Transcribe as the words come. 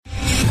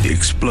the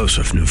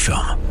explosive new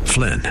film,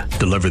 Flynn,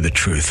 Deliver the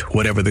Truth,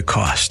 Whatever the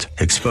Cost,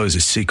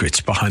 exposes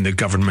secrets behind the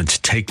government's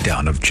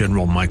takedown of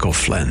General Michael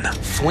Flynn.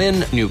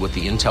 Flynn knew what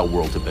the intel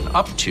world had been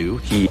up to.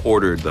 He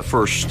ordered the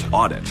first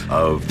audit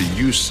of the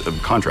use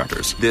of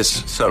contractors.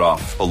 This set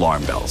off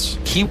alarm bells.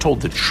 He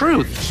told the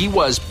truth. He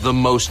was the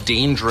most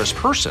dangerous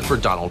person for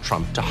Donald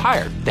Trump to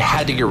hire. They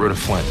had to get rid of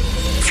Flynn.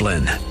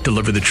 Flynn,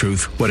 Deliver the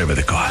Truth, Whatever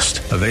the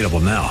Cost. Available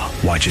now.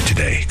 Watch it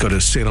today. Go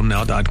to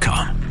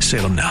salemnow.com.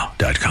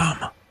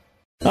 salemnow.com.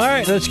 All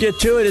right, let's get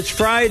to it. It's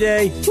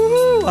Friday.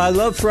 Woo-hoo! I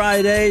love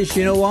Fridays.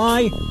 You know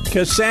why?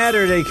 Because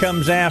Saturday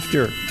comes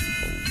after.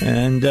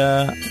 And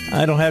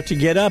I don't have to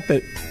get up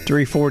at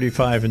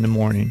 3:45 in the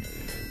morning.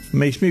 It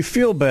makes me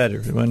feel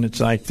better when it's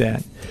like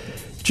that.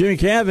 Jimmy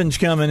Cavan's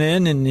coming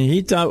in, and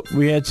he thought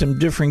we had some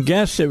different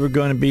guests that were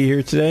going to be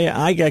here today.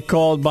 I got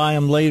called by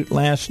him late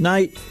last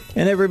night,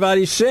 and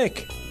everybody's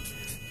sick.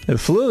 The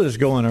flu is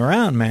going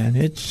around, man.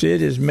 It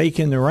is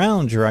making the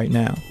rounds right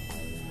now.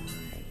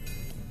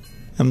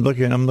 I'm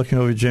looking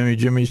over Jimmy.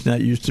 Jimmy's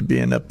not used to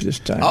being up this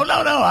time. Oh, no.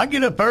 I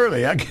get up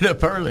early.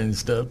 and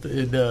stuff.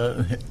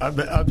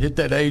 I've hit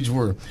that age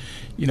where,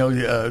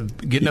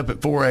 getting up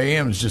at 4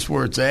 a.m. is just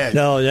where it's at.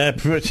 No,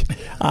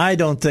 I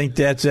don't think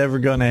that's ever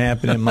going to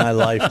happen in my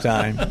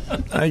lifetime.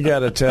 I got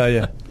to tell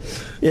you.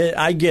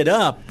 I get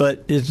up,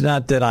 but it's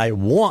not that I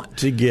want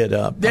to get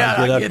up. Yeah,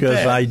 I get up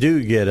because I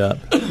do get up.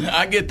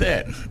 I get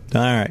that.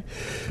 All right.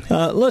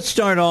 Let's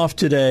start off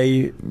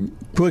today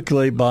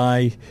quickly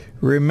by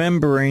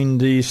remembering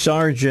the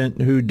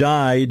sergeant who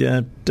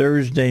died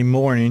Thursday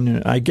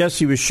morning. I guess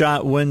he was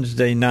shot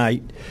Wednesday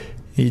night.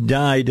 He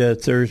died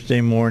Thursday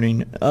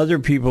morning. Other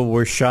people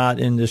were shot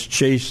in this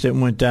chase that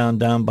went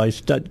down by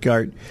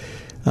Stuttgart.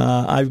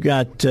 I've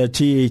got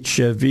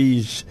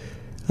THV's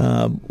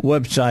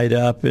website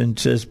up, and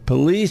says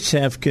police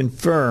have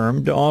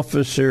confirmed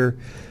officer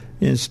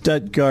in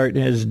Stuttgart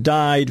has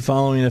died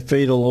following a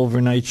fatal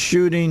overnight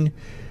shooting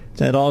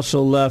that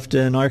also left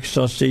an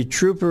Arkansas State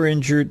trooper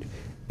injured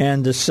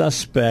and the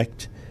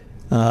suspect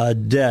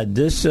dead.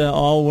 This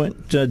all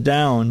went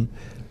down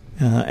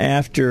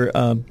after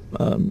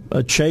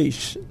a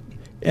chase,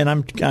 and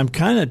I'm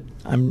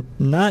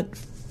not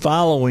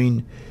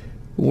following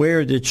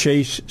where the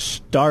chase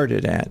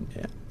started at.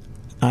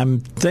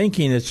 I'm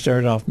thinking it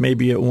started off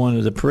maybe at one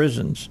of the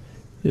prisons,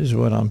 is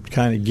what I'm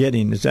kind of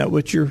getting. Is that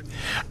what you're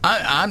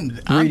I'm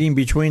reading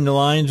between the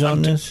lines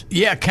on this?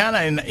 Yeah,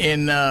 kind of.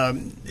 And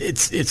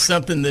it's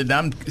something that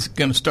I'm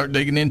going to start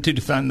digging into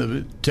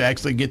to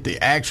actually get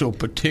the actual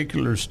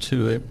particulars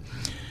to it.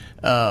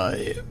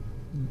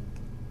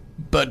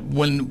 But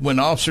when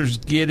officers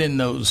get in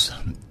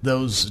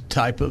those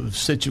type of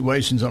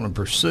situations on a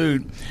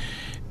pursuit,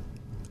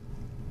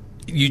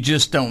 you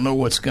just don't know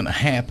what's going to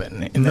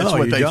happen, and that's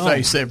what they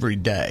face every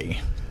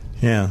day.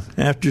 Yeah.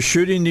 After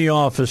shooting the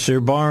officer,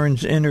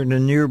 Barnes entered a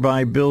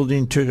nearby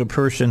building, took a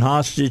person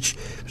hostage.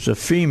 It was a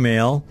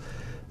female.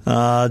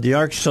 The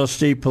Arkansas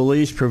State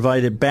Police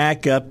provided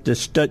backup to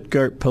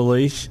Stuttgart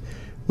Police,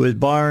 with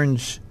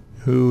Barnes,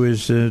 who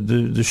is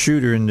the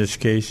shooter in this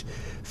case,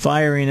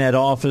 firing at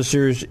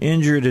officers,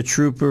 injured a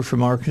trooper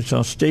from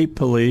Arkansas State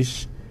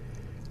Police.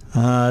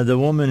 The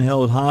woman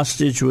held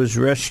hostage was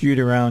rescued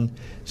around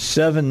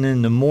 7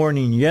 in the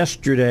morning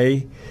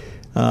yesterday.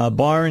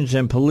 Barnes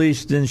and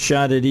police then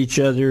shot at each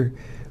other,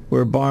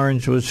 where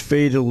Barnes was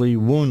fatally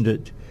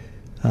wounded.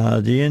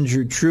 The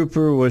injured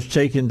trooper was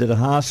taken to the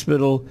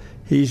hospital.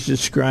 He's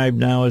described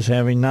now as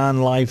having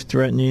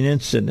non-life-threatening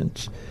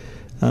incidents,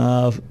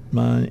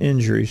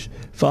 injuries.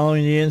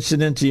 Following the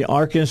incident, the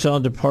Arkansas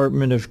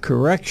Department of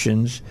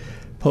Corrections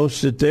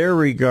posted their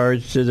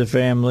regards to the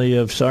family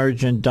of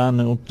Sergeant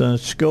Donald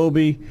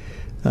Scobie,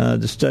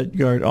 the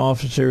Stuttgart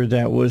officer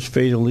that was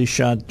fatally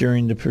shot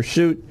during the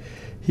pursuit.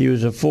 He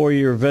was a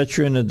 4-year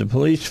veteran of the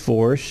police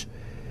force.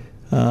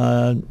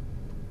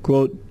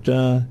 Quote,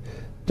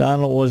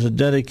 Donald was a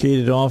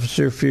dedicated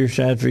officer, fierce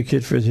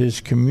advocate for his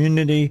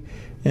community,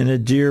 and a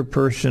dear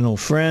personal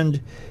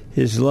friend.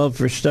 His love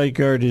for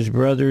Stuttgart, his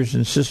brothers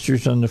and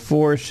sisters on the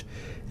force,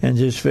 and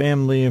his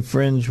family and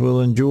friends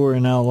will endure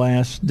and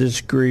outlast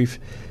this grief,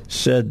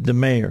 said the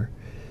mayor.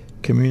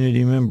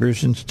 Community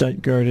members in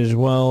Stuttgart, as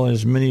well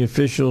as many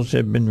officials,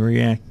 have been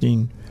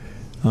reacting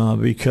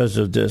because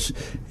of this.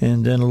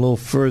 And then a little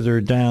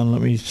further down,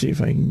 let me see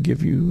if I can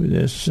give you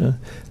this.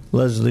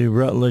 Leslie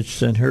Rutledge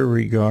sent her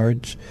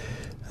regards.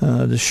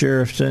 The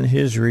sheriff sent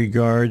his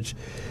regards.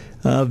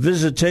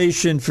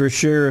 Visitation for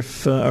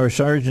Sheriff or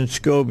Sergeant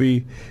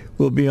Scobie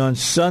will be on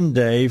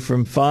Sunday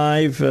from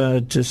 5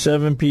 to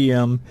 7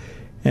 p.m.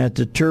 at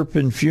the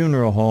Turpin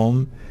Funeral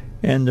Home,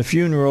 and the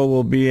funeral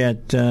will be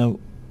at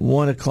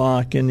 1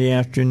 o'clock in the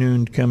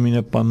afternoon coming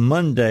up on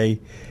Monday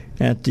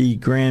at the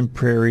Grand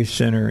Prairie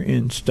Center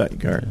in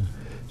Stuttgart.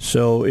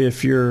 So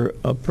if you're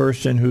a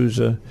person who's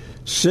a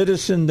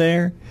citizen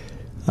there,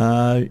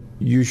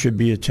 you should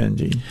be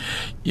attending.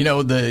 You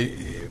know, the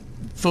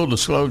full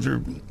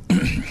disclosure,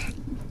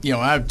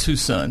 I have two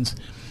sons,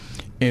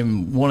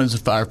 and one is a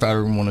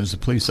firefighter and one is a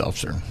police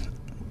officer.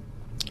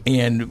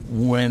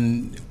 And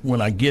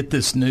when I get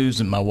this news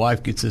and my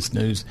wife gets this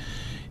news,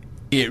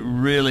 it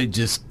really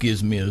just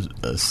gives me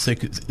a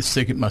sick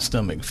at my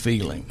stomach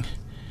feeling,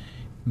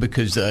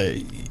 because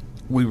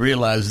we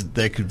realize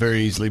that could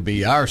very easily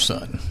be our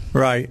son.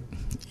 Right.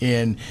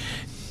 And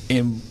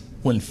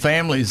when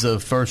families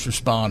of first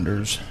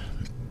responders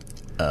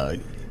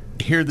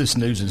hear this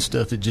news and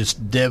stuff, it's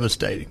just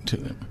devastating to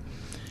them.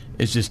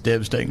 It's just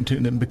devastating to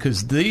them,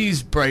 because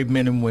these brave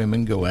men and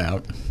women go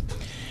out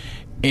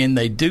and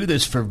they do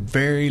this for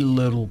very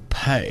little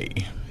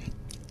pay.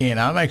 And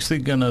I'm actually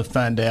going to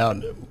find out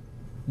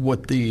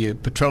what the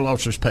patrol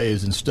officers' pay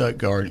is in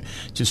Stuttgart.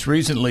 Just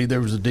recently there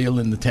was a deal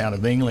in the town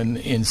of England,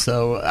 and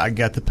so I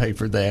got to pay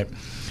for that.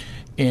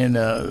 And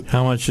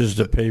how much is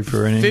the pay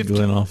for an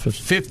England office?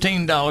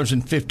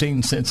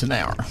 $15.15 an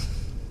hour.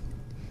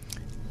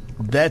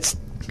 That's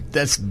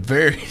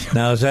very.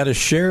 Now, is that a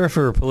sheriff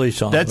or a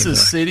police officer? That's a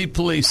city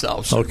police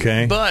officer.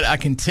 Okay. But I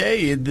can tell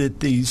you that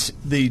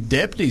the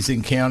deputies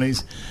in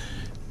counties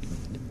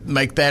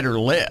make that or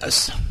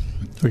less.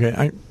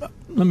 Okay,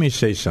 let me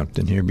say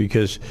something here,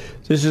 because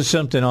this is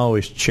something that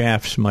always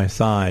chafes my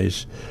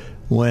thighs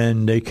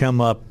when they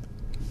come up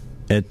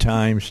at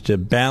times to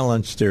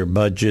balance their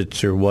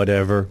budgets or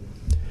whatever,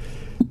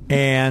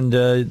 and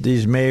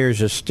these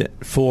mayors are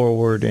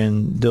forward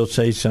and they'll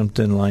say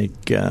something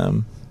like,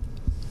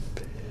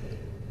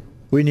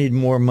 we need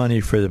more money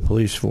for the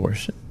police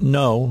force.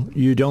 No,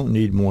 you don't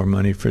need more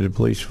money for the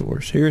police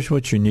force. Here's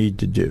what you need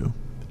to do,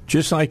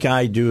 just like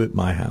I do at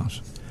my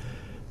house.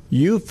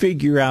 You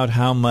figure out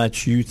how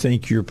much you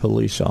think your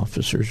police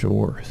officers are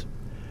worth.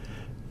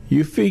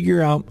 You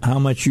figure out how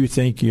much you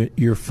think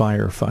your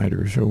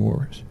firefighters are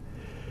worth.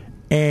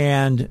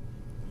 And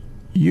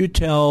you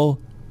tell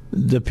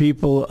the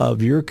people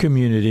of your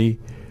community,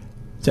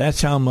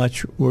 that's how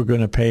much we're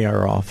going to pay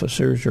our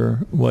officers or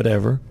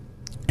whatever.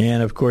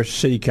 And, of course,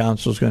 city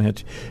council is going to have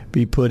to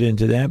be put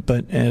into that.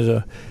 But as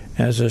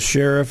a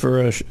sheriff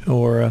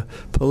or a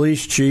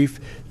police chief,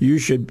 you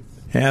should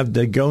have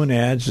the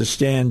gonads to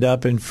stand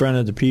up in front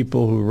of the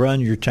people who run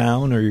your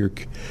town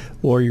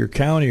or your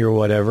county or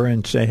whatever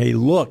and say, hey,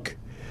 look,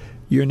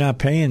 you're not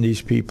paying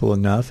these people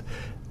enough.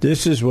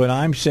 This is what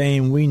I'm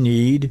saying we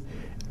need.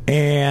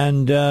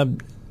 And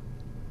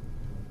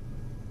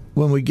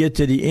when we get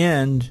to the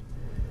end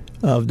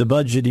of the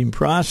budgeting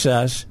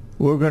process,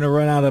 we're going to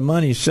run out of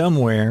money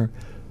somewhere.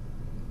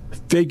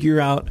 Figure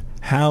out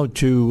how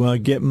to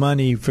get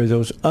money for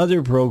those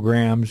other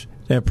programs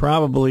that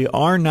probably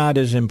are not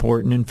as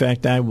important. In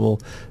fact, I will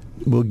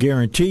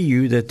guarantee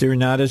you that they're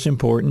not as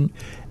important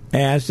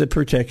as the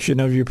protection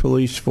of your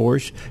police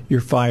force, your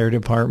fire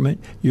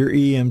department, your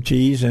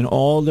EMTs, and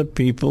all the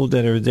people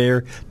that are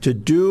there to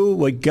do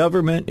what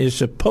government is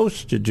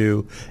supposed to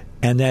do,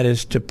 and that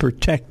is to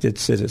protect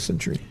its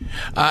citizenry.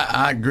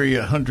 I agree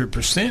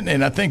 100%,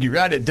 and I think you're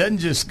right. It doesn't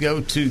just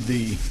go to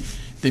the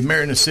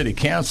mayor and the city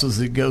councils,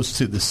 it goes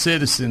to the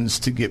citizens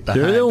to get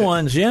behind. They're the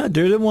ones, they're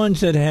the ones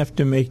that have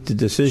to make the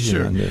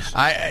decision on this.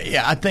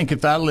 I think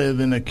if I live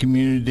in a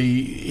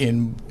community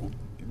and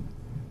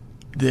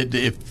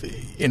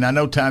I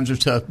know times are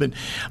tough, but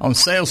on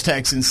sales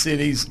tax in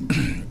cities,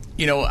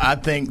 I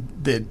think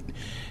that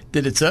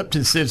it's up to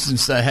the citizens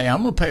to say, hey,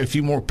 I'm going to pay a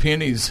few more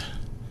pennies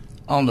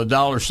on the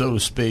dollar, so to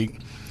speak,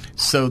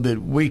 so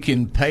that we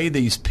can pay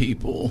these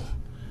people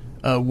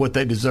what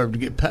they deserve to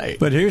get paid.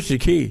 But here's the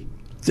key.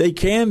 They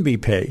can be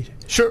paid.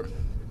 Sure.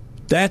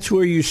 That's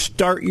where you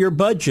start your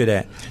budget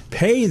at.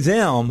 Pay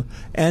them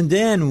and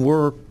then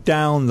work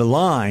down the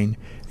line.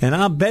 And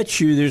I'll bet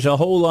you there's a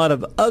whole lot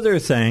of other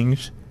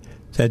things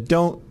that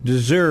don't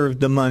deserve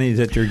the money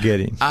that they're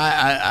getting.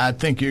 I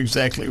think you're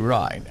exactly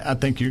right.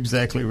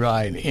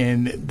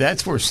 And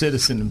that's where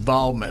citizen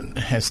involvement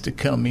has to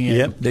come in.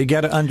 Yep. They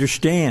got to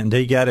understand.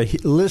 They got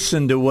to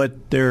listen to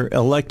what their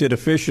elected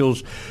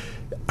officials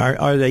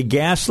are they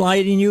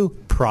gaslighting you?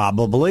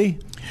 Probably.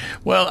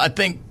 Well, I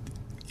think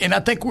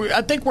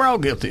we're all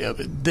guilty of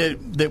it.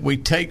 That we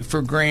take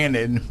for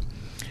granted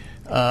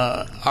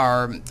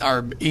our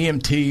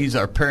EMTs,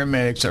 our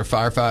paramedics, our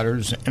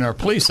firefighters, and our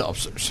police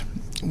officers.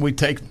 We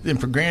take them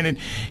for granted,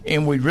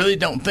 and we really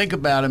don't think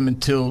about them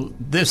until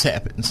this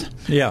happens.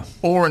 Yeah.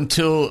 Or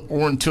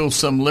until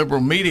some liberal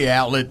media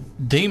outlet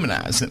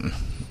demonizes them,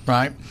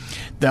 right?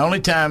 The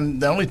only time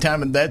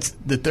that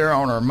they're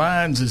on our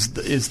minds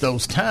is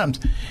those times,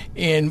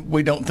 and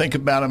we don't think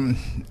about them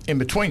in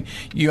between.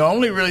 You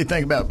only really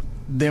think about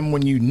them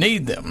when you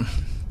need them,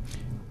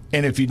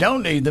 and if you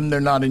don't need them,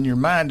 they're not in your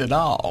mind at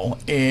all.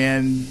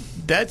 And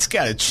that's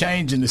got to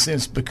change in a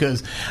sense,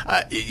 because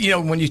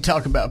when you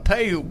talk about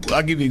pay,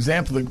 I'll give you an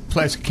example. The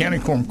Pulaski County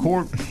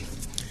Court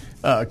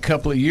a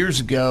couple of years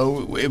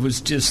ago, it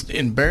was just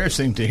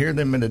embarrassing to hear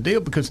them in a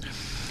deal, because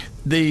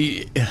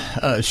the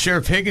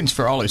Sheriff Higgins,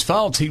 for all his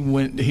faults, he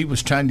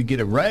was trying to get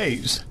a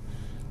raise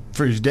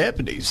for his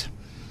deputies,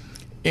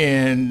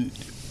 and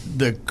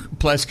the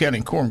Pulaski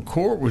County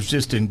Court was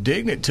just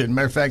indignant to it.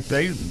 Matter of fact,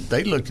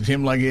 they looked at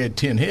him like he had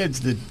 10 heads.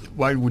 That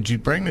why would you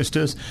bring this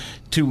to us?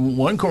 To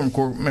one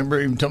court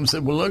member, even told him,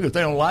 said, "Well, look, if they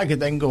don't like it,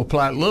 they can go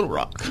apply at Little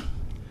Rock."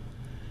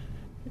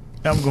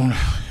 I'm going,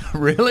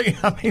 really?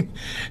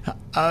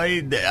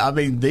 I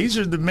mean, these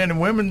are the men and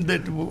women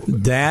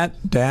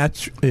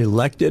that's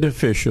elected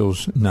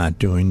officials not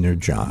doing their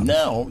job.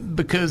 No,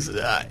 because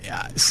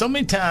so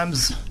many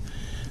times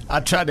I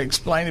try to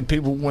explain to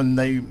people when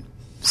they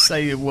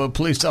say, well,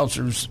 police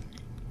officers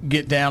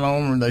get down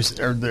on them,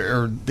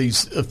 or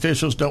these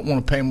officials don't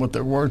want to pay them what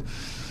they're worth.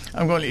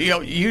 I'm going,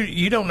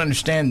 you don't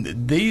understand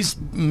that these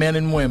men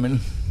and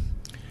women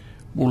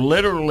will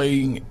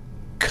literally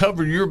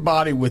cover your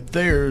body with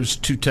theirs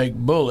to take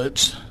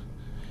bullets,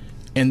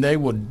 and they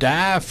will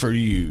die for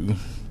you,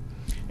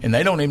 and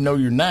they don't even know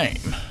your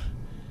name,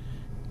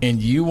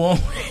 and you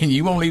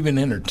won't even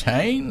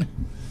entertain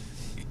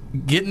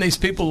getting these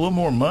people a little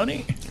more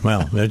money.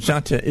 Well,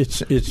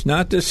 it's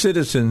not the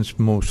citizens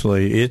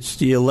mostly; it's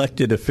the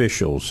elected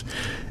officials.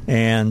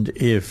 And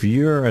if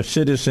you're a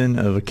citizen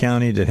of a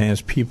county that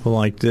has people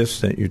like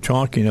this that you're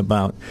talking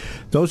about,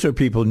 those are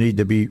people who need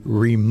to be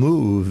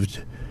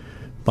removed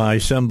by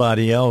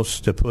somebody else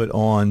to put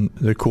on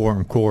the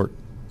quorum court.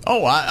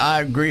 Oh,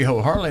 I agree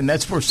wholeheartedly, and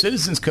that's where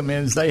citizens come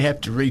in. Is they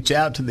have to reach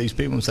out to these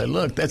people and say,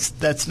 "Look,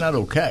 that's not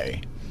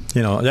okay."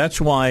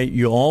 That's why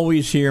you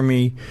always hear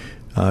me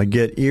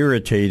get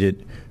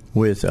irritated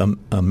with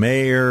a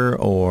mayor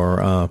or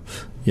a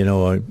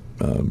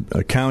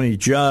county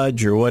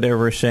judge or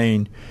whatever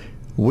saying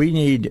we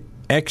need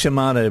X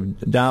amount of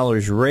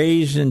dollars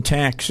raised in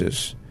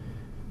taxes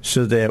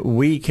so that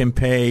we can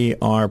pay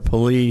our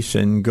police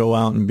and go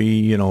out and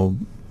be,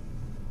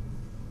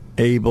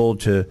 able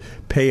to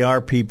pay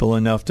our people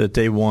enough that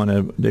they want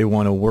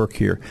to work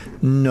here.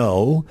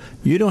 No,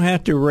 you don't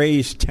have to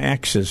raise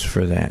taxes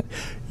for that.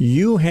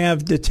 You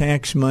have the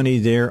tax money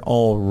there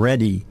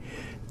already.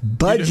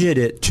 Budget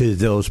it to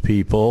those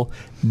people.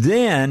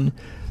 Then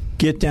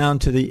get down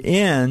to the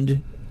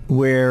end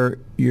where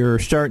you're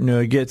starting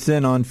to get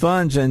thin on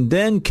funds, and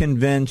then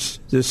convince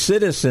the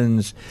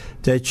citizens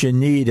that you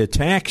need a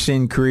tax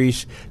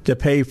increase to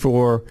pay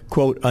for,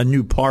 quote, a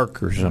new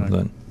park or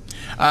something.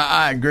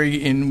 I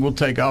agree, and we'll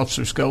take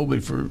Officer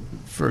Scobie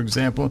for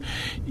example.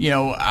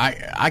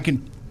 I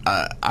can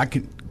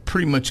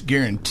pretty much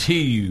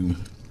guarantee you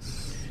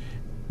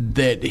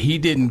that he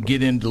didn't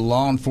get into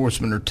law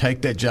enforcement or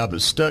take that job at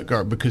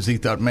Stuttgart because he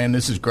thought, man,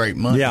 this is great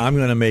money. Yeah, I'm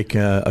going to make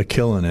a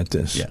killing at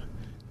this. Yeah.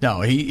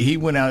 No, he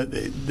went out.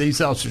 These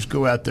officers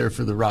go out there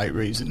for the right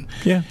reason.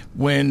 Yeah.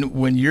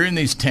 When you're in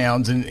these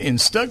towns,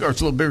 and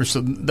Stuttgart's a little bigger,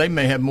 so they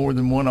may have more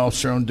than one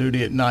officer on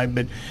duty at night.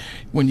 But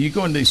when you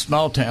go into these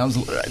small towns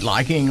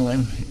like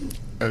England,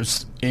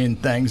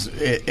 and things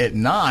at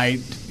night,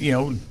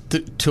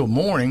 till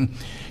morning,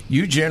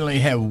 you generally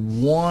have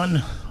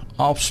one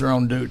officer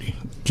on duty.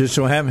 Just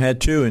so I haven't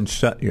had two in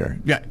Stuttgart.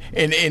 Yeah,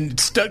 and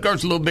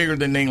Stuttgart's a little bigger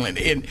than England.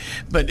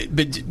 But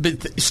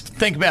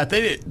think about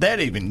that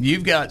even.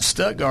 You've got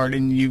Stuttgart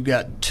and you've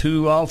got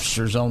two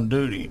officers on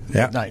duty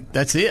at night.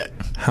 That's it.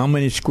 How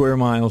many square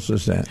miles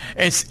is that?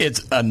 It's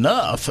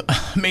enough.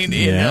 I mean,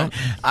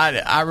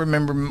 I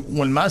remember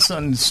when my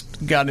son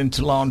got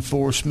into law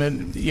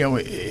enforcement,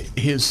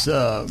 his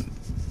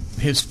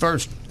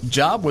first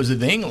job was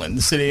at England,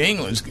 the city of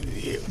England,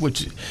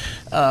 which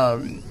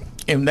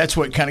and that's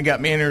what kind of got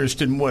me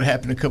interested in what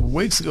happened a couple of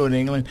weeks ago in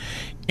England.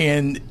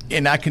 And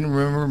I can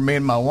remember me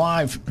and my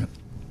wife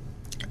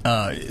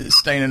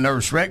staying in a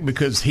nervous wreck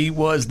because he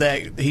was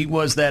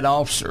that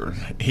officer.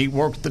 He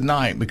worked the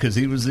night because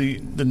he was the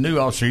new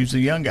officer. He was a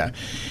young guy,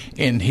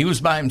 and he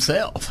was by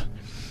himself.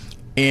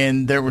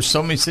 And there were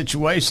so many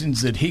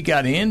situations that he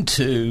got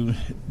into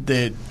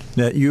that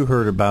you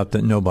heard about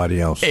that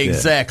nobody else did.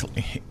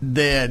 Exactly.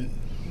 That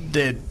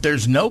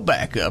there's no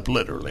backup,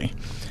 literally.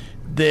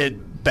 That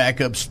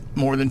backup's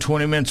more than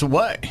 20 minutes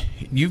away.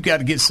 You've got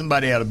to get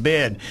somebody out of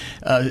bed.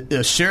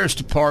 The sheriff's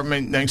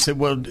department, they said,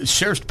 well, the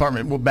sheriff's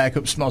department will back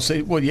up small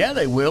cities. Well, yeah,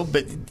 they will,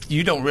 but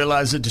you don't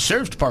realize that the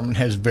sheriff's department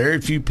has very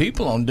few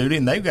people on duty,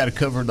 and they've got to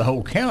cover the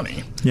whole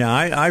county. Yeah,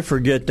 I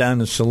forget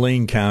down in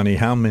Saline County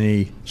how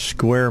many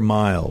square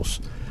miles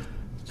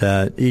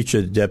that each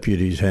of the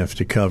deputies have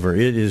to cover.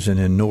 It is an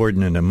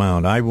inordinate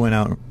amount. I went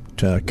out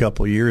a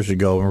couple of years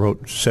ago and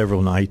wrote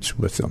several nights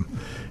with them,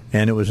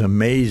 and it was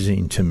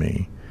amazing to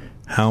me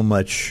how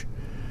much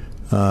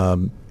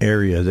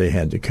area they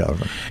had to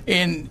cover.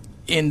 And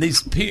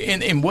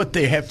what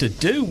they have to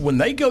do when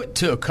they go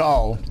to a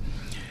call,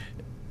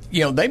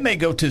 they may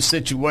go to a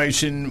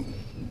situation,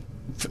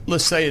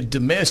 let's say a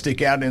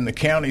domestic out in the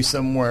county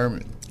somewhere,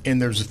 and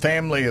there's a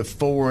family of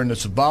four, and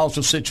it's a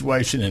volatile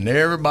situation, and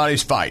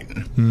everybody's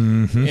fighting,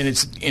 and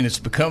it's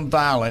become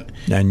violent,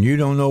 and you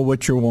don't know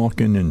what you're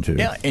walking into.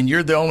 Yeah, and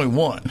you're the only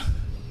one,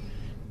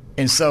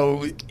 and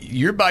so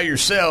you're by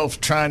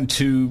yourself trying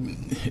to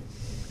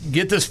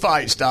get this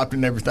fight stopped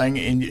and everything,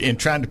 and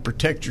trying to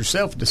protect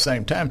yourself at the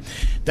same time.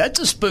 That's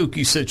a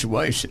spooky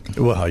situation.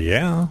 Well,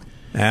 yeah,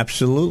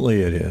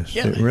 absolutely it is.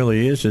 Yeah. It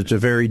really is. It's a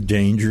very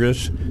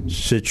dangerous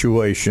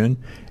situation,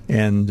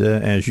 and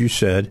as you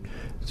said,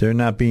 they're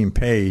not being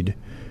paid,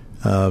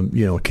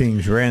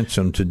 king's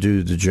ransom to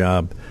do the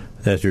job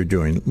that they're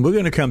doing. We're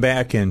going to come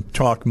back and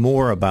talk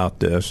more about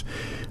this.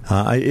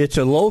 It's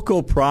a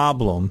local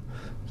problem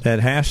that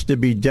has to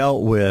be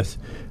dealt with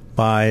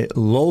by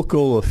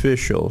local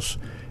officials.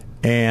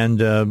 And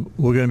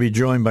we're going to be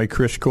joined by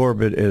Chris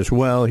Corbett as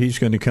well. He's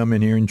going to come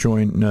in here and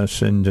join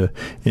us and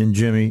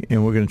Jimmy,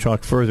 and we're going to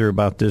talk further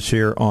about this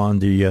here on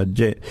the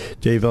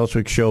Dave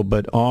Elswick Show.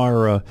 But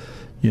our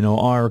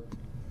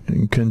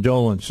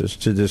condolences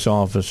to this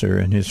officer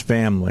and his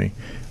family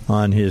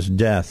on his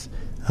death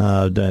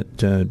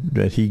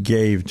that he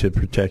gave to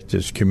protect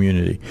this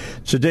community.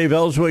 So Dave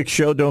Elswick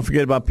Show. Don't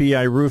forget about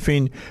PI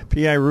Roofing.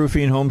 PI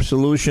Roofing Home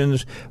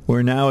Solutions,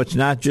 where now it's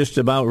not just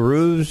about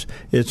roofs.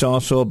 It's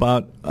also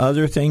about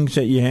other things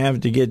that you have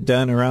to get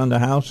done around the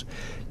house.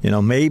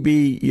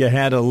 Maybe you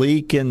had a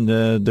leak in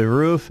the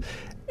roof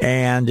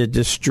and it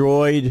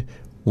destroyed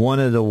one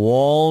of the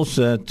walls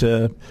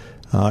that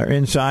are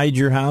inside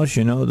your house.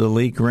 The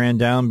leak ran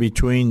down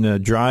between the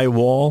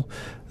drywall.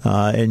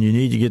 And you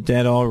need to get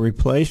that all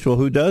replaced. Well,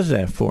 who does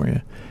that for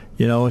you?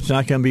 It's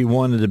not going to be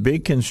one of the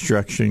big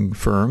construction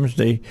firms.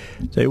 They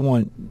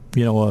want,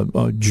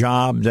 a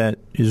job that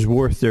is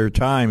worth their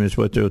time is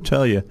what they'll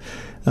tell you.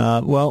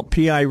 Well,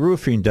 PI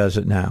Roofing does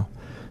it now.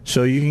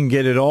 So you can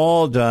get it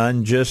all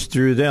done just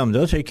through them.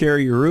 They'll take care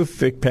of your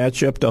roof,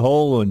 patch up the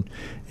hole, and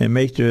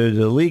make the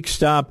leak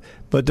stop,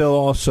 but they'll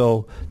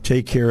also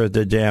take care of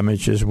the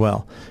damage as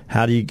well.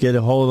 How do you get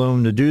a hold of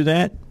them to do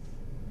that?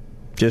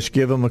 Just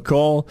give them a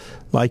call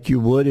like you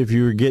would if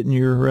you were getting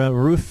your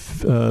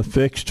roof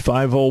fixed,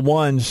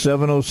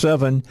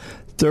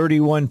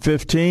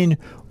 501-707-3115,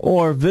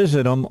 or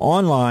visit them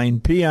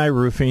online,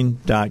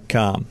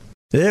 piroofing.com.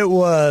 It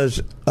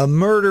was a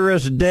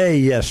murderous day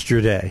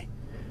yesterday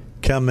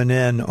coming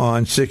in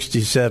on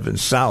 67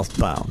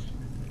 southbound.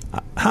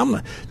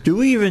 Do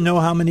we even know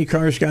how many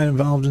cars got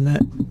involved in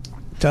that?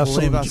 I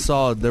believe I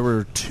saw there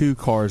were 2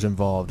 cars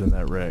involved in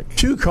that wreck.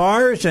 2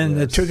 cars, and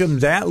yes. It took them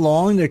that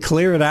long to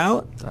clear it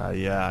out?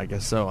 Yeah, I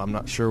guess so. I'm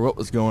not sure what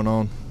was going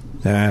on.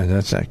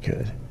 That's not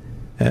good.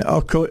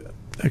 Of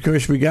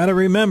course, we got to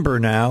remember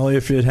now,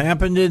 if it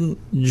happened in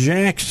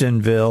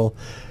Jacksonville,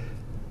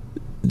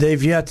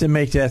 they've yet to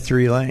make that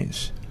 3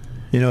 lanes.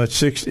 It's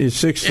six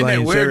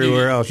lanes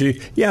everywhere else.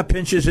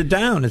 Pinches it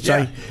down. It's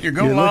like you're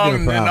going along,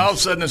 and then all of a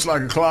sudden it's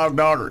like a clogged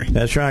artery.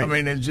 That's right. I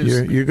mean, it's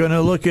just you're going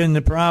to look in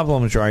the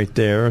problems right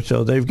there.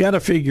 So they've got to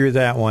figure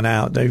that one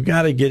out. They've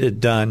got to get it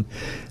done.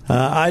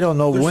 I don't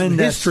know when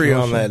that's history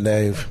on that,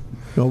 Dave.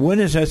 Well, when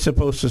is that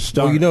supposed to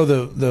start? Well,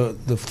 the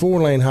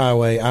 4-lane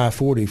highway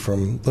I-40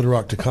 from Little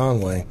Rock to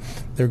Conway,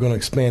 they're going to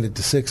expand it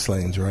to 6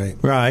 lanes, right?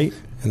 Right.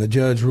 And the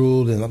judge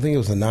ruled, and I think it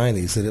was the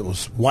 90s, that it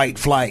was white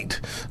flight.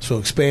 So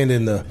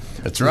expanding the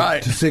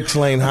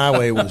 6-lane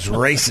highway was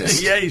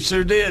racist. Yeah, he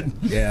sure did.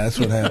 Yeah, that's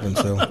what happened.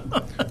 So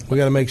we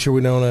got to make sure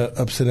we don't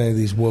upset any of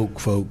these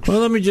woke folks. Well,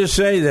 let me just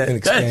say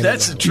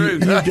that's the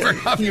truth.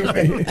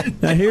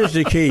 Now, here's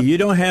the key. You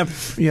don't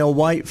have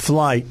white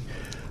flight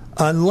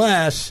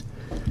unless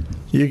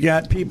you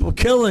got people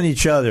killing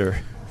each other.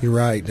 You're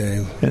right,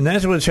 Dave. And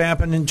that's what's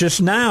happening just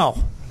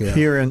now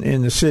here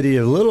in the city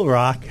of Little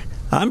Rock.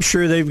 I'm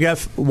sure they've got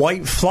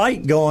white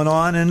flight going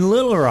on in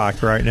Little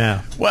Rock right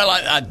now. Well,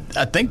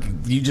 I think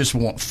you just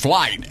want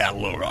flight out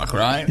of Little Rock,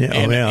 right? Yeah,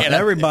 and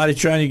everybody's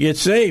trying to get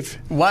safe.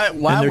 Why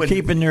and they're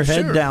keeping their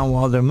head down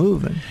while they're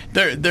moving.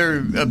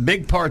 There are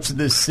big parts of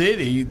this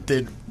city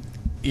that,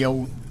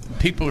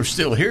 people are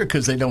still here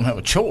because they don't have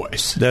a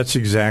choice. That's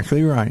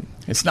exactly right.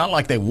 It's not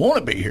like they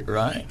want to be here,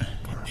 right?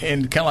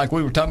 And kind of like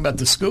we were talking about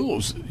the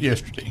schools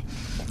yesterday.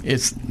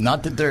 It's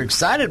not that they're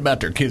excited about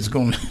their kids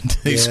going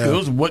to these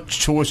schools. What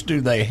choice do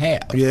they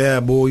have? Yeah,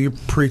 boy, you're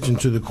preaching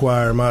to the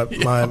choir. My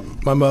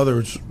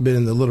mother's been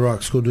in the Little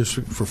Rock School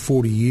District for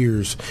 40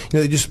 years.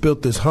 They just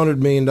built this $100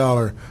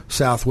 million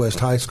Southwest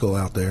High School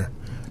out there,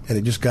 and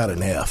it just got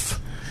an F.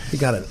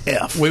 It got an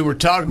F. We were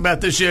talking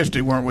about this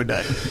yesterday, weren't we,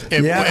 Dave?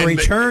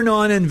 Return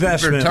on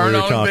investment. Return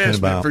on investment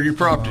about. For your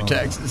property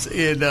taxes.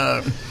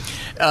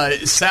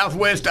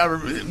 Southwest,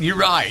 you're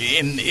right,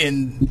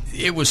 and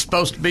it was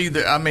supposed to be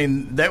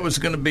that was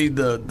going to be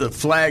the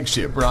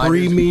flagship, right?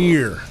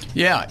 Premier.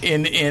 Yeah,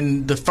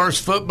 in the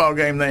first football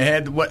game they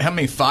had, how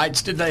many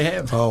fights did they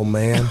have? Oh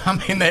man,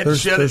 they had to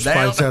shut it down. There's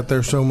fights out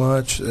there so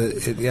much.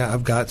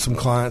 I've got some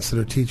clients that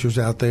are teachers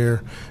out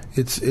there.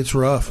 It's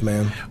rough,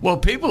 man. Well,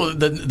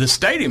 the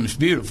stadium's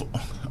beautiful.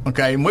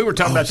 Okay, and we were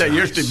talking about that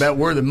yesterday about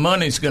where the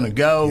money's going to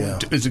go.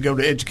 Is it go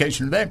to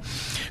education today?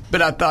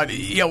 But I thought,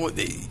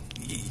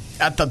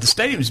 I thought the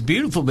stadium's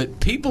beautiful,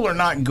 but people are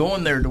not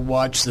going there to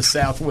watch the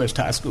Southwest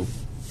High School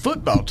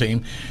football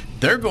team.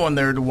 They're going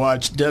there to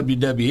watch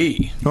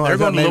WWE. They're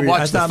going to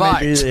watch the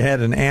fights. Maybe they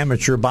had an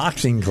amateur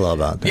boxing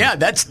club out there. Yeah,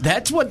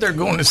 that's what they're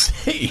going to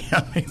see.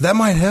 That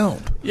might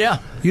help. Yeah.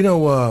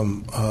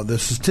 The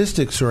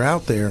statistics are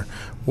out there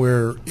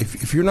where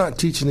if you're not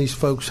teaching these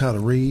folks how to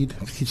read,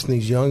 teaching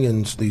these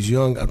youngins,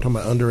 I'm talking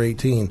about under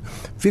 18,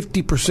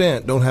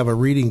 50% don't have a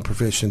reading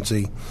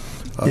proficiency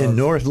In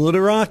North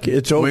Little Rock,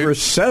 it's over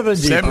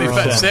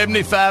 70%.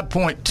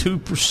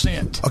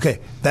 75.2%. Okay,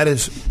 that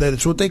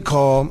is what they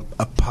call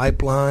a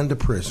pipeline to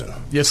prison.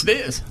 Yes, it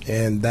is.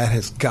 And that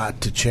has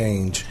got to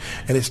change.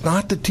 And it's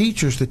not the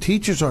teachers. The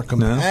teachers are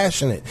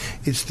compassionate. No.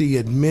 It's the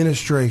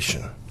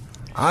administration.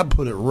 I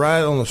put it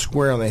right on the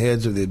square on the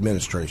heads of the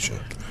administration.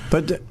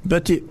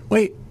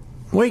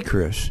 Wait,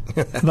 Chris.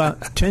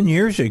 About 10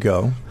 years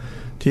ago,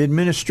 the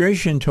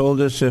administration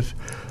told us if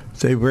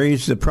they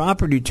raised the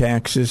property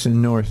taxes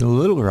in North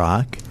Little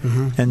Rock,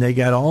 and they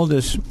got all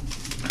this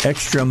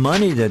extra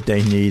money that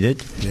they needed,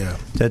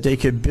 that they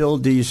could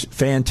build these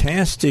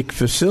fantastic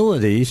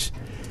facilities,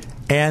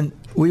 and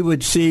we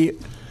would see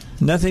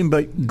nothing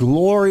but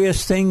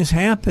glorious things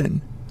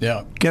happen.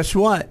 Yeah. Guess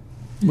what?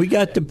 We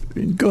got the.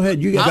 Go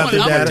ahead. You got the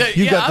data.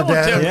 You got the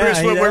data. Tell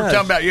Chris what we were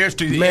talking about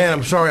yesterday. Man,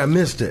 I'm sorry I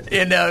missed it.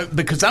 And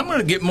because I'm going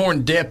to get more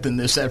in depth in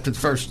this after the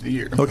first of the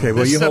year. Okay,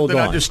 well, you hold on.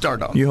 I just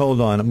start on. You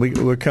hold on.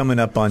 We're coming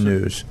up on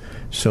news.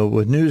 So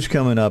with news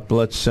coming up,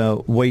 let's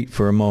wait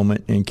for a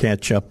moment and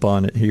catch up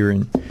on it here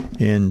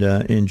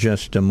in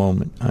just a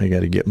moment. I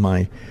got to get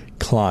my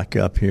clock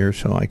up here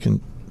so I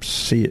can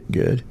see it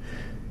good.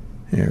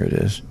 There it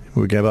is.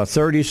 We got about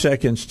 30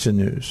 seconds to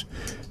news.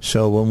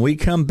 So when we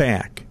come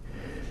back,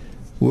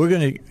 we're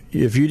going to,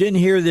 if you didn't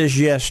hear this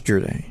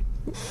yesterday,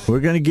 we're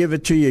going to give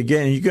it to you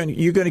again.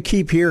 You're going to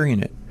keep hearing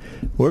it.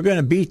 We're going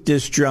to beat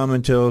this drum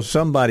until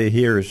somebody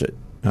hears it.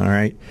 All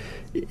right?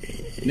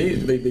 Needs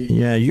to be beat.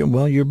 Yeah,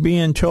 you're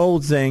being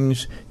told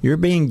things. You're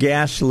being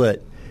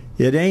gaslit.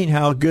 It ain't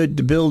how good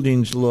the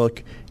buildings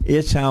look.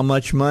 It's how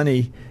much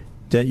money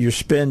that you're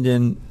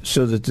spending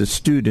so that the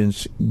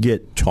students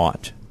get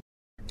taught.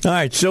 All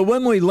right, so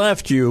when we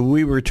left you,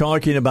 we were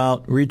talking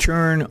about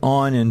return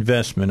on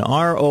investment,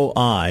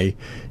 ROI.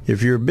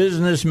 If you're a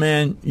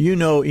businessman, you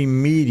know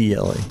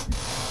immediately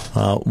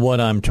what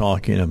I'm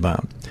talking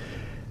about.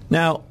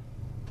 Now,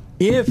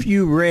 if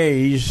you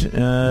raise,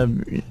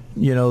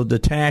 the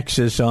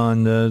taxes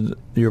on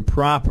your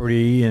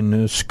property in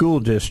the school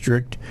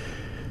district,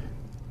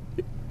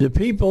 the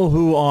people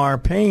who are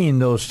paying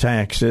those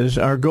taxes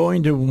are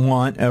going to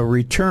want a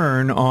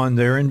return on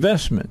their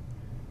investment.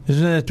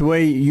 Isn't that the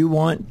way you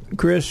want,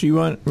 Chris? You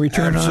want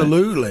return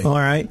Absolutely. on it? All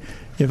right.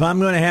 If I'm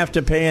going to have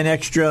to pay an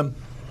extra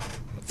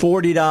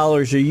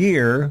 $40 a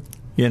year,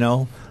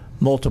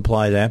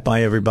 multiply that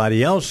by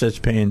everybody else that's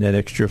paying that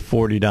extra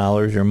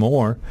 $40 or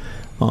more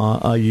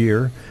a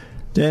year,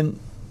 then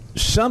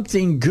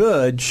something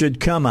good should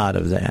come out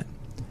of that.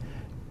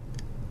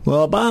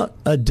 Well, about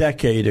a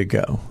decade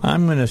ago,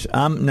 I'm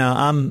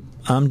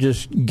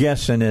just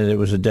guessing that it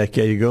was a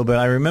decade ago, but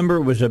I remember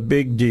it was a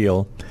big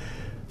deal.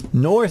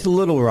 North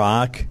Little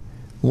Rock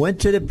went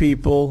to the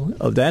people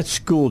of that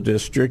school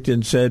district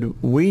and said,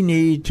 we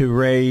need to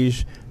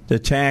raise the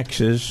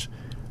taxes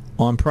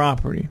on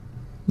property.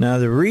 Now,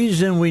 the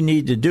reason we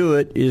need to do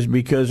it is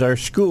because our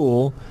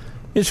school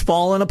is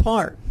falling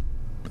apart.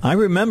 I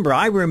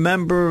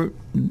remember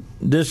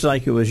this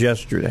like it was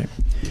yesterday.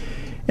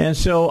 And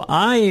so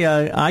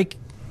I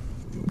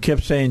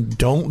kept saying,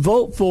 don't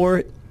vote for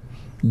it.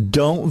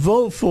 Don't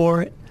vote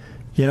for it.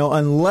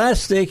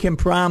 Unless they can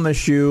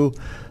promise you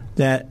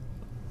that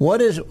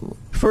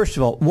first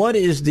of all, what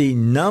is the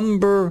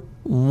number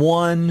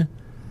one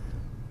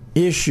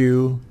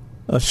issue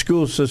a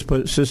school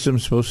system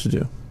is supposed to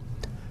do?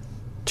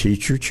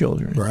 Teach your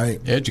children.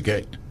 Right.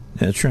 Educate.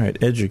 That's right.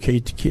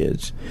 Educate the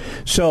kids.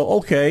 So,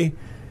 okay,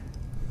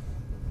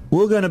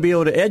 we're going to be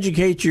able to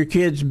educate your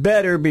kids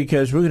better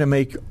because we're going to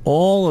make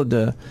all of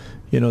the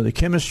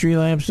chemistry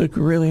labs look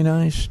really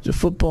nice. The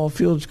football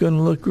field's going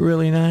to look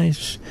really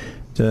nice.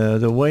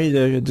 The way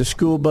the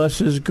school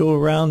buses go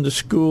around the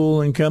school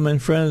and come in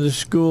front of the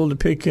school to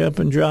pick up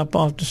and drop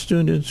off the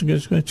students,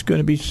 it's going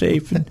to be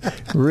safe and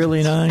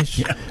really nice.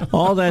 Yeah.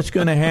 All that's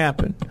going to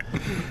happen.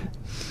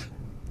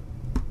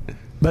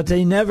 But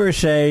they never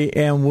say,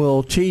 and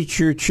we'll teach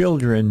your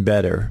children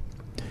better.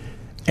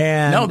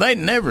 And no, they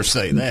never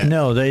say that.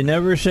 No, they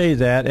never say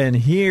that, and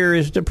here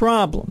is the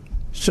problem.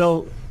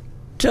 So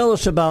tell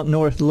us about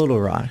North Little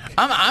Rock.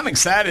 I'm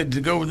excited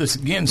to go over this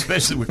again,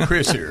 especially with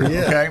Chris here.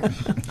 Yeah. Okay,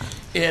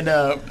 and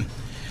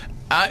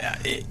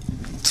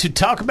to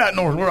talk about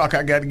North Little Rock,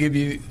 I got to give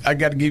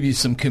you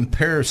some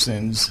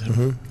comparisons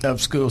of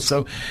schools.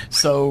 So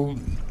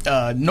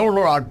North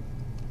Little Rock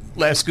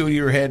last school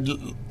year had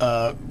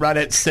right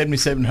at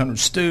 7,700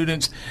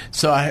 students.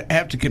 So I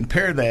have to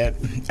compare that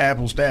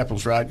apples to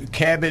apples, right?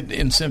 Cabot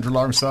in Central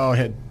Arkansas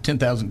had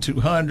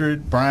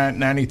 10,200, Bryant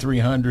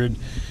 9,300.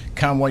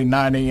 Conway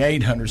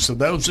 9,800. So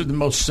those are the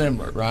most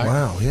similar, right?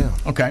 Wow, yeah.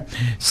 Okay,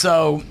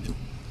 so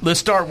let's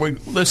start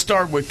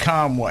with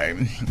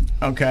Conway.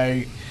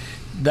 Okay,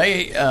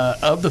 they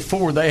of the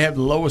four, they have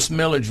the lowest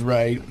millage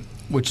rate,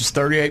 which is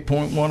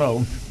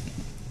 38.10.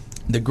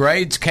 The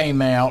grades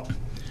came out.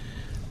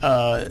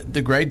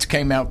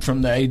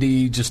 From the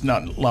AD just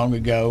not long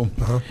ago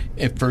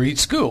for each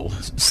school.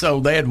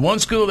 So they had one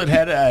school that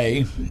had an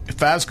A,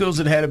 5 schools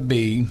that had a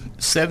B,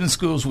 7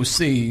 schools with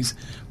C's,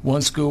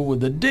 1 school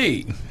with a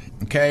D.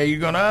 Okay, you're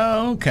going,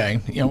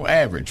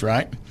 average,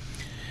 right?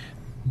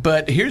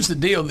 But here's the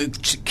deal: the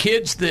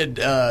kids that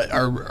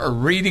are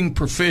reading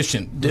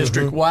proficient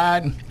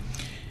district-wide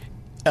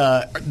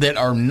that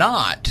are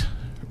not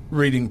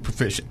reading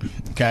proficient,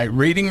 okay,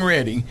 reading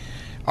ready,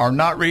 are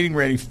not reading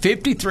ready.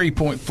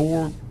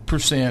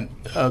 53.4%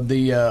 of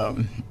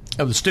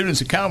the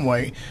students at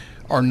Conway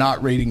are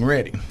not reading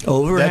ready.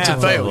 That's a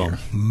failure.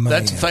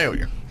 That's a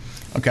failure.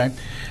 Okay,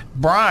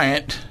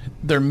 Bryant,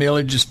 their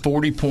millage is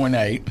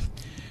 40.8.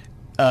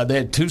 They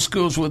had 2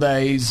 schools with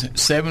A's,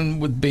 7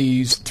 with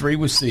B's, 3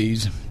 with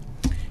C's.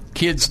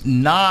 Kids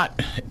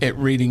not at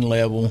reading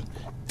level,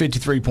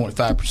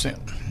 53.5%.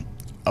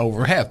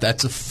 Over half.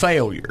 That's a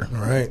failure.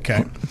 All right.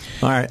 Okay.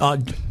 All right.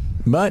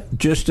 But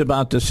just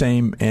about the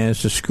same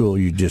as the school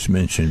you just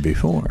mentioned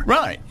before.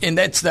 Right. And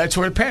that's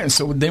where the parents.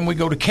 So then we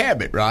go to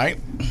Cabot, right?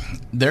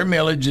 Their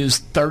millage is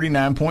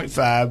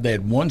 39.5. They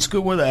had 1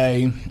 school with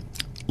A,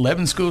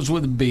 11 schools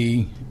with a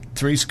B,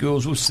 3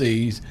 schools with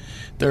C's.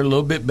 They're a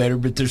little bit better,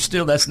 but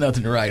that's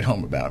nothing to write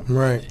home about.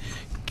 Right.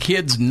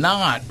 Kids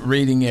not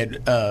reading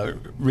at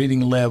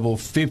reading level,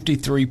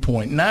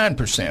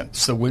 53.9%.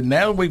 So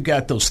now we've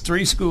got those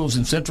 3 schools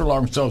in Central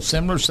Arkansas,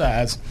 similar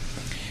size,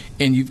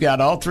 and you've got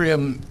all 3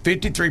 of them.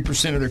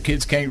 53% of their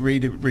kids can't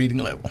read at reading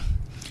level.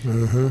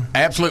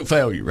 Absolute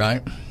failure,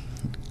 right?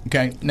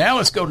 Okay. Now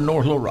let's go to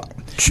North Little Rock.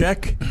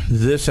 Check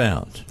this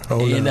out.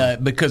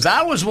 Because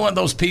I was one of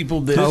those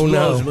people that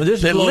lived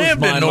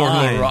in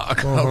North Little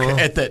Rock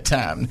at that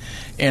time,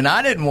 and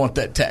I didn't want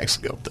that tax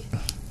to go through.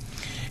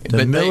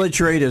 The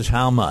millage rate is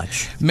how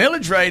much?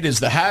 Millage rate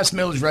is the highest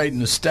millage rate in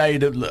the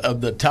state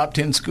of the top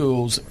 10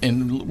 schools,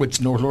 in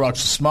which North Little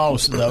Rock's the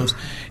smallest of those.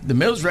 The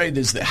millage rate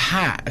is the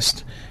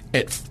highest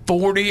at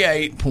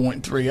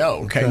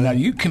 48.30. Okay, now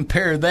you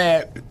compare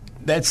that.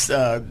 That's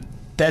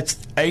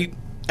 8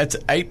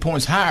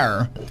 points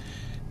higher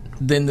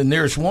than the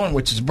nearest one,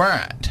 which is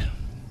Bryant.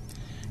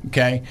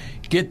 Okay,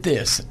 get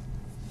this.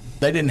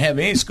 They didn't have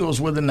any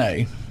schools with an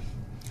A.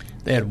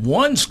 They had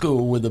 1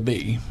 school with a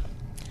B,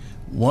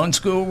 1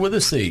 school with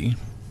a C,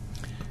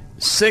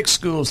 6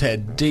 schools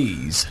had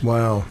D's.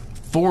 Wow.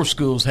 4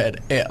 schools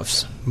had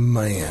F's.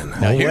 Man.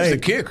 Now, here's the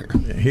kicker.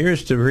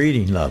 Here's the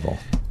reading level.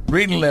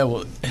 Reading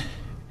level,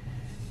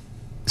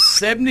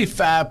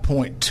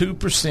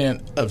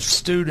 75.2% of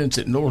students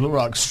at North Little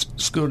Rock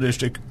School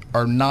District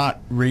are not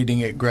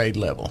reading at grade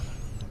level.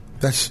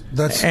 That's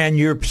and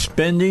you're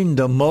spending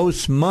the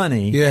most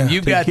money. Yeah. And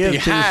you've got the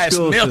highest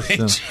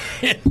millage.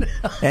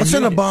 That's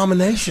an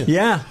abomination.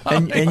 Yeah,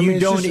 and you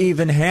don't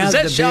even have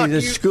to be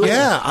the school.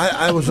 Yeah,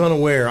 I was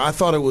unaware. I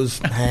thought it was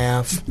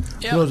half.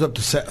 It was up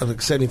to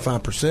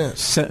 75%.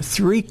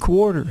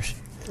 3/4.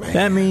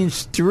 That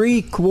means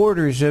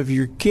 3/4 of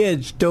your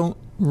kids don't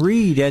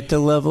read at the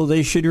level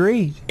they should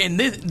read. And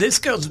this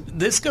goes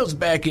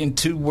back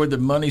into where the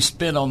money's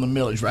spent on the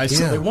millage, right?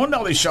 So they wanted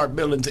all these sharp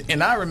buildings,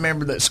 and I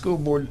remember that school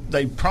board,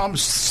 they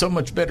promised so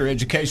much better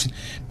education,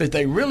 but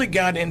they really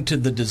got into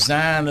the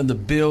design of the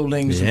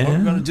buildings and what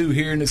we're going to do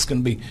here, and it's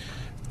going to be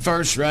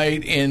first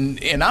rate.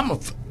 And I'm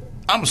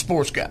a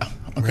sports guy.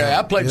 Okay,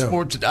 I played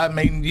sports. I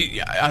mean,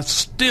 I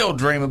still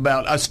dream at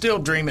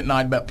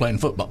night about playing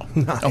football.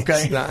 Nice,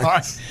 okay, nice. All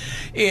right,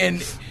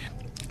 and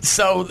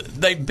so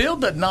they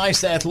build a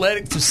nice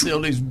athletic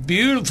facilities,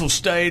 beautiful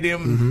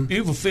stadium,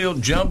 beautiful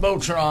field,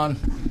 jumbotron,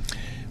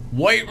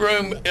 weight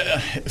room,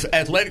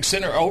 athletic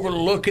center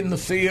overlooking the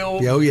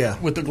field. Oh, yeah.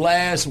 With the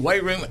glass,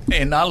 weight room,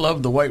 and I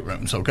love the weight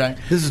rooms, okay?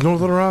 This is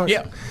North Little Rock?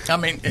 Yeah. I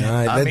mean,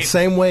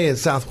 same way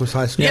as Southwest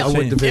High School. Yeah, I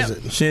went to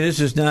visit. See, this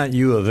is not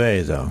U of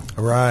A, though.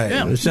 Right.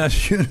 Yeah. It's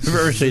not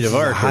University of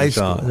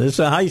Arkansas. It's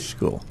a high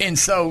school. And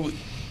so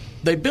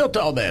they built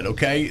all that,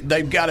 okay?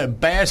 They've got a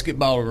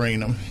basketball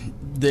arena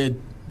that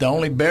the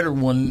only better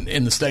one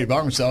in the state of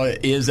Arkansas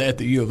is at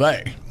the U of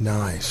A.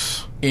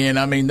 Nice. And,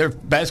 I mean, their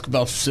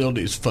basketball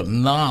facility is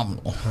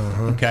phenomenal,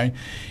 okay?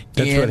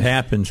 That's what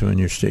happens when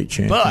you're state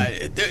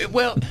champion.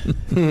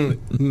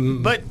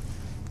 But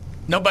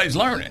nobody's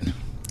learning.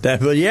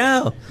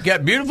 You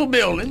got beautiful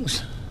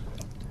buildings,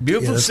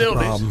 beautiful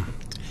facilities.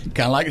 Kind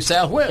of like at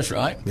Southwest,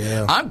 right?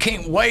 Yeah. I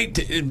can't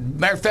wait.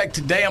 Matter of fact,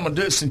 today I'm going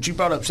to do it since you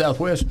brought up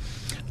Southwest.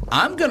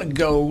 I'm going to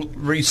go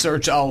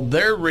research all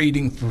their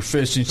reading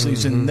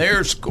proficiencies and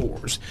their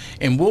scores,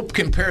 and we'll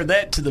compare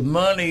that to the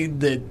money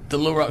that the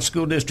Little Rock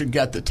School District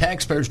got the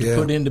taxpayers to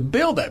put in to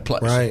build that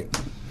place. Right.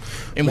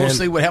 And we'll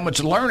see how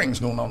much learning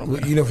is going on over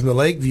there. You know, from the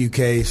Lakeview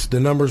case,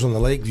 the numbers on the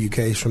Lakeview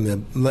case from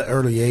the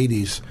early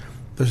 80s,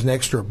 there's an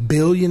extra $1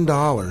 billion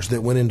that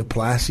went into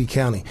Pulaski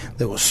County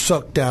that was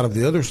sucked out of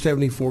the other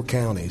 74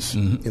 counties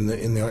in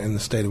the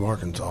state of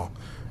Arkansas.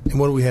 And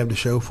what do we have to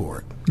show for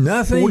it?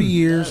 Nothing. 40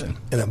 years and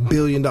 $1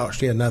 billion.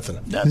 Yeah, nothing.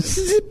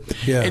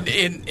 Yeah.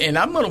 And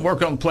I'm going to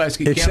work on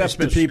Pulaski County. Except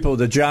the people,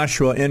 the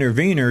Joshua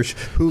interveners,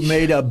 who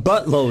made a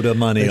buttload of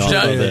money off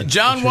of it.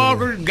 John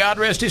Walker, God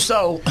rest his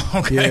soul.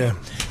 Okay. Yeah.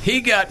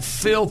 He got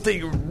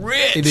filthy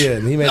rich. He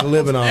did. He made a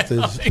living off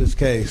this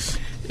case.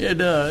 And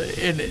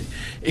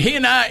he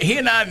and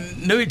I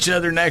knew each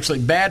other and actually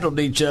battled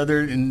each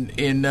other. And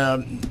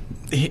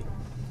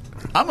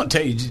I'm going to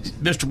tell you,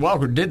 Mr.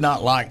 Walker did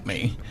not like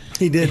me.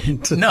 He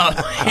didn't. No.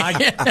 I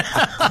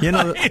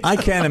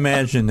can't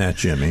imagine that,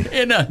 Jimmy.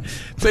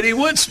 But he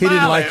would smile. He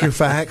didn't like your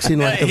facts. He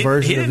didn't like the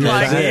version of your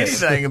facts. He didn't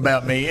like anything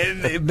about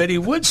me, but he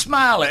would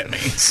smile at me.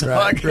 So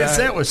I guess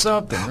that was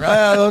something, right?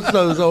 Well,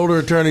 those older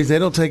attorneys, they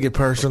don't take it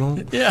personal.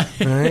 Yeah.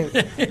 Right?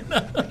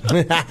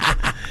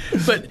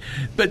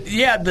 But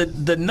yeah,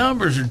 the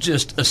numbers are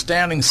just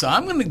astounding. So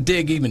I'm going to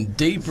dig even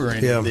deeper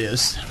into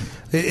this.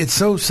 It's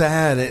so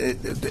sad.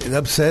 It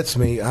upsets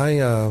me.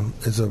 I,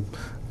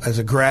 as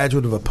a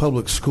graduate of a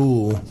public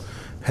school,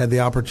 had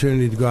the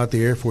opportunity to go out to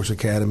the Air Force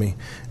Academy.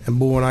 And,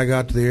 boy, when I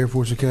got to the Air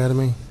Force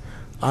Academy,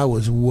 I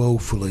was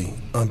woefully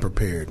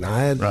unprepared.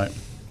 And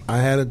I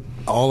had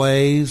all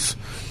A's,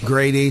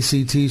 great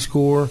ACT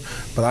score,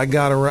 but I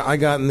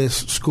got in this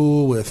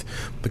school with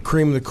the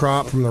cream of the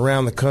crop from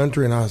around the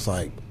country, and I was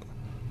like,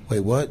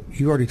 wait, what?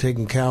 You already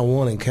taken Cal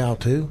 1 and Cal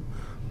 2?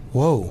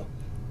 Whoa.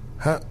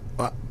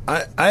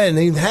 I hadn't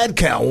even had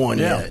Cal 1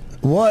 yet.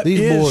 What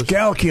is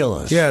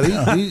calculus? Yeah,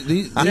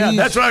 these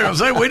that's what I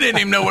was going to say. We didn't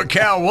even know what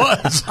Cal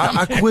was.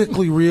 I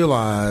quickly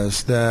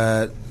realized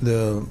that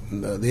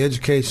the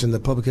education,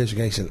 the public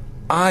education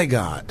I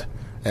got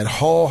at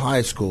Hall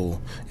High School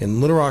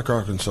in Little Rock,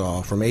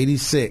 Arkansas, from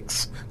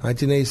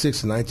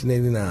 1986 to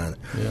 1989,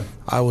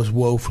 I was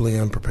woefully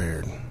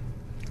unprepared.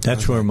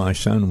 That's where my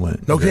son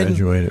went. No kidding?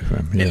 Graduated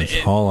from. Yes,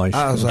 Hall High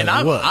School. I was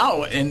like,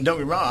 what? And don't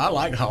get me wrong, I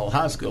like Hall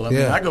High School. I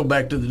mean, I go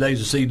back to the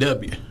days of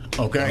CW.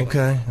 Okay.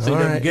 CW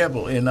right.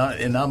 Gebel, and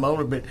I'm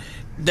older, but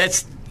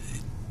that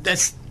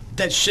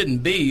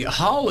shouldn't be.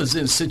 Hall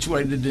is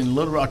situated in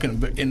Little Rock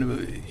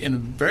in a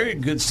very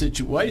good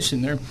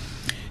situation there.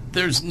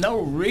 There's no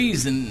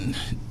reason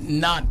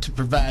not to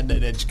provide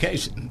that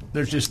education.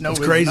 There's just no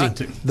reason not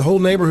to. The whole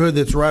neighborhood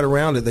that's right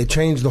around it, they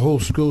changed the whole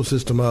school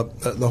system up.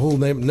 The whole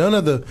none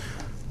of the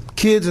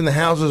kids in the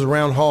houses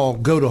around Hall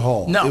go to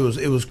Hall. No.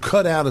 It was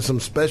cut out of some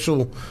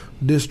special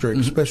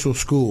district, special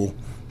school,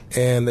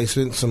 and they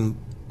sent some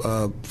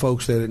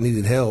folks that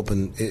needed help,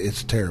 and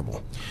it's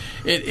terrible.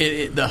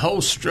 The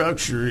whole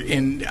structure,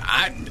 and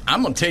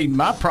I'm going to tell you,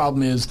 my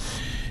problem is,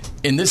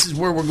 and this is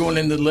where we're going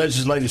into the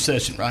legislative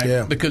session, right?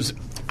 Yeah. Because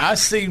I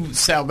see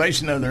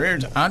salvation in other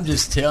areas. I'm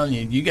just telling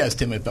you, you guys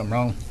tell me if I'm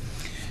wrong.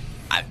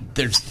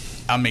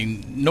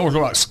 North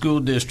Rock School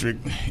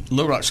District,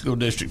 Little Rock School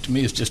District, to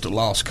me, is just a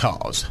lost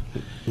cause.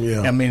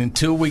 Yeah. I mean,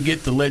 until we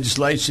get the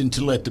legislation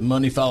to let the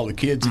money follow the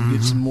kids and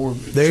get some more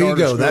there you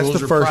go. That's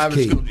the first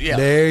key. Yeah.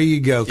 There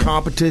you go. Yeah.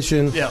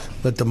 Competition. Yeah.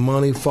 Let the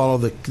money follow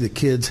the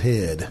kid's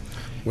head.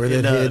 Where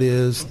that head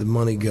is, the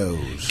money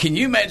goes. Can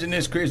you imagine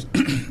this, Chris?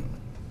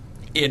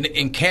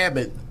 in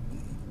Cabot,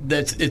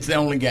 it's the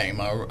only game.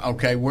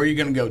 Okay, where are you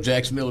going to go?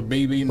 Jacksonville or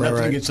BB?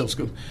 Nothing against those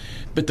schools.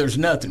 But there's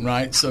nothing,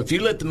 right? So if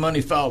you let the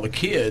money follow the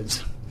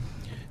kids,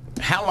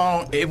 how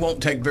long? It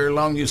won't take very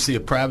long. You'll see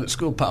a private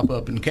school pop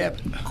up in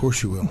Cabot. Of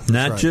course you will.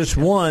 Not just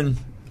one.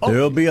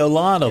 There'll be a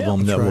lot of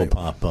them that will right.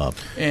 pop up.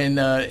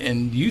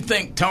 And you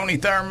think Tony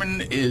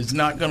Thurman is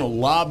not going to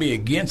lobby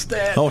against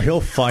that? Oh,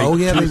 he'll fight. Oh,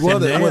 yeah.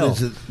 What nail.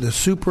 is it? The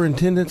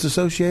Superintendents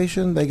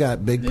Association? They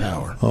got big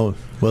power. Oh,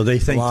 well, they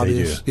think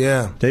Lobbyists. they do.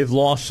 Yeah. They've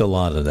lost a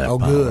lot of that power.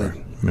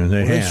 Good. I mean,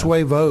 they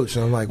sway votes.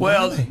 And I'm like,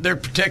 well, why? they're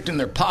protecting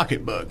their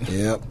pocketbook.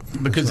 Yep.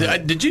 Because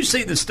did you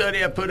see the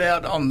study I put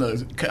out on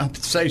the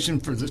compensation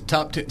for the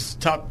top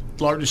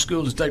largest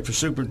schools in the state for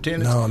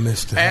superintendents? No, I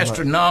missed it.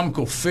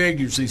 Astronomical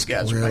figures these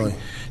guys are making.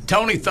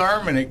 Tony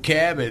Thurman at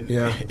Cabot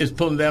is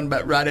pulling down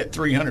about right at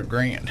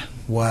 $300,000.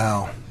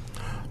 Wow.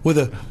 With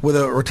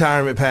a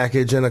retirement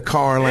package and a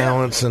car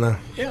allowance and a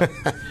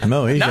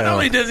no, not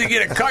only does he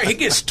get a car, he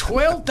gets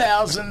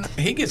 $12,000.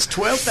 He gets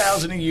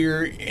 $12,000 a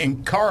year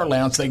in car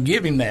allowance. They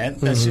give him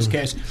that. That's just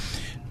cash.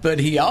 But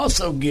he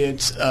also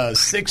gets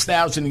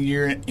 $6,000 a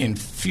year in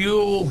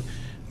fuel.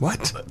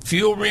 What?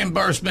 Fuel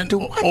reimbursement,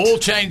 oil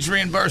change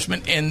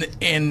reimbursement,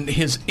 and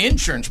his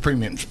insurance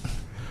premiums.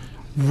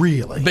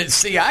 Really? But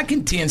see, I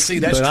contend. See,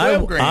 that's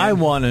 $12,000. I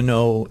want to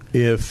know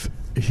if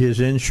his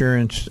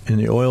insurance and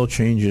the oil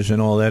changes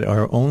and all that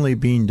are only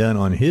being done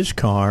on his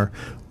car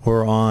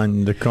or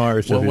on the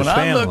cars of his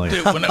family.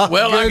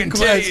 I can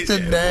tell you.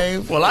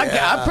 Dave. Well,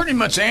 I pretty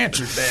much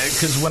answered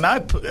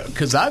that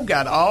because I've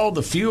got all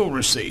the fuel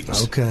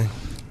receipts. Okay.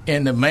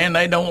 And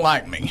they don't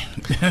like me.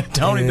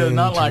 Tony does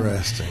not like me.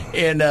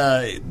 And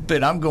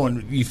but I'm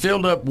going. You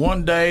filled up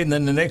one day, and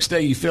then the next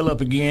day you fill up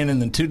again, and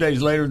then 2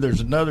 days later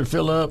there's another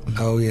fill up.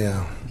 Oh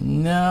yeah.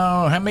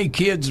 No, how many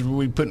kids are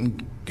we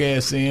putting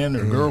gas in,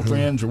 or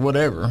girlfriends, or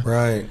whatever?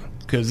 Right.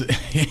 Because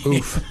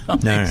oof. All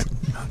right,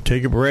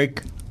 take a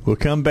break. We'll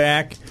come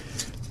back.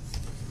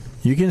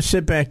 You can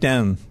sit back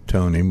down,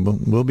 Tony.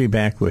 We'll be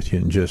back with you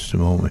in just a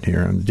moment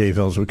here on the Dave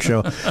Elswick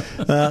Show.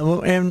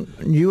 And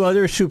you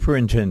other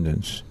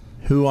superintendents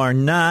who are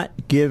not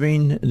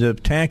giving the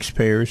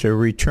taxpayers a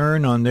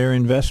return on their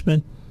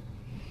investment,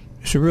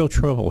 there's a real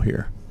trouble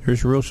here.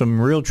 There's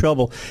some real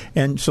trouble.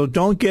 And so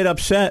don't get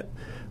upset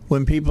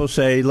when people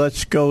say,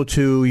 let's go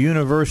to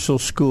universal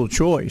school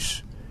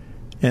choice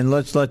and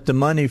let's let the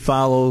money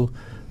follow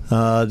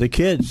the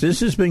kids.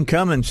 This has been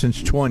coming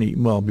since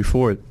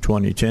before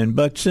 2010,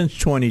 but since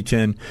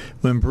 2010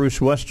 when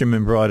Bruce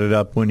Westerman brought it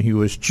up when he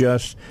was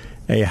just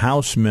a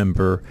House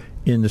member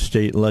in the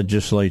state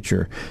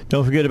legislature.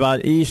 Don't forget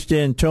about East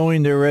End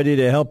Towing. They're ready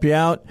to help you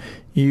out.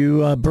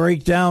 You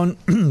break down,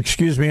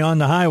 on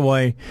the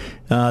highway,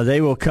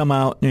 they will come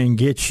out and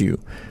get you.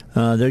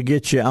 They'll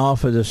get you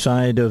off of the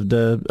side of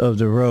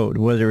the road,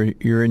 whether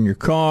you're in your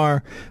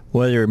car,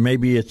 whether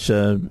maybe it's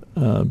a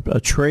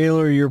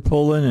trailer you're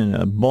pulling and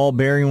a ball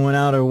bearing went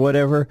out or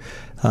whatever.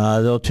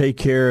 They'll take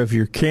care of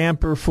your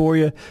camper for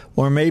you,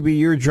 or maybe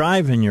you're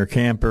driving your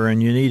camper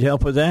and you need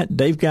help with that.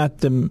 They've got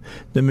the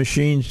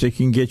machines that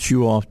can get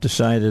you off the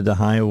side of the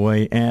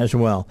highway as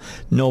well.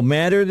 No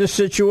matter the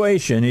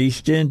situation,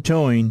 East End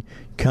Towing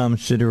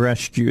comes to the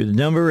rescue. The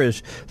number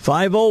is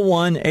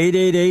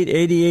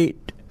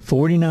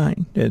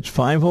 501-888-8849. That's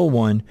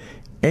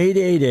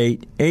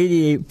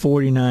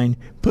 501-888-8849.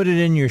 Put it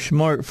in your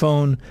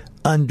smartphone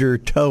under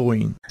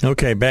towing.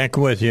 Okay, back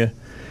with you.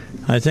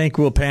 I think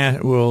we'll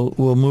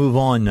move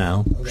on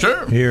now.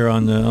 Sure. Here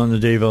on the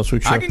Dave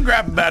Elswick Show. I can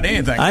grab about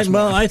anything.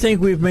 I think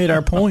we've made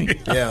our point.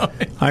 Yeah.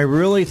 I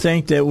really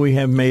think that we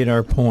have made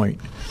our point.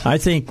 I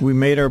think we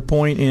made our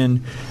point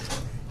in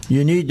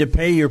you need to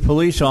pay your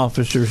police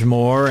officers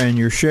more and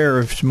your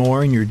sheriffs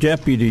more and your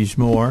deputies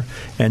more,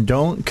 and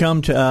don't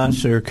come to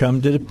us or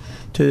come to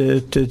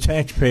the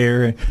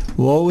taxpayer.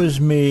 Woe is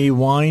me,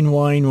 whine,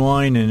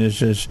 and it's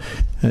just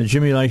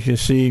Jimmy likes to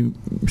say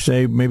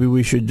maybe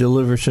we should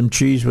deliver some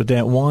cheese with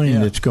that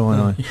wine that's going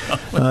on.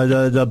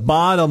 The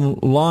bottom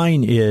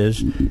line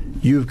is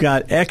you've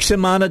got X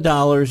amount of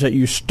dollars that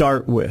you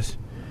start with.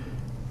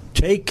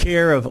 Take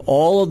care of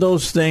all of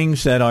those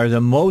things that are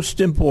the most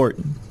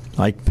important,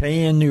 like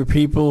paying your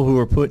people who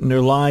are putting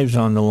their lives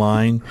on the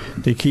line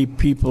to keep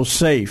people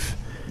safe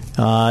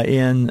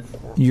in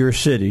your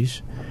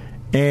cities.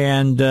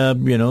 And,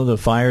 the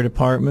fire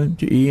department,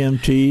 the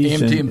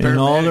EMTs, and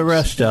all the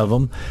rest of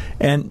them.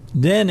 And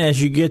then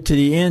as you get to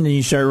the end and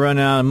you start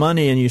running out of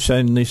money and you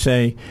suddenly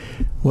say,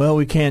 well,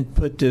 we can't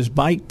put this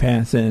bike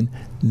path in,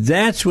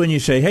 that's when you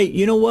say, hey,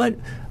 you know what?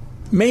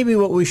 Maybe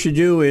what we should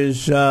do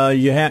is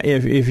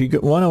if you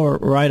want to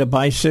ride a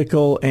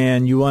bicycle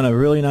and you want a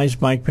really nice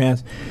bike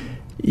path,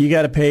 you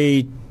got to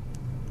pay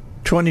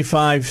 $25,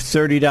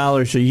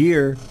 $30 a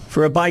year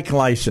for a bike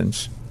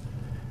license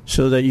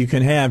so that you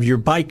can have your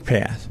bike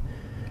path.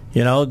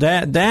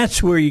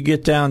 That's where you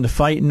get down to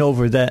fighting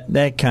over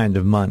that kind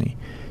of money.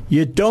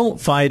 You don't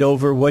fight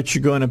over what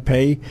you're going to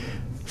pay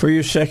for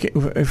your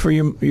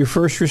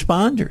first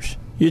responders.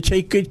 You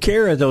take good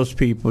care of those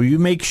people. You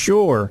make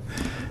sure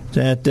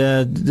that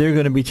they're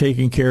going to be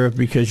taken care of,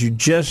 because you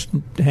just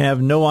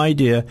have no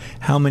idea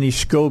how many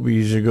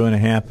scobies are going to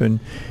happen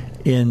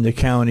in the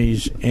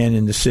counties and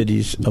in the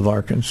cities of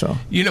Arkansas.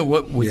 You know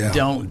what we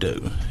don't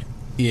do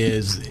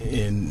is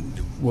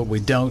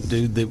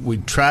that we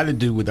try to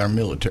do with our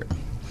military.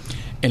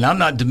 And I'm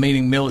not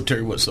demeaning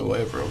military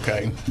whatsoever,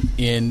 okay?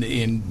 And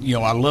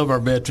I love our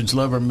veterans,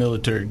 love our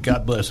military,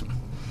 God bless them.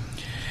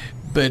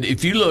 But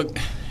if you look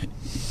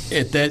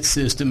at that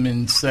system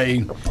and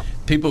say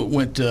people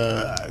went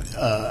to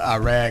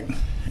Iraq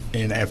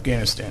and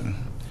Afghanistan,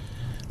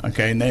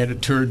 okay, and they had a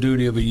tour of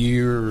duty of a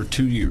year or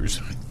 2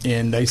 years,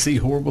 and they see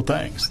horrible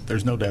things.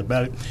 There's no doubt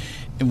about it.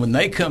 And when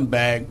they come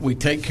back, we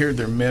take care of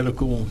their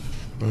medical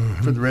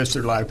for the rest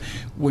of their life.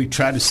 We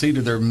try to see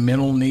to their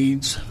mental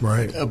needs,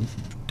 right, of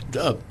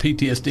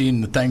PTSD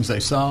and the things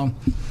they saw.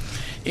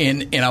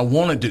 And I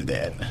want to do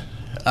that.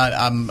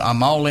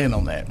 I'm all in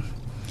on that.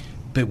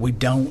 But we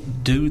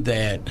don't do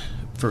that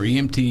for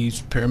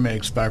EMTs,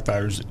 paramedics,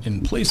 firefighters,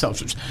 and police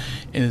officers.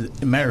 And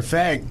as a matter of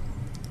fact,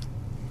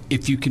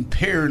 if you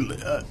compare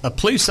a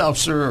police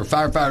officer or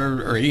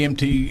firefighter or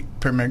EMT,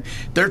 paramedic,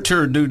 their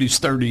tour of duty is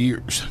 30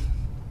 years.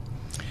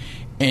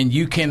 And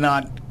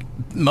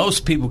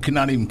most people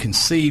cannot even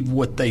conceive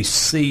what they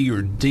see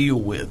or deal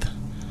with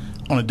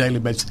on a daily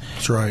basis.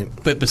 That's right.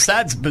 But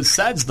besides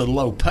the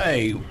low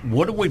pay,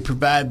 what do we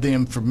provide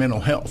them for mental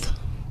health?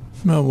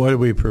 Well, what do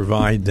we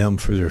provide them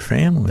for their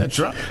families? That's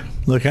right.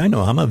 Look, I know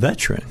I'm a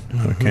veteran,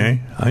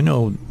 okay? Mm-hmm. I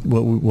know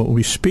what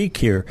we speak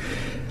here.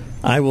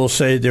 I will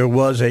say there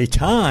was a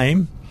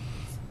time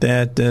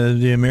that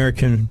the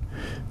American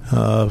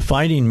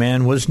fighting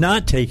man was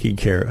not taken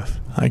care of.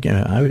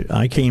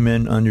 I came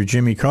in under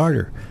Jimmy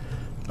Carter.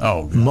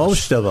 Oh, gosh.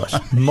 Most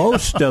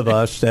of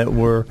us that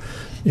were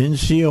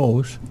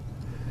NCOs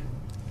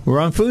were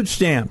on food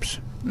stamps.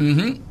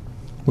 Mm-hmm.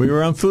 We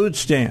were on food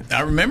stamps.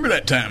 I remember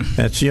that time.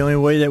 That's the only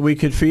way that we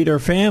could feed our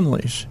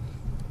families.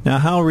 Now,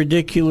 how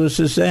ridiculous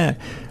is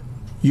that?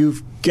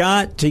 You've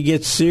got to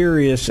get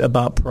serious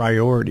about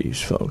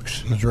priorities,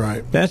 folks. That's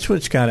right. That's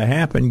what's got to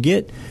happen.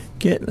 Get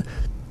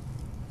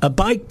a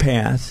bike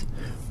path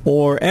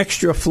or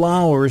extra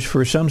flowers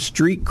for some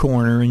street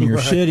corner in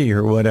your city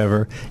or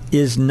whatever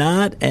is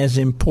not as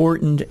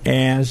important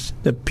as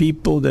the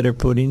people that are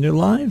putting their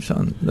lives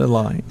on the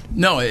line.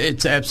 No,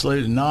 it's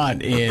absolutely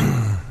not.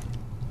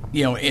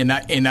 And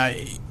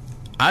I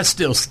I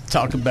still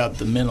talk about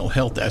the mental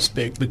health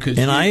aspect because,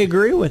 I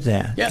agree with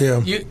that.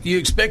 Yeah. You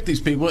expect these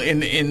people,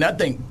 and I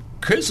think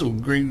Chris will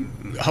agree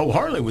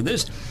wholeheartedly with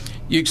this.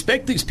 You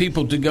expect these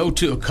people to go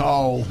to a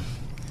call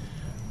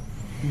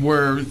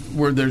where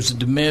there's a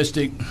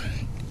domestic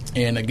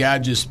and a guy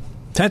just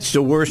that's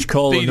the worst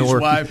call in the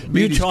world.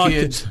 You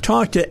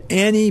talk to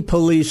any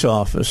police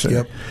officer,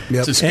 Yep.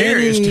 It's the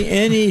scariest.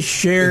 any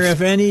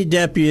sheriff, any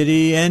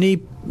deputy, any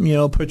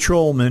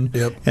patrolman,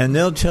 and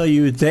they'll tell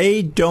you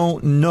they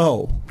don't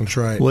know. That's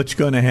right. What's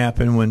going to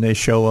happen when they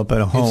show up at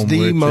a home? It's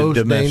the most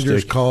domestic.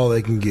 dangerous call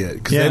they can get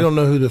because they don't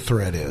know who the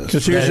threat is.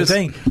 Because here's the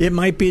thing: it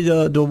might be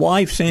the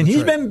wife saying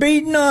he's been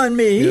beating on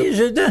me,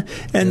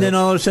 and then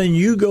all of a sudden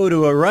you go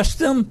to arrest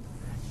them.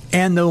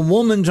 And the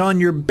woman's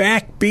on your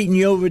back beating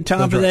you over the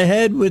top of the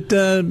head with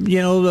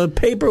the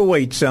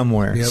paperweight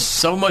somewhere. Yep.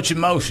 So much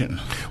emotion.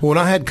 When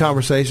I had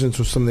conversations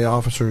with some of the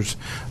officers,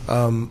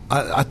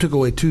 I took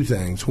away two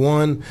things.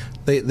 One,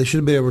 they should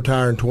have been able to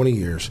retire in 20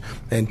 years.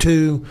 And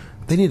two,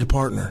 they need a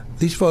partner.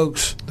 These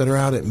folks that are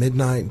out at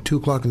midnight, 2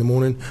 o'clock in the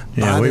morning,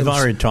 we've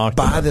already talked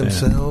by about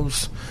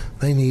themselves.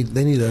 They need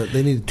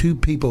 2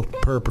 people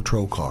per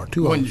patrol car,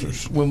 2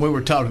 officers. When we were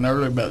talking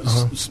earlier about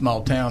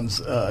small towns,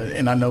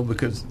 and I know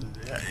because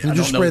I just don't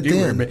know spread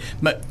thin.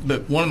 but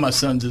one of my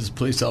sons is a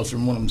police officer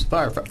and one of them's a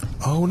firefighter.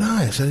 Oh,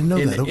 nice! I didn't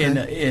know that.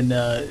 Okay. And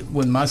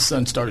when my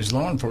son started his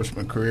law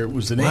enforcement career, it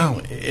was in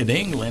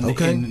England.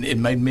 Okay. And it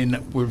made me.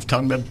 We were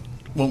talking about.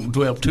 Won't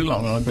dwell too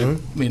long on it,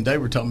 but me and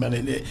Dave were talking about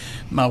it.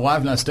 My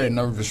wife and I stayed a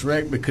nervous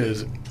wreck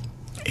because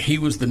he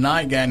was the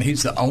night guy and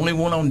he's the only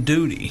one on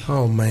duty.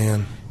 Oh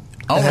man!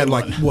 I had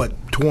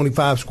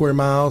 25 square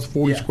miles,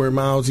 40 square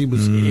miles. He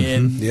was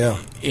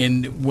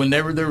And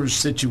whenever there was a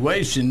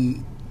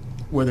situation,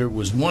 whether it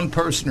was one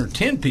person or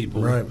 10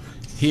 people,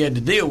 he had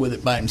to deal with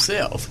it by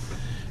himself.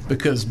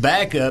 Because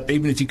backup,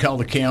 even if you call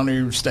the county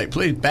or state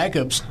police,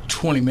 backup's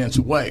 20 minutes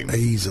away.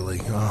 Easily.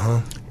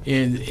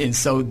 And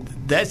so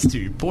that's to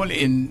your point.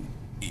 And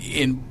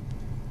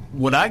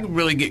what I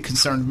really get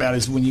concerned about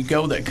is when you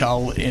go that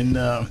call, and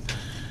I'll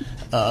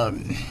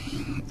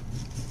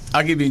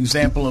give you an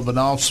example of an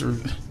officer.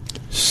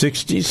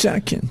 60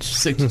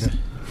 seconds.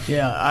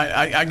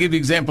 I give you an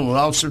example of an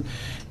officer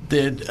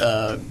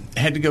that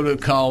had to go to a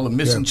call, a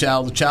missing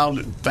child. The child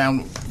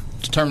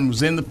determined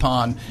was in the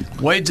pond,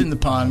 wades in the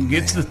pond,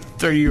 gets the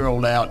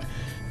 3-year-old out.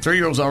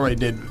 3-year-old's already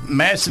dead.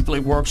 Massively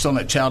works on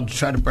that child to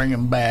try to bring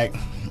him back.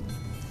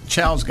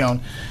 Child's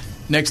gone.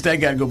 Next day,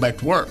 got to go back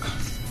to work.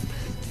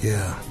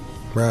 Yeah,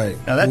 right.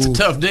 Now, that's a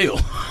tough deal.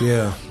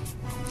 Yeah.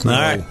 All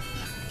right.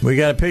 We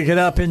got to pick it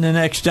up in the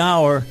next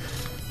hour.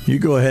 You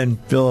go ahead and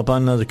fill up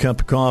on another cup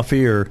of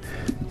coffee or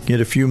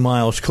get a few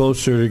miles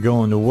closer to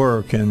going to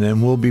work, and then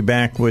we'll be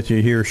back with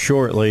you here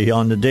shortly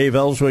on the Dave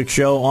Elswick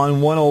Show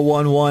on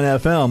 101.1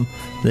 FM,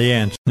 The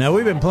Answer. Now,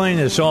 we've been playing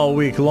this all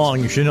week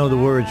long. You should know the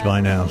words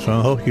by now, so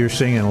I hope you're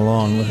singing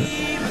along with it.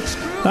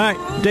 All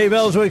right, Dave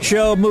Elswick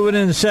Show, moving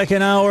in the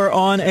second hour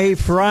on a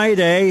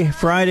Friday.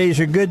 Fridays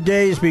are good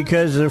days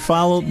because they're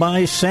followed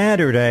by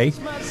Saturday.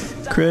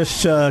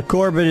 Chris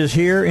Corbett is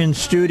here in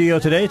studio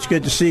today. It's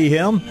good to see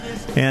him.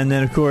 And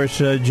then, of course,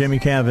 Jimmy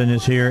Cavan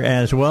is here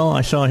as well. I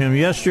saw him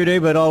yesterday,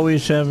 but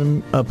always have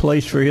a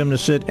place for him to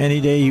sit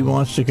any day he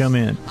wants to come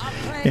in.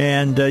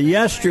 And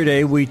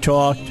yesterday we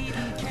talked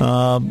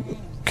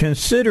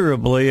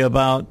considerably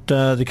about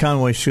the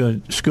Conway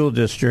School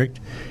District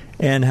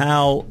and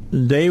how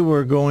they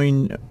were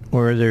going,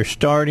 or they're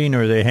starting,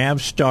 or they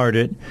have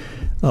started,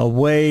 a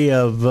way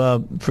of,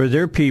 for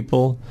their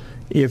people,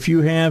 if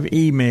you have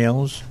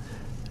emails,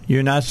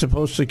 you're not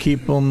supposed to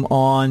keep them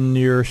on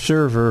your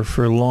server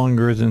for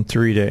longer than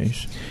 3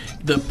 days.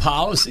 The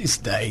policy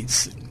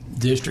states,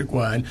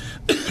 district-wide,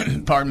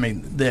 pardon me,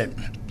 that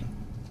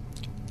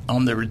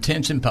on the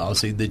retention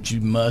policy that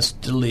you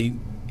must delete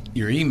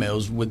your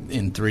emails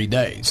within 3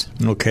 days.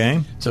 Okay.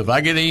 So if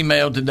I get an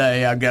email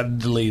today, I've got to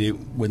delete it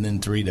within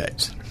 3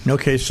 days.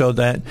 Okay, so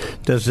that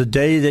does the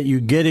day that you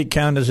get it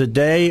count as a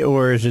day,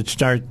 or is it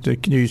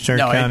you start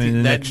counting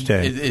the next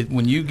day?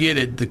 When you get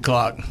it, the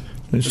clock.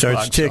 It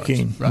starts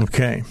ticking. Right.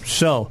 Okay.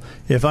 So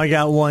if I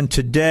got one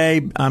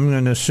today, I'm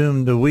going to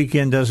assume the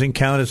weekend doesn't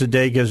count as a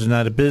day because it's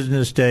not a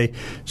business day.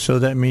 So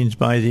that means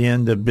by the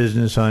end of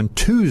business on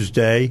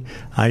Tuesday,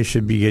 I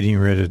should be getting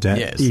rid of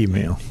that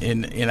email.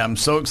 And I'm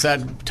so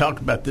excited to talk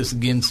about this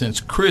again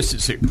since Chris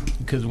is here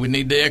because we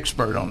need the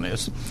expert on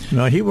this.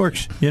 No, he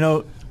works,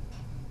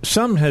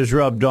 some has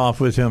rubbed off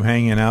with him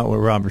hanging out with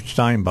Robert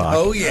Steinbach.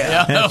 Oh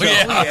yeah,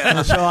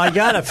 And so I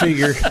gotta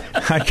figure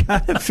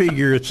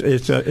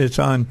it's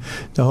on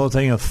the whole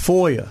thing of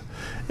FOIA,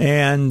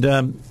 and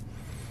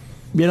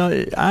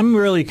I'm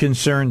really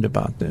concerned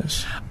about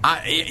this,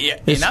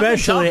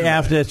 especially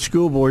after that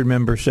school board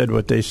member said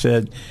what they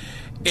said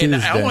Tuesday. And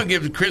I want to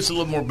give Chris a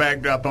little more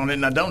backdrop on it,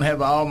 and I don't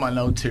have all my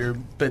notes here,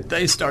 but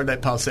they started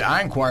that policy.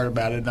 I inquired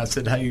about it, and I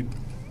said, hey,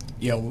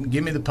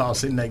 give me the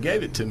policy, and they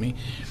gave it to me.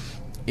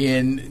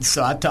 And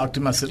so I talked to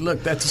him. I said,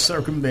 look, that's a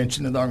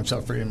circumvention of the Arkansas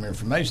Freedom of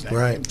Information Act.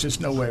 Right.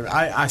 Just no way.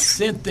 I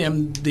sent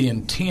them the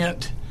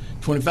intent,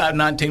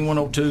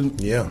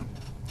 2519-102. Yeah.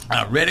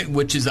 I read it,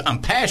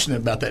 I'm passionate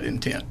about that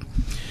intent.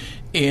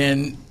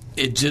 And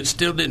it just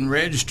still didn't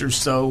register.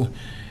 So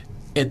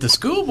at the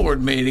school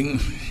board meeting,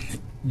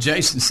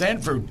 Jason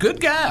Sanford, good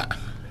guy,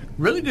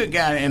 really good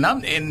guy, and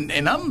I'm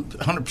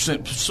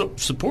 100%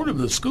 supportive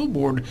of the school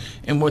board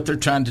and what they're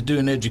trying to do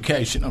in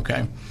education.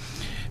 Okay,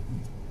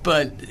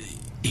 but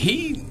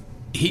he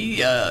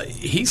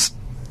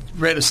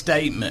read a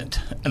statement,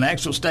 an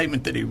actual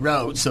statement that he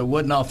wrote, so it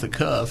wasn't off the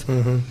cuff,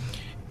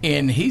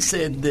 and he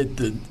said that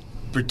the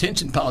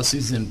retention policy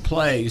is in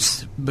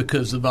place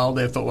because of all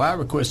the FOI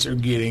requests they're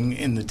getting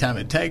and the time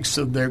it takes,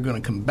 so they're going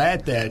to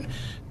combat that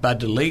by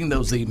deleting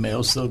those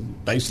emails. So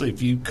basically,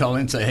 if you call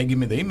in and say, hey, give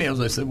me the emails,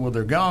 they said, well,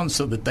 they're gone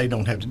so that they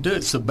don't have to do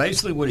it. So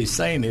basically what he's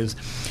saying is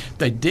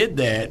they did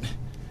that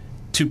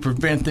to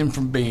prevent them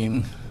from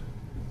being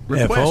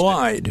requested.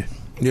 FOI'd.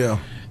 Yeah.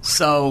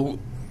 So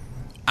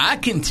I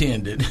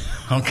contended,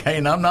 okay,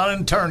 and I'm not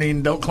an attorney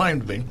and don't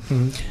claim to be,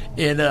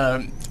 and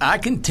I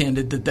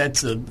contended that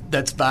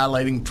that's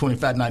violating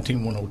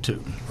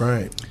 2519-102.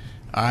 Right.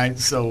 All right,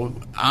 so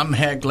I'm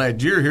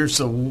glad you're here.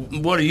 So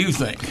what do you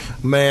think?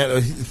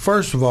 Man,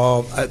 first of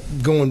all,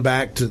 going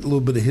back to a little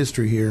bit of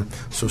history here.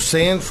 So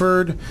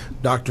Sanford,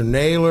 Dr.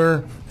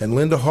 Naylor, and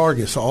Linda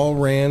Hargis all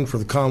ran for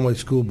the Conway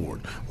School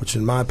Board, which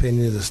in my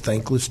opinion is a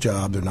thankless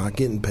job. They're not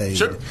getting paid.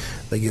 Sure.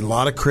 They get a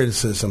lot of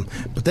criticism.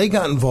 But they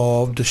got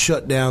involved to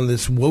shut down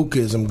this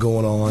wokeism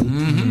going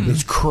on,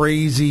 this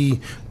crazy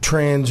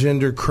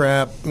transgender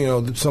crap,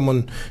 that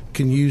someone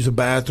can use a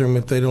bathroom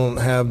if they don't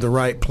have the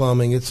right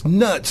plumbing. It's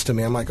nuts to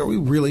me. I'm like, are we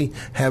really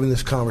having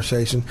this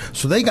conversation?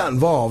 So they got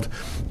involved,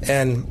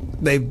 and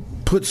they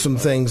put some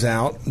things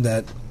out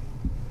that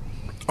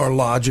are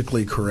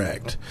logically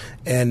correct.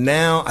 And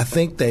now I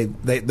think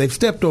they've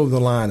stepped over the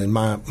line, in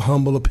my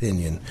humble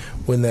opinion,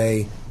 when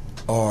they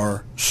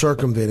are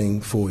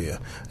circumventing FOIA.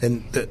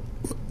 And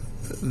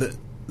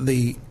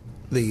the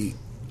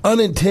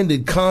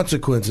unintended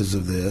consequences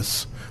of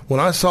this, when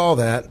I saw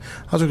that,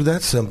 I was like,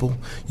 that's simple.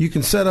 You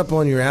can set up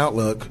on your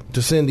Outlook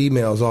to send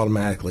emails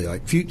automatically,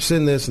 like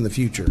send this in the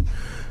future.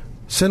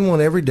 Send one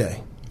every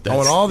day. I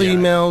want all the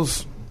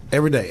emails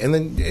every day. And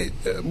then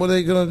what are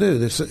they going to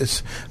do?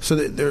 So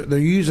they're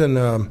using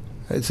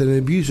it's an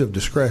abuse of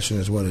discretion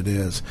is what it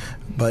is.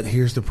 But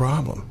here's the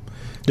problem.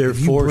 They're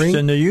forced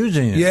into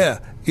using it. Yeah.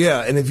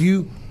 And if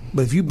you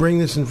bring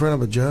this in front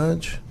of a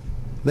judge,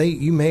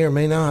 you may or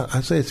may not. I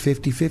say it's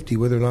 50-50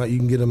 whether or not you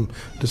can get them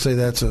to say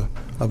that's a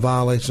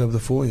violation of the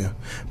FOIA,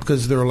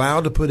 because they're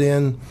allowed to put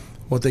in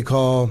what they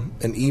call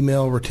an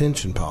email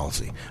retention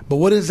policy. But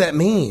what does that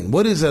mean?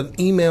 What is an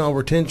email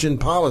retention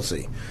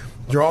policy?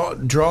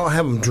 Have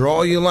them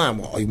draw you a line.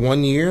 Well,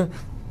 1 year,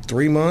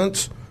 3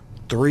 months,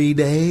 3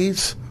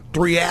 days,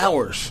 3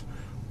 hours.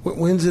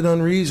 When's it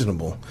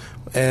unreasonable?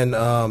 And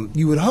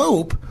you would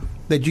hope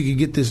that you could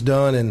get this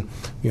done in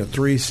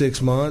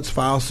 3-6 months,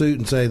 file suit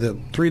and say the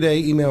 3-day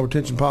email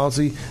retention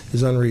policy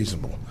is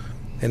unreasonable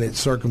and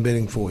it's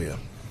circumventing FOIA.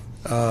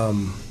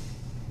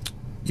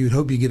 You would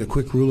hope you get a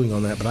quick ruling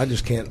on that, but I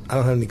just can't. I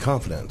don't have any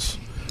confidence.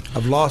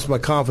 I've lost my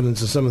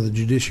confidence in some of the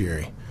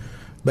judiciary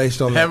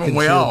based on haven't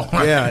we all?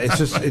 Yeah, it's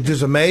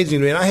just amazing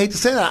to me. And I hate to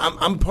say that.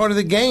 I'm part of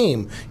the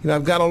game.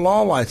 I've got a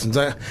law license.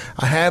 I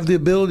have the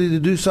ability to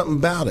do something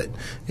about it.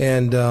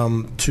 And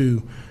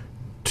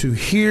to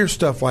hear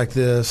stuff like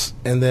this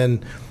and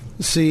then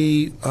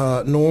see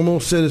normal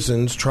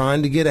citizens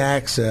trying to get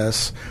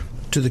access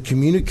to the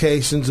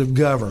communications of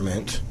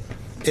government,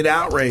 it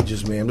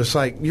outrages me. I'm just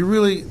like,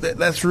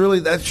 that's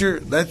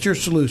your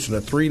solution,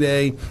 a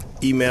 3-day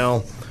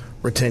email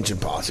retention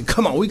policy.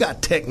 Come on, we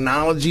got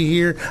technology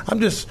here. I'm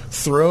just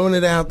throwing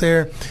it out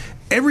there.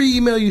 Every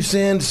email you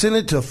send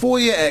it to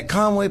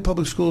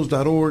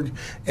FOIA@conwaypublicschools.org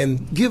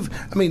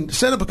and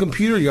set up a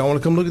computer. Y'all want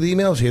to come look at the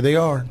emails? Here they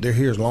are. They're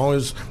here as long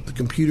as the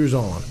computer's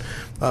on.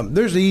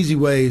 There's easy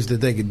ways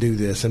that they could do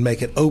this and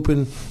make it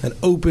an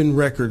open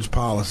records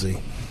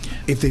policy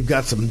if they've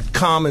got some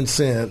common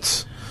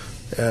sense.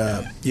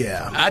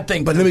 I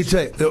think. But let me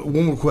tell you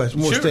one more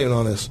question, Sure. statement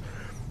on this.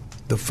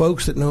 The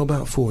folks that know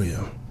about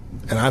FOIA,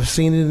 and I've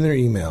seen it in their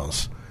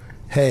emails,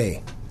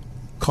 hey,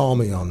 call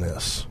me on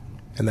this.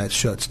 And that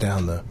shuts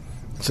down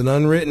it's an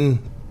unwritten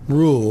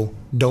rule.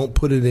 Don't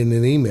put it in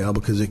an email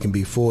because it can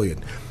be FOIA'd.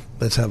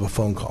 Let's have a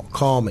phone call.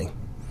 Call me.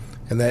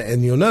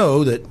 And you'll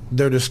know that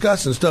they're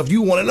discussing stuff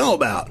you want to know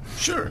about.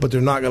 Sure. But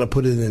they're not going to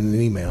put it in an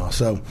email.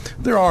 So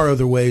there are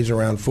other ways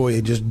around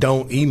FOIA. Just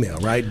don't email,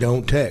 right?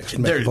 Don't text.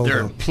 There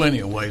are plenty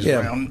of ways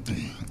around.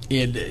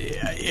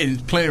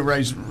 And plenty of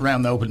ways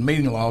around the open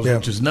meeting laws,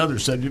 which is another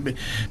subject.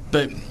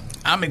 But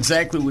I'm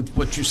exactly with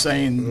what you're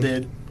saying,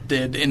 that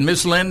and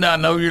Miss Linda, I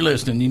know you're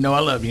listening. You know I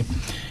love you.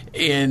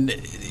 And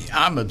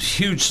I'm a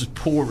huge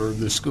supporter of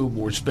the school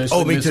board,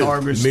 especially Miss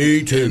Hargis.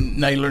 Me too. And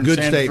Naylor and Good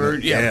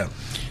Sanford. statement. Yeah.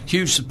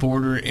 Huge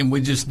supporter, and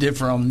we just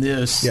differ on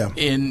this. Yeah.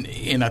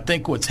 And I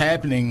think what's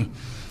happening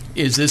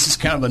is this is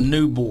kind of a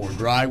new board,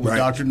 right? With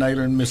Dr.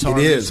 Naylor and Miss Hargis.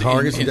 It is.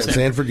 Hargis and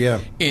Sanford, yeah.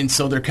 And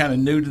so they're kind of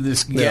new to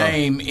this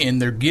game,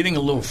 and they're getting a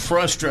little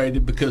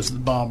frustrated because of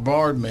the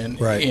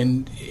bombardment. Right.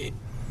 And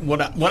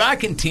what I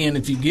contend,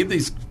 if you give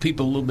these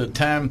people a little bit of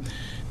time,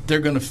 they're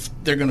gonna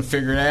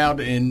figure it out,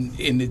 and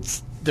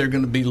they're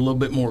going to be a little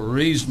bit more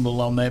reasonable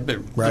on that.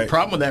 But the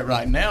problem with that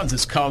right now is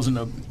it's causing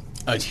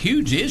a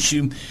huge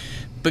issue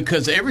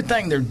because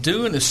everything they're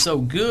doing is so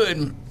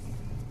good.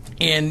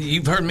 And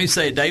you've heard me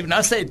say it, Dave, and I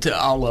say it to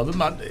all of them,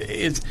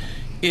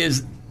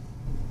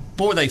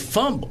 boy, they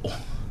fumble.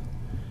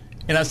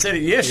 And I said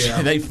it yesterday.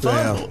 Yeah. They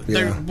fumble.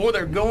 Yeah.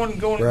 They're going.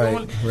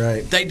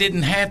 Right. They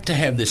didn't have to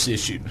have this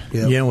issue.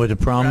 Yep. You know what the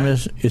problem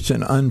is? It's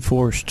an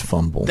unforced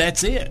fumble.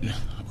 That's it.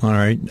 All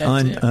right,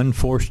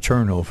 unforced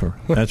turnover.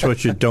 That's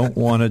what you don't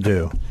want to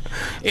do.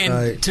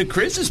 And to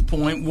Chris's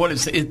point,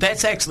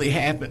 that's actually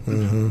happened.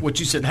 Mm-hmm. What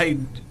you said, hey,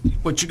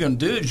 what you're going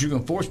to do is you're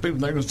going to force people.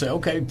 They're going to say,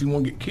 okay, if you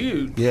want to get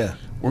cued,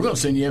 we're going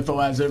to send you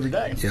FOIs every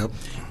day. Yep.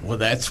 Well,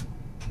 that's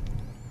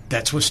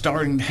what's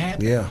starting to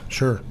happen. Yeah,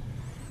 sure.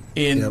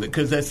 And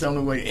because that's the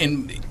only way.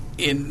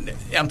 And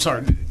I'm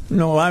sorry.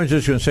 No, I was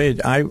just going to say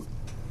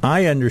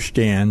I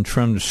understand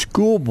from the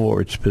school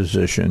board's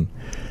position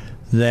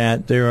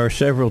that there are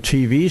several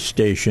TV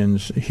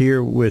stations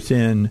here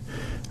within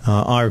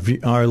our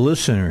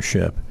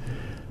listenership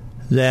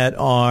that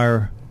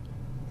are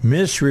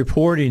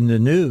misreporting the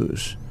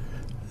news.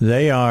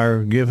 They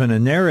are given a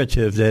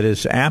narrative that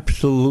is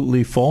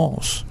absolutely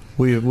false.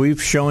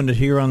 We've shown it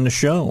here on the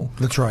show.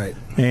 That's right.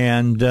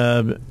 And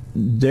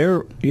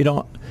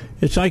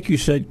it's like you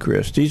said,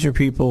 Chris. These are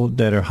people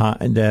that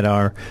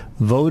are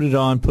voted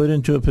on, put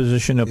into a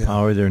position of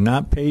power. They're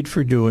not paid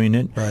for doing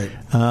it, right?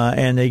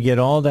 And they get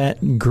all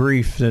that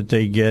grief that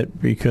they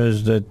get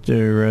because that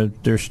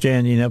they're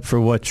standing up for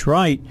what's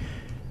right.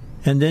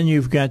 And then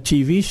you've got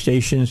TV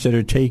stations that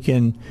are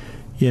taking,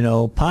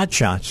 pot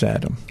shots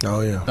at them.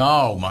 Oh yeah.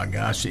 Oh my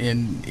gosh,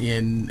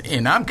 and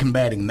I'm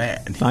combating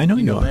that. I know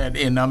you are. That,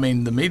 and I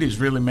mean the media's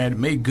really mad at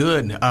me.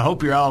 Good. I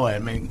hope you're all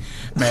mad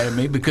at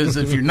me because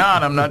if you're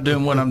not, I'm not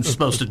doing what I'm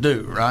supposed to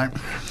do. Right.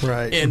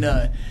 Right.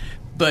 And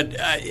but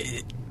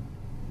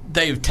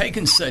they've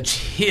taken such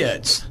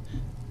hits,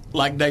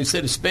 like Dave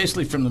said,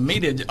 especially from the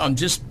media on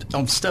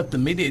stuff the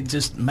media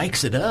just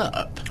makes it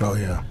up. Oh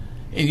yeah.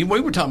 And we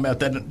were talking about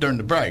that during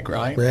the break,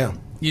 right? Yeah.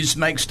 You just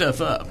make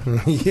stuff up.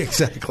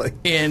 Exactly.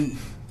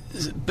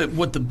 But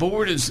what the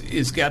board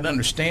is got to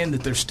understand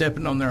that they're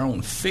stepping on their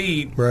own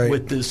feet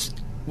with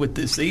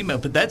this email.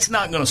 But that's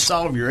not going to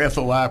solve your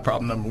FOI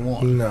problem, number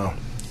one. No.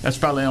 That's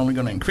probably only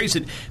going to increase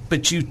it.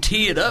 But you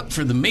tee it up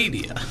for the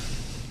media.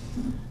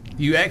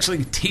 You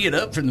actually tee it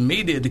up for the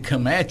media to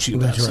come at you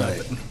about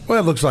something. Well,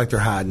 it looks like they're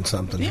hiding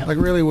something. Yeah. Like,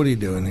 really, what are you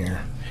doing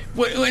here?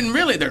 Well, and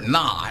really, they're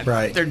not.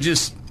 Right. They're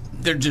just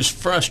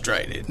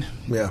frustrated.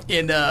 Yeah.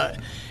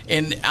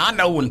 And I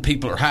know when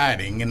people are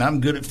hiding, and I'm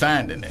good at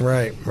finding it.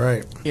 Right.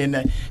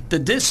 And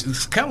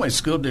the Conway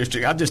School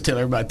District, I just tell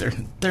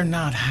everybody they're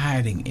not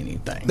hiding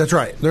anything. That's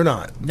right. They're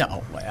not.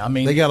 No, I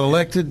mean they got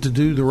elected to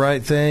do the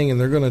right thing, and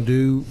they're going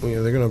to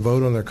they're going to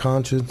vote on their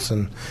conscience,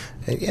 and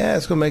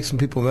it's going to make some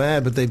people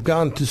mad, but they've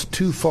gone just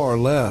too far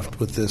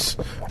left with this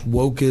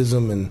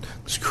wokeism and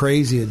this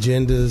crazy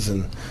agendas,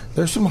 and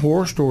there's some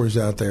horror stories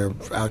out there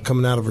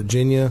coming out of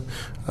Virginia,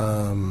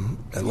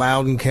 at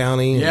Loudoun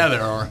County. Yeah,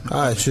 there are.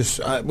 It's just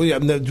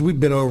we've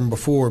been over them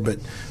before, but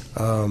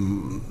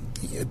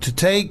to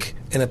take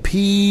and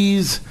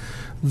appease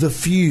the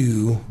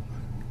few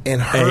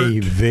and hurt a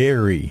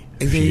very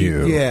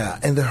few,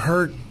 and to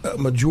hurt a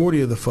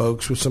majority of the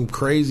folks with some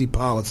crazy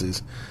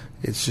policies.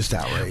 It's just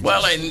outrageous.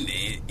 Well,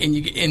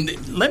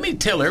 and let me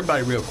tell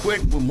everybody real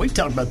quick, when we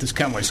talked about this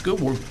Conway School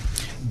Board,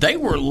 they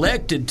were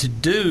elected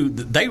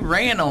they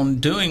ran on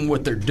doing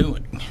what they're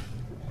doing.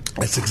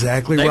 That's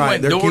exactly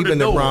right. They're keeping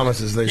their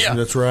promises.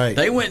 That's right.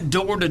 They went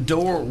door to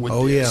door with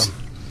this. Yeah.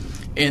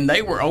 And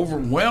they were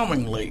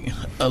overwhelmingly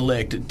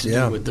elected to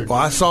do what they're doing.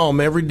 I saw them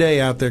every day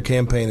out there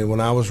campaigning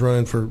when I was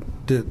running for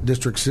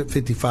District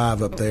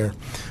 55 up there.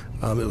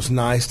 It was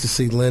nice to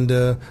see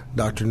Linda,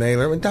 Dr.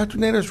 Naylor. I mean, Dr.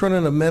 Naylor's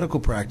running a medical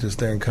practice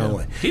there in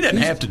Conway. He doesn't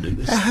have to do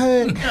this.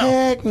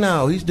 Heck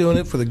no. He's doing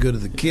it for the good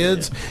of the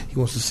kids. He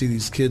wants to see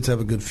these kids have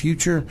a good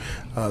future.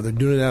 They're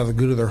doing it out of the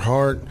good of their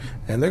heart,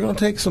 and they're going to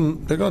take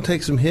some. They're going to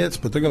take some hits,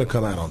 but they're going to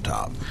come out on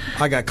top.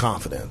 I got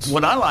confidence.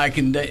 What I like,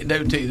 and they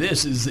will tell you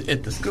this, is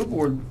at the school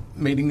board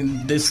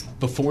meeting,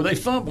 before they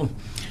fumbled,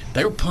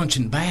 they were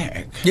punching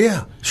back.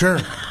 Yeah, sure.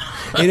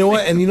 You know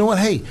what? And you know what?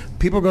 Hey,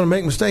 people are going to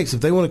make mistakes.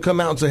 If they want to come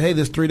out and say, hey,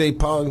 this 3-day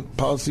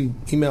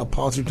email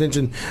policy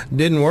retention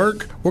didn't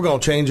work, we're going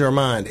to change our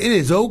mind. It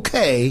is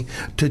okay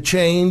to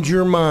change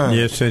your mind.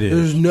 Yes, it is.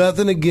 There's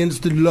nothing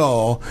against the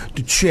law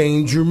to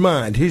change your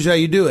mind. Here's how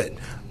you do it.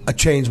 I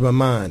changed my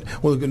mind.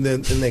 Well,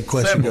 then the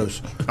question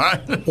goes,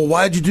 well,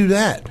 why'd you do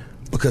that?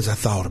 Because I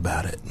thought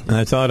about it.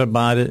 I thought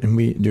about it, and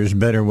there's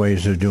better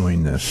ways of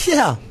doing this.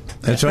 Yeah.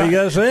 That's what you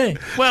got to say.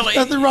 Well,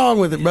 nothing wrong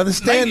with it, brother.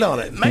 Stand on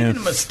it. Making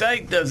a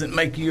mistake doesn't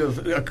make you,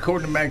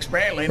 according to Max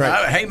Brantley.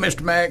 Right. Hey,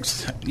 Mr.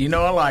 Max,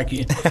 I like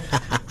you.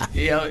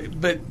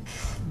 But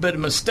But a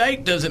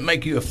mistake doesn't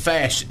make you a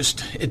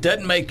fascist. It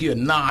doesn't make you a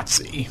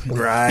Nazi.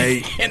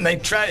 Right. And they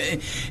try,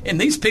 and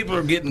these people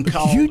are getting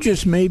called. You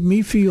just made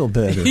me feel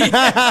better.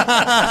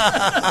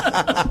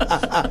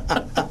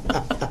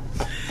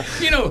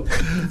 You know,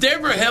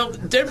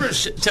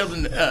 Deborah's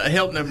helping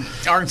the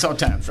Arkansas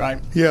Times,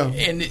 right? Yeah.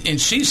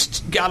 And she's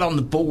got on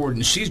the board,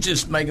 and she's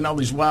just making all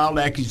these wild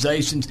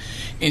accusations.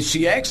 And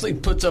she actually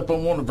puts up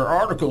on one of her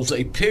articles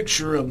a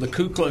picture of the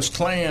Ku Klux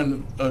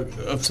Klan,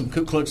 of some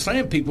Ku Klux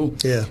Klan people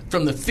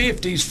from the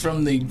 50s,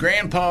 from the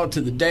grandpa to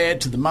the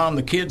dad to the mom,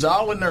 the kids,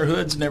 all in their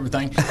hoods and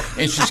everything.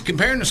 And she's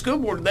comparing the school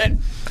board to that.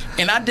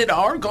 And I did an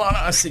article on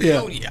it. I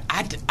said,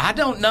 I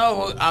don't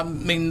know. I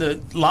mean,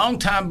 the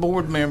longtime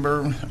board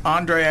member,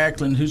 Andre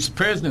Ackland, who's the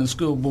president of the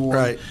school board,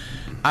 right.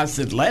 I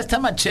said, last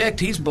time I checked,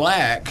 he's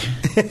black.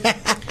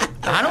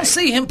 I don't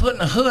see him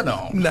putting a hood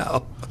on.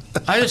 No.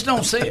 I just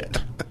don't see it.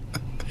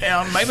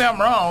 Maybe I'm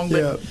wrong,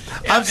 but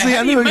I've seen.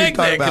 I know what you're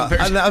talking about.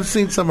 comparison? I've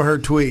seen some of her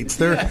tweets.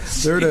 They're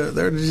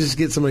to just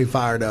get somebody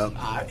fired up.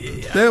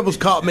 They almost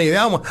caught me.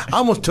 I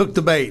almost took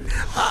the bait.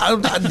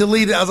 I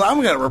deleted. I was like,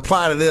 I'm going to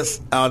reply to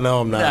this. Oh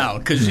no, I'm not. No,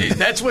 because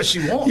that's what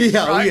she wants.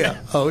 Yeah, right?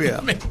 oh yeah.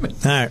 All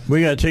right,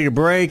 we got to take a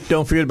break.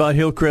 Don't forget about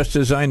Hillcrest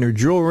Designer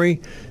Jewelry.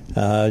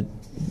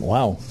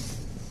 Wow,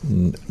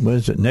 what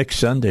is it? Next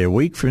Sunday, a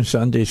week from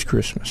Sunday's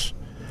Christmas.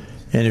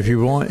 And if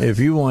you want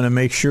to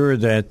make sure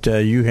that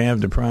you have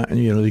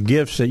the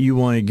gifts that you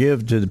want to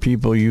give to the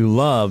people you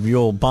love,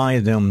 you'll buy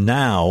them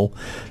now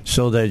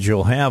so that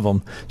you'll have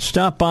them.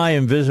 Stop by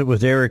and visit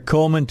with Eric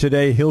Coleman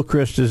today,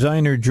 Hillcrest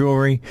Designer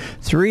Jewelry,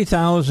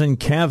 3000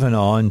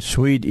 Kavanaugh in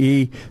Suite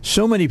E.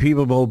 So many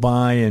people go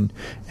by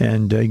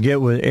and get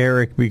with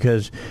Eric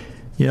because,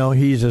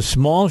 he's a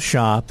small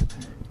shop,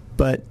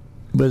 but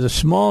with a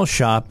small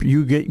shop,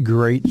 you get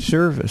great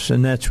service,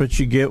 and that's what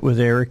you get with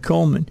Eric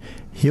Coleman.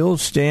 He'll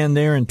stand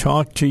there and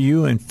talk to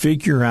you and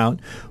figure out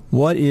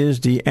what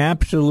is the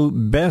absolute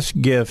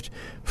best gift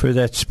for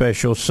that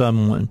special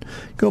someone.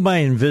 Go by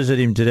and visit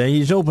him today.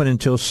 He's open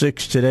until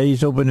 6 today.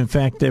 He's open, in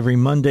fact, every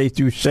Monday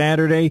through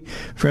Saturday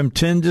from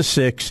 10 to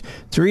 6.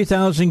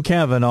 3000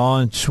 Kavanaugh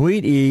in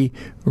Suite E,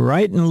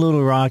 right in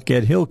Little Rock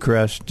at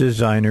Hillcrest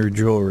Designer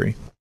Jewelry.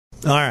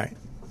 All right.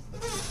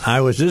 I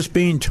was just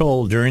being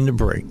told during the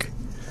break.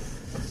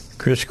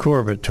 Chris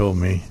Corbett told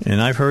me,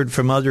 and I've heard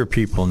from other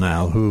people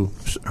now who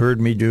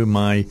heard me do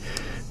my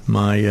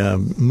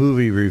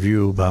movie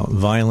review about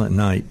Violent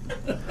Night,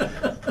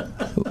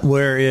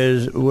 where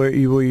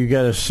you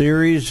got a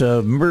series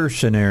of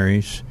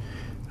mercenaries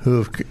who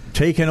have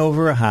taken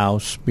over a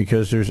house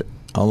because there's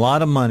a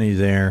lot of money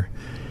there,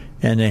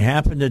 and they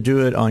happen to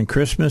do it on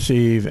Christmas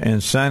Eve,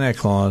 and Santa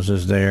Claus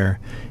is there,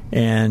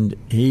 and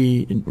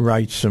he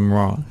rights some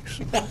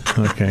wrongs.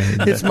 Okay,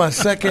 it's my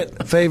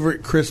second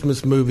favorite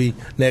Christmas movie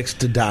next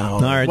to Die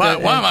Hard. All right,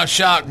 why am I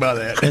shocked by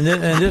that? And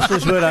this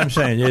is what I'm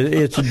saying.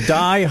 It's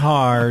Die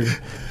Hard.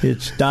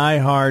 It's Die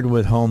Hard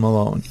with Home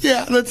Alone.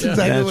 Yeah, that's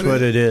exactly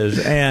what it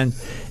is. And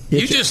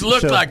you just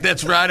look like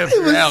that's right up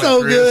your alley. It was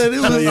so good. It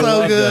was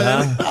so good.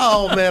 Huh?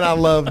 Oh man, I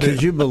loved it.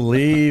 Could you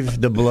believe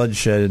the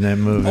bloodshed in that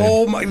movie?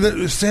 Oh my!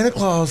 Santa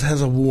Claus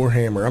has a war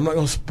hammer. I'm not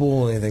going to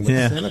spoil anything,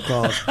 but Santa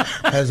Claus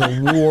has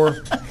a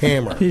war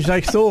hammer. He's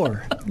like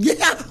Thor. Yeah,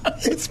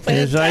 it's fantastic.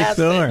 He's like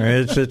Thor.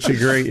 It's a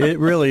great. It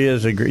really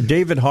is a great.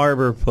 David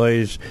Harbour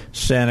plays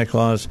Santa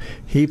Claus.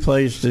 He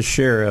plays the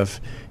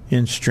sheriff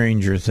in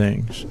Stranger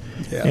Things,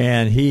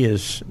 and he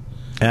is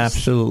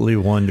absolutely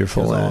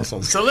wonderful.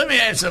 Awesome. So let me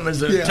ask something.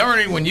 As an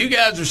attorney, when you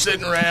guys are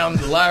sitting around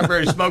the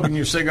library smoking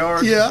your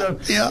cigars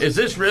and stuff, is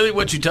this really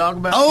what you talk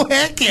about? Oh,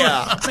 heck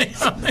yeah.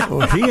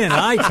 Well, he and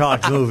I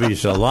talk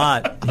movies a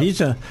lot.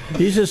 He's a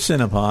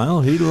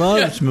cinephile. He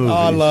loves movies. Oh,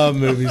 I love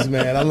movies,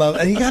 man.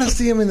 And you got to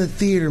see them in the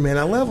theater, man.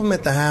 I love them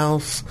at the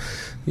house.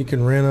 You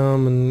can rent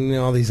them and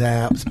all these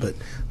apps, but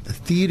the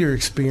theater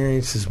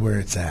experience is where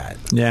it's at.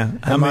 Yeah.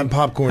 How many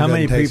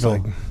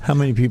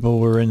people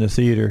were in the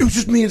theater? It was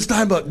just me and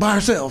Steinbuck by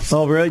ourselves.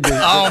 Oh, really?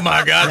 Oh,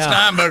 my God.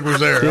 Yeah. Steinbuck was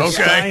there. Did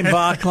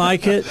Steinbuck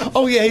like it?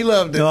 Oh, yeah, he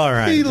loved it. All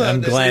right. He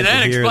loved I'm glad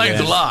that to hear explains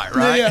that. a lot,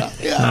 right?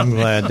 Yeah. I'm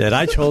glad that.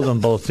 I told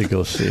them both to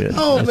go see it.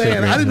 Oh,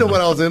 man. I didn't know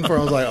what I was in for.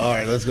 I was like, all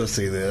right, let's go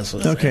see this.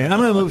 Okay, I'm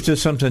going to move to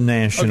something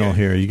national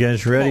here. You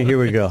guys ready? Here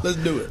we go. Let's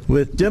do it.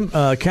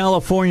 With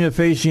California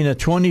facing a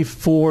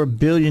 $24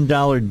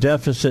 billion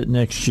deficit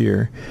next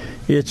year,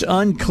 it's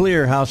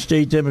unclear how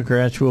state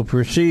Democrats will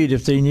proceed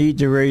if they need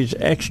to raise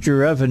extra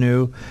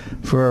revenue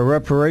for a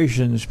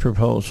reparations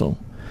proposal.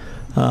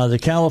 The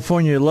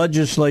California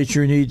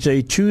legislature needs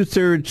a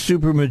two-thirds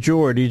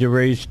supermajority to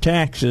raise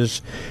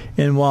taxes,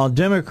 and while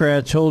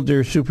Democrats hold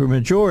their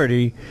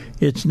supermajority,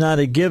 it's not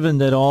a given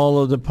that all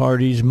of the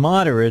party's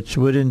moderates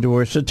would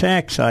endorse a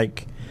tax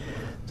hike.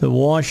 The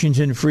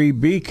Washington Free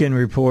Beacon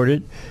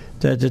reported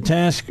that the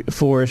task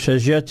force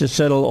has yet to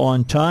settle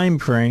on time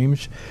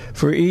frames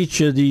for each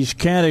of these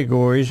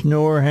categories,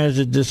 nor has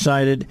it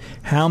decided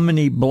how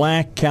many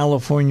black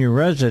California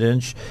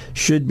residents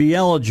should be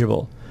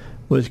eligible.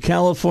 With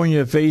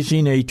California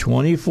facing a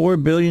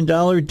 $24 billion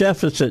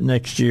deficit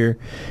next year,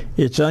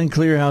 it's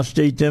unclear how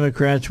state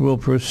Democrats will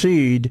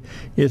proceed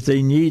if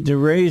they need to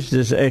raise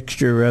this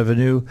extra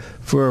revenue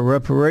for a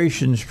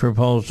reparations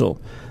proposal.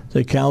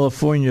 The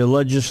California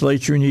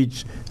legislature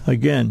needs,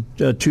 again,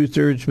 a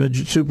two-thirds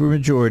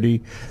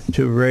supermajority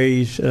to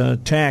raise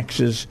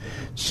taxes,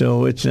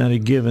 so it's not a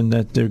given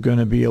that they're going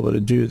to be able to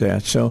do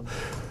that. So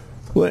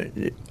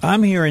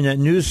I'm hearing that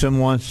Newsom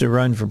wants to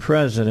run for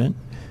president.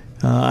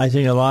 I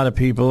think a lot of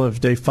people,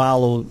 if they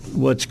follow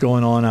what's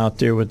going on out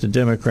there with the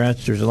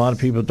Democrats, there's a lot of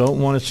people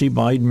don't want to see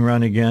Biden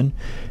run again,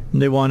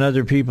 and they want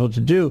other people to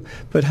do.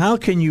 But how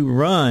can you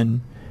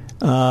run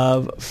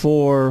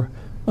for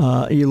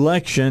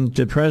election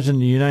to President of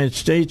the United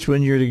States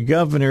when you're the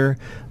governor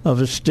of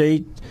a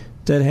state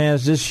that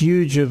has this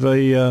huge of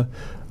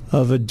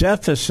a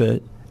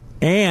deficit,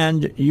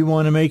 and you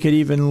want to make it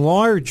even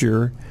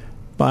larger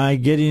by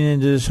getting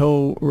into this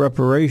whole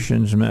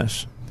reparations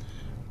mess?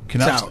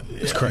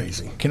 It's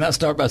crazy. Can I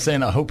start by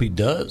saying I hope he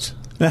does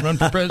run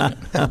for president?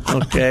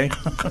 Okay.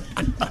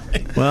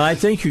 Well, I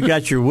think you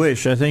got your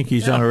wish. I think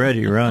he's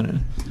already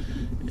running.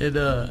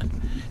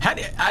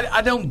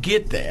 I don't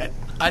get that.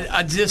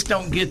 I just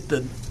don't get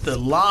the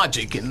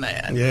logic in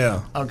that.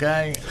 Yeah.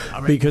 Okay?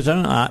 Because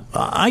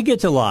I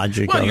get the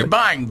logic well, of you're it.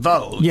 buying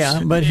votes.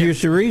 Yeah, but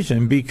here's the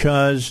reason.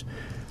 Because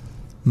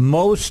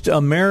most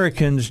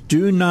Americans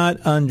do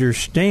not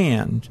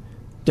understand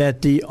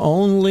that the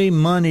only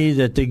money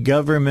that the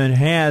government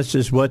has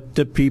is what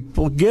the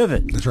people give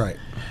it. That's right.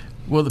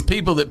 Well, the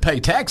people that pay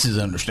taxes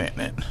understand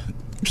that.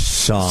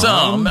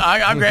 Some.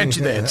 I'll grant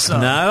you that.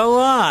 Some. Not a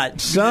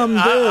lot. Some do.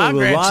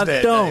 A lot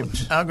don't.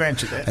 Dave. I'll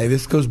grant you that. Hey,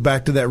 this goes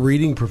back to that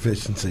reading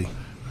proficiency.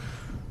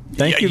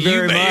 Thank you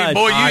very much.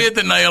 Boy, you hit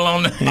the nail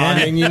on the head.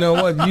 I mean, you know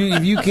what?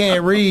 If you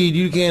can't read,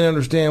 you can't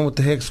understand what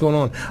the heck's going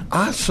on.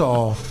 I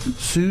saw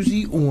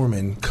Susie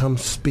Orman come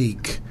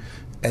speak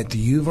at the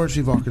University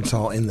of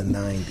Arkansas in the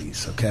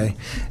 90s, okay?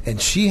 And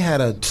she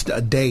had a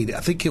date. I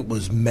think it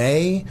was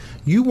May.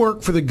 You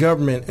work for the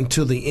government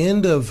until the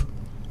end of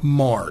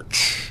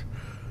March.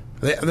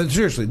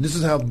 Seriously, this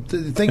is how.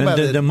 Think about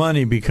it. The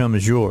money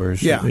becomes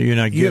yours. Yeah. You're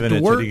not giving it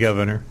to the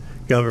government.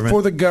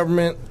 For the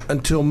government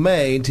until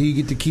May, until you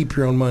get to keep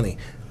your own money.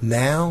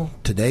 Now,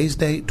 today's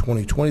date,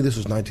 2020, this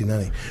was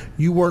 1990.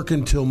 You work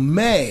until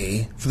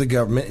May for the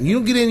government, and you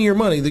don't get any of your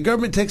money. The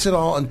government takes it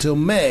all until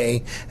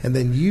May, and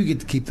then you get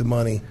to keep the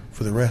money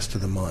for the rest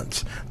of the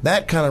months.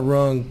 That kind of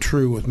rung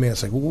true with me.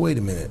 It's like, well, wait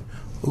a minute.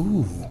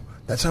 Ooh,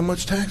 that's how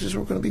much taxes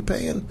we're going to be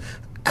paying?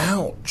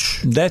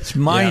 Ouch. That's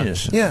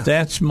minus. Yeah.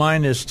 That's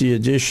minus the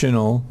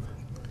additional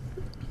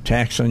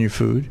tax on your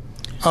food.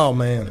 Oh,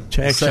 man.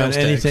 Tax on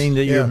anything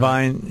that you're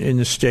buying in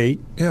the state.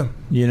 Yeah.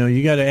 You know,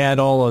 you got to add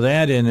all of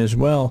that in as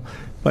well.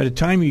 By the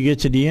time you get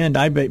to the end,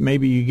 I bet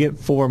maybe you get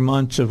 4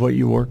 months of what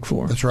you work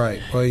for. That's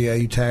right. Well, yeah,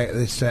 you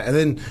tax, and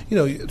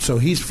then so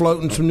he's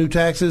floating some new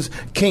taxes.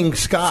 King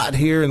Scott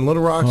here in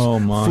Little Rock,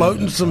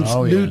 floating some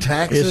new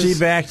taxes. Is he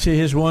back to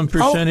his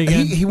 1%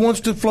 again? He wants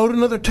to float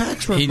another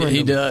tax referendum.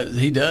 He does.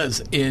 He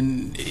does.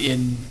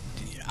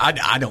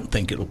 I don't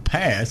think it'll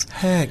pass.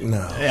 Heck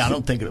no. Yeah, I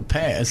don't think it'll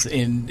pass.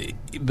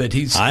 But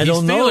he's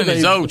feeling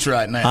his oats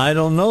right now. I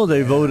don't know.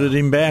 They voted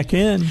him back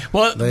in.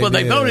 Well,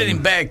 they voted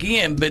him back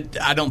in,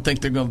 but I don't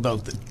think they're going to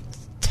vote the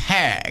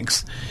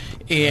tax.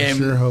 And, I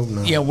sure hope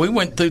not. Yeah, we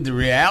went through the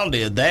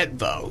reality of that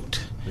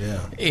vote. Yeah.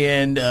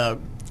 And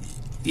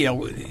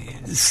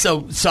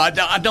so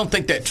I don't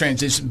think that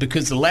transition,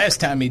 because the last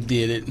time he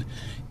did it,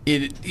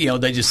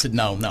 they just said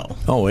no.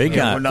 Oh, it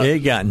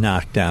got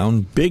knocked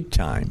down big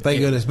time. Thank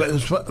goodness, but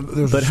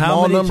there's a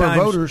small number of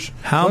voters.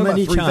 How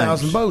many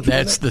times? 3,000 votes.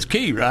 That's the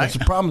key, right? That's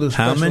the problem. With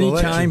how many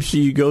times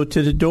do you go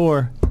to the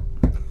door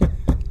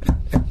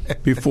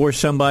before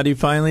somebody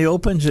finally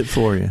opens it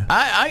for you?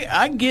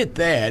 I get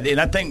that, and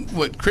I think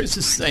what Chris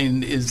is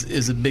saying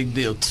is a big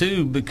deal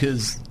too.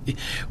 Because,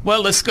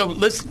 well, let's go.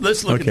 Let's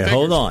look at figures.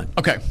 Hold on.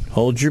 Okay,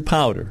 hold your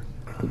powder.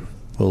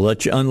 We'll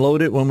let you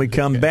unload it when we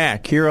come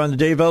back here on the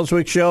Dave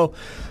Elswick Show.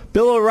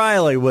 Bill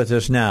O'Reilly with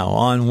us now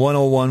on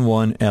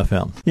 101.1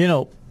 FM. You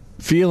know,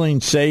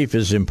 feeling safe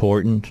is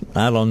important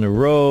out on the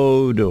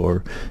road,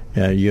 or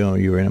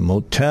you're in a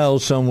motel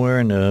somewhere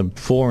in a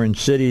foreign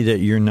city that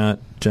you're not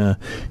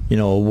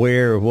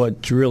aware of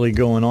what's really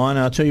going on.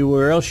 I'll tell you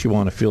where else you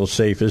want to feel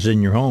safe is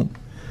in your home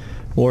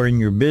or in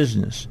your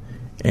business.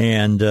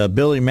 And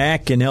Billy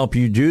Mack can help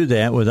you do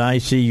that with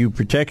ICU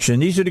protection.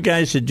 These are the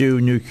guys that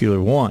do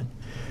Nuclear One.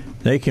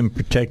 They can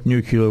protect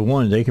Nuclear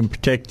One. They can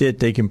protect it.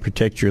 They can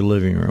protect your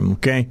living room,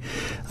 okay?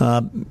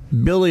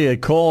 Billy will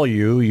call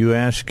you. You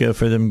ask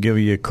for them to give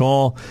you a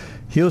call.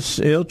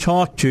 He'll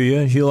talk to you.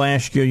 He'll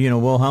ask you,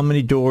 well, how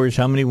many doors,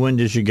 how many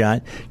windows you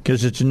got,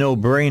 because it's a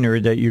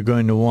no-brainer that you're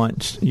going to want,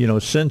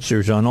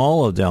 sensors on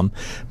all of them.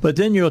 But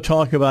then you'll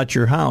talk about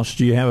your house.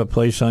 Do you have a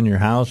place on your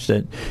house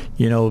that,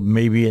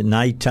 maybe at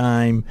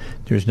nighttime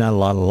there's not a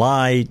lot of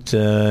light,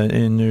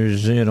 and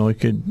there's,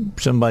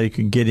 somebody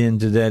could get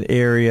into that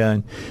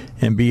area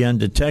and be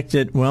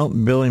undetected? Well,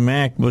 Billy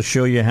Mack will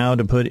show you how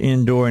to put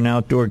indoor and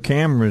outdoor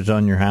cameras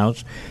on your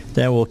house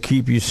that will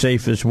keep you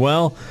safe as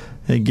well.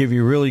 They give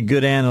you really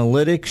good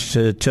analytics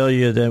to tell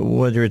you that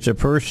whether it's a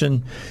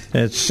person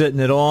that's setting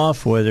it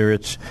off, whether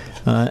it's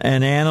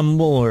an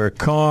animal or a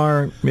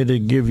car, it'll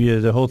give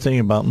you the whole thing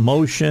about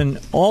motion,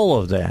 all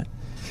of that.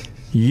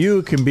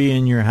 You can be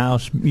in your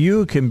house.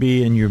 You can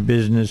be in your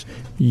business.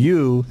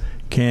 You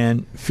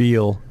can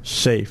feel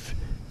safe,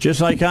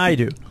 just like I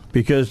do,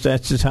 because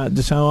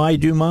that's how I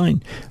do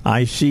mine.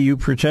 ICU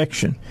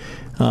protection.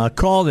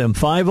 Call them,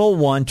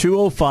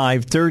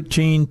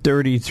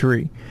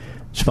 501-205-1333.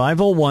 It's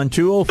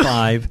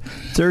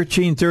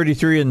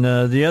 501-205-1333. And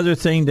the other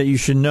thing that you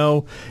should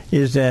know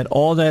is that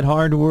all that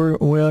hardware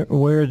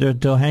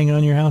that they'll hang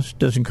on your house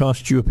doesn't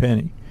cost you a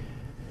penny.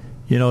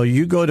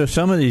 You go to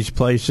some of these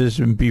places,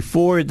 and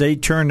before they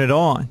turn it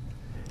on,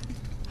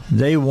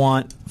 they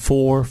want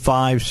 $400,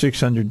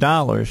 $500,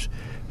 $600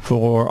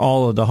 for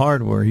all of the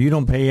hardware. You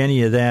don't pay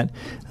any of that.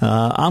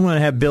 I'm going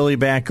to have Billy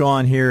back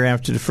on here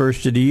after the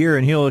first of the year,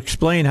 and he'll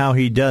explain how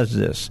he does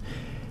this,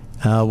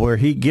 where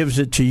he gives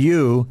it to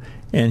you,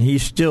 and he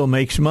still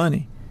makes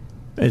money.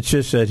 It's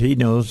just that he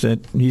knows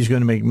that he's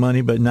going to make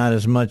money, but not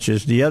as much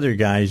as the other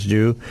guys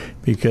do,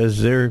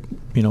 because they're,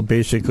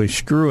 basically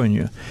screwing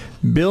you.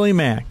 Billy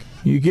Mack,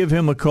 you give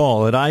him a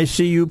call at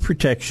ICU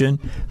Protection,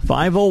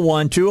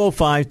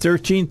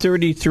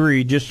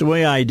 501-205-1333, just the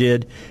way I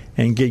did,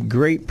 and get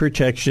great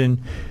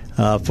protection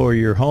for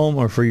your home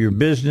or for your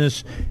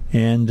business,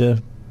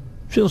 and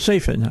feel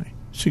safe at night.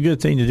 It's a good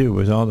thing to do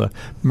with all the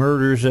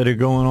murders that are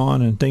going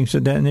on and things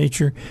of that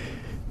nature.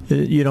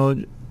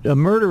 A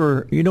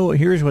murderer,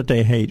 here's what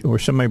they hate, or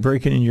somebody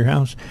breaking in your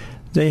house.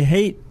 They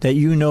hate that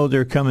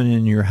they're coming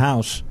in your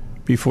house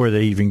before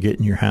they even get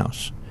in your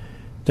house.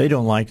 They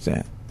don't like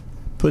that.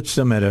 Puts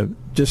them at a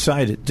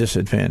decided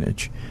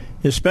disadvantage,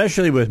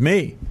 especially with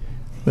me,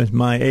 with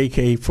my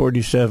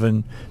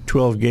AK-47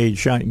 12-gauge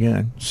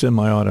shotgun,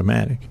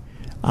 semi-automatic.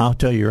 I'll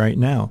tell you right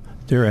now,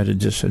 they're at a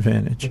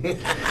disadvantage.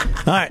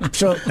 All right,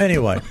 so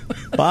anyway,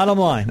 bottom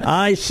line,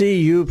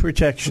 ICU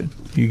Protection.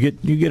 You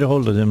get a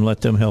hold of them,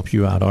 let them help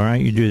you out, all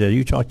right? You do that.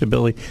 You talk to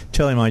Billy,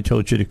 tell him I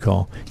told you to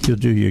call. He'll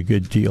do you a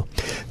good deal.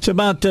 It's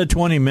about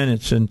 20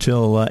 minutes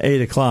until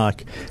 8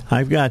 o'clock.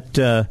 I've got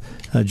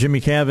Jimmy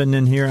Cavan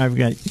in here. I've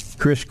got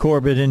Chris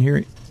Corbett in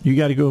here. You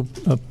got to go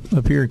up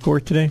here in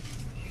court today?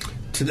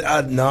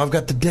 No, I've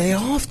got the day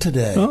off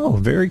today. Oh,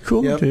 very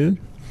cool, yep. Dude.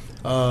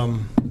 I'll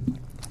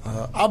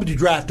be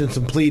drafting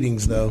some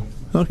pleadings, though.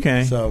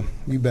 Okay. So,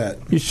 you bet.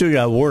 You still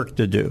got work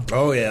to do.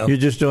 Oh, yeah. You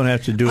just don't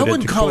have to do it at the courtroom. I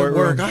wouldn't call it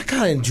work. I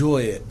kind of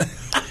enjoy it.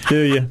 Do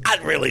you? I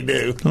really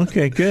do.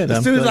 Okay, good.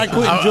 As soon as I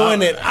quit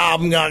enjoying it,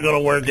 I'm not going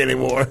to work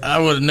anymore. I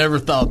would have never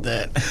thought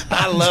that.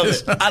 I love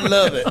it. I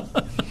love it.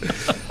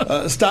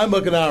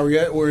 Steinbuck and I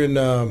were in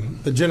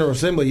the General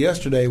Assembly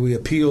yesterday. We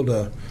appealed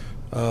a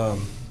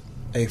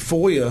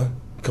FOIA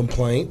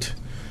complaint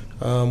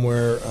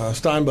where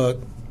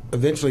Steinbuck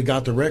eventually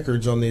got the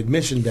records on the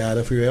admission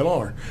data for your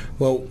LR.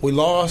 Well, we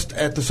lost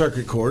at the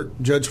circuit court.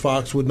 Judge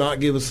Fox would not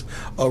give us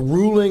a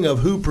ruling of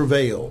who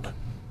prevailed.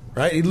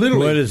 Right? He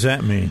literally. What does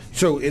that mean?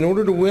 So, in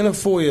order to win a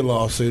FOIA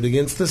lawsuit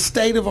against the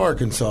state of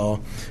Arkansas,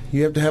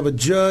 you have to have a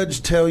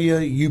judge tell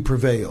you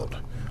prevailed.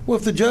 Well,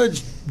 if the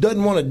judge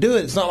doesn't want to do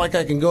it, it's not like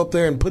I can go up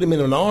there and put him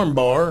in an arm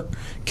bar,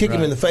 kick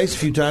him in the face a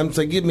few times, and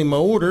say, "Give me my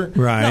order."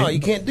 Right? No, you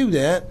can't do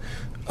that.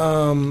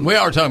 We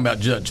are talking about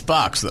Judge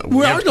Fox, though.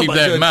 We have are to keep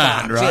that in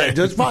mind, Fox, right? Yeah,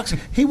 Judge Fox,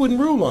 he wouldn't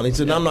rule on it. He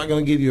said, "I'm not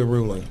going to give you a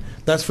ruling.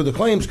 That's for the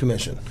Claims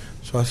Commission."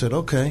 So I said,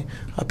 "Okay."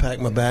 I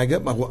packed my bag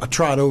up. I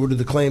trot over to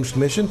the Claims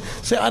Commission.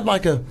 Say, I'd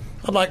like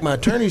my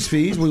attorney's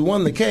fees. We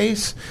won the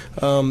case.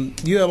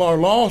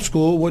 ULR Law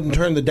School wouldn't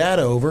turn the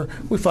data over.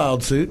 We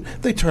filed suit.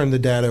 They turned the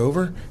data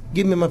over.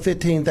 Give me my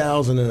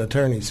 $15,000 in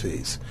attorney's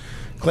fees.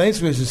 Claims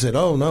Commission said,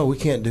 "Oh, no, we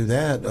can't do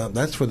that.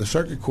 That's for the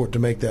circuit court to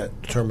make that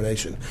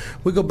determination."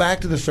 We go back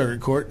to the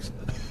circuit court.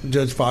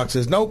 Judge Fox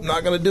says, "Nope,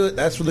 not going to do it.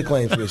 That's for the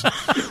Claims Commission."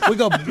 We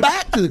go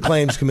back to the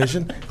Claims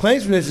Commission.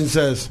 Claims Commission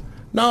says,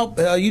 "No,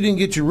 you didn't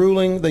get your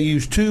ruling. They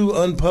used two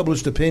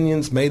unpublished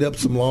opinions, made up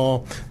some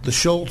law, the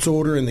Schultz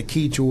order and the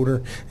Keach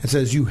order, and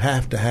says you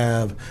have to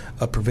have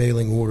a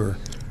prevailing order,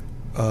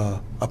 a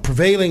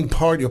prevailing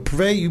party.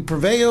 You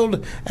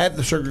prevailed at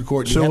the circuit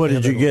court." So what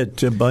did you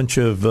get? A bunch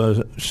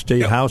of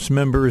state House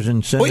members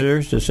and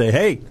senators to say,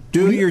 "Hey,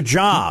 do your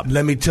job."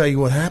 Let me tell you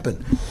what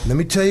happened.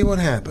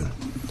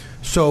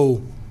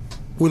 So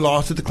we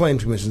lost at the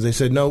Claims Commission. They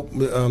said, "No,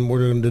 we're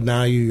going to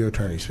deny you your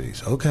attorney's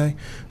fees." Okay.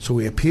 So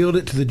we appealed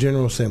it to the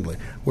General Assembly.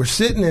 We're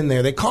sitting in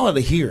there. They call it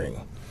a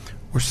hearing.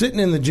 We're sitting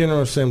in the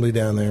General Assembly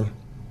down there.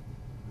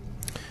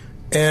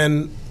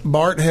 And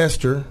Bart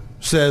Hester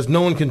says,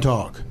 "No one can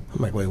talk."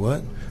 I'm like, "Wait,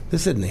 what?"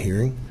 this isn't a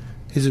hearing.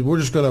 He said, we're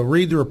just going to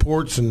read the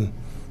reports and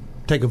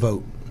take a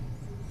vote.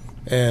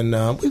 And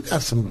we've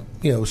got some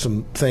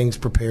things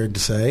prepared to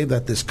say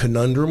that this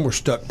conundrum, we're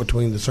stuck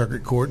between the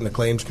circuit court and the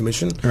claims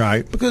commission.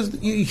 Right.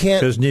 Because you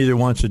can't. Because neither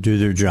wants to do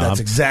their job.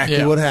 That's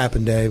exactly what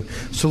happened,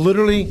 Dave. So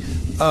literally,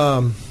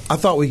 I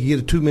thought we could get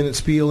a 2-minute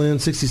spiel in,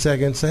 60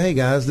 seconds. Say, hey,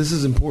 guys, this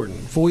is important.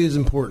 FOIA is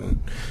important.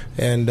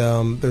 And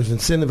there's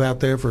incentive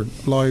out there for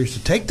lawyers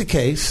to take the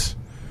case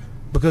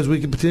because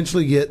we could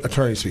potentially get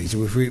attorney's fees.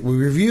 So if we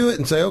review it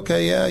and say,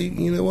 okay, yeah,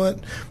 you know what?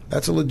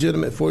 That's a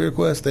legitimate FOIA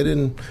request. They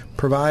didn't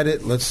provide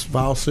it. Let's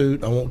file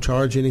suit. I won't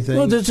charge anything.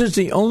 Well, this is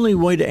the only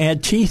way to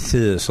add teeth to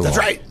this law. That's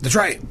right. That's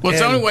right. Well,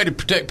 it's the only way to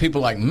protect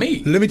people like me.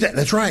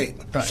 That's right.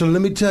 So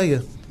let me tell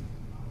you,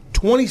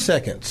 20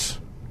 seconds.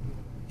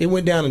 It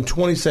went down in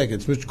 20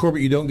 seconds. Mr.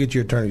 Corbett, you don't get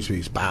your attorney's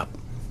fees. Bop.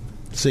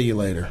 See you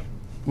later.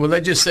 Well,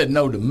 they just said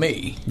no to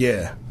me.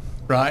 Yeah.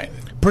 Right?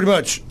 Pretty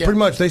much. Yeah. Pretty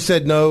much. They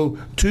said no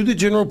to the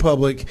general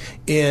public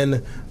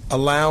in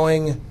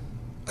allowing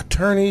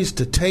attorneys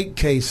to take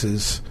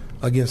cases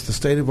against the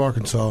state of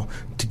Arkansas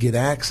to get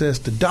access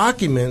to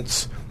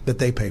documents that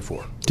they pay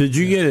for. Did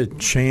you get a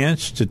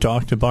chance to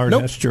talk to Bart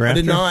Hester after? I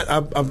did not.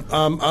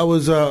 I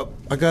was. I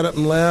got up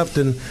and left,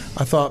 and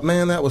I thought,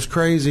 man, that was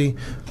crazy.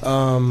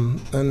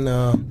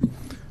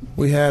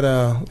 We had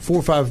 4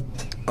 or 5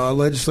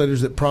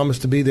 legislators that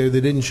promised to be there.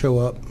 They didn't show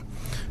up.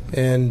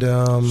 And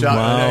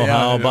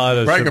how about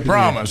a break a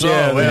promise?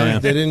 Yeah,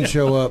 they didn't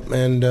show up,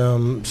 and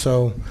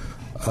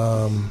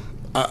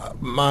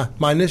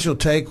my initial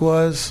take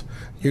was,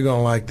 you're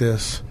gonna like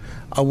this.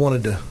 I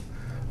wanted to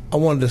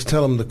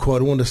tell him the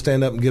quote. I wanted to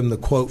stand up and give him the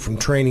quote from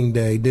Training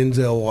Day,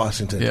 Denzel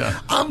Washington. Yeah.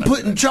 I'm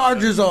putting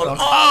charges on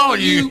all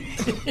you.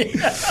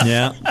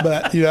 Yeah.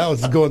 But I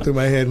was going through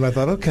my head, and I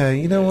thought, okay,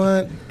 you know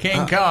what?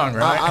 King Kong,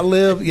 right? I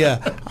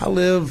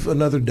live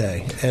another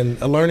day,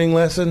 and a learning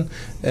lesson,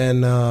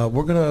 and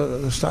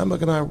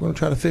Steinbuck and I, we're gonna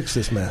try to fix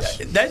this mess.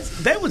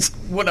 That was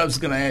what I was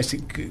going to ask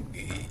you,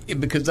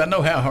 because I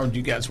know how hard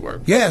you guys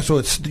work. Yeah, so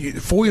it's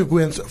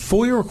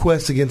FOIA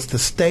requests against the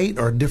state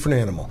are a different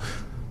animal.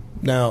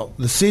 Now,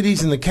 the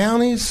cities and the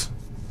counties,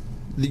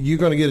 you're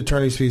going to get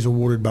attorney's fees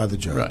awarded by the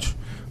judge. Right.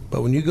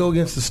 But when you go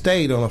against the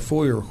state on a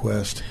FOIA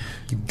request,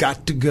 you've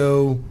got to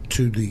go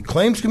to the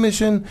claims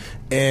commission,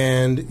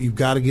 and you've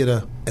got to get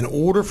an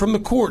order from the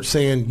court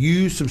saying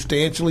you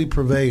substantially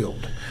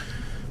prevailed.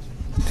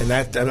 And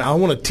I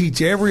want to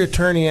teach every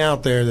attorney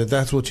out there that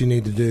that's what you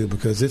need to do,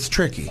 because it's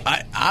tricky.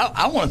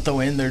 I want to throw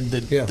in there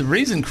that the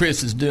reason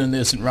Chris is doing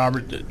this and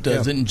Robert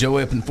does it and Joe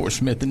Eppenforth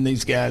Smith and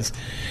these guys,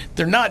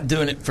 they're not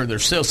doing it for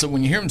themselves. So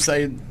when you hear them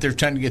say they're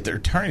trying to get their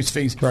attorney's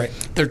fees, right,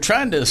 they're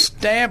trying to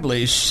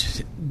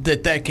establish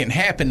that can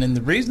happen. And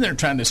the reason they're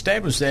trying to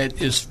establish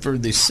that is for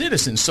the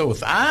citizens. So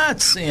if I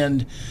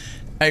send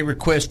a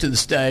request to the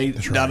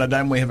state,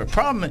 we have a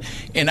problem,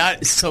 and I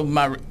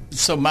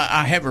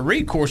have a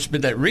recourse,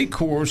 but that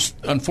recourse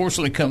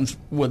unfortunately comes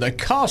with a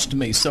cost to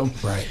me. So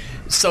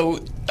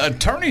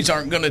attorneys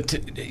aren't going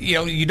to,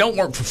 you don't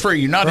work for free.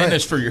 You're not in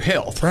this for your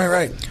health.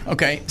 Right.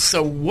 Okay.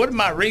 So what am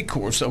my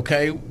recourse?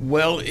 Okay.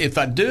 Well, if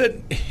I do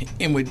it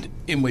and we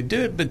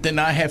do it, but then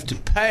I have to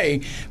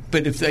pay.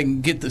 But if they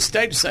can get the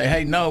state to say,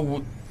 hey,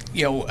 no,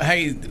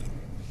 hey,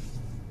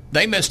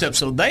 they messed up,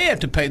 so they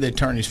have to pay the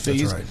attorney's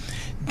fees. That's right.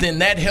 Then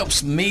that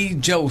helps me,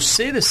 Joe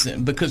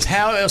Citizen, because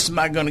how else am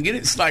I going to get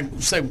it? It's like,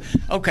 say,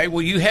 okay,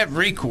 well, you have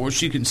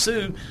recourse, you can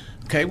sue.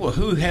 Okay, well,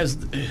 who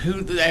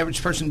the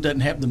average person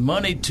doesn't have the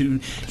money to?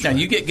 That's now,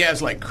 you get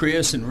guys like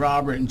Chris and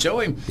Robert and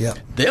Joey,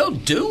 they'll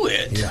do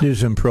it. Yeah. Do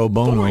some pro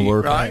bono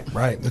work.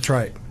 Right? That's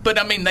right. But,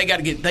 I mean, they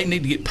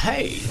need to get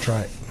paid. That's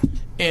right.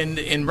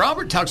 And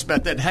Robert talks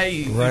about that. Hey,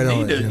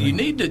 you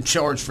need to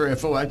charge for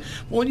FOI.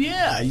 Well,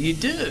 yeah, you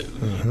do.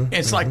 Mm-hmm,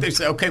 it's like they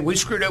say, okay, we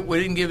screwed up.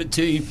 We didn't give it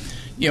to you.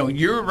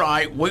 You're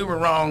right. We were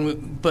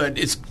wrong, but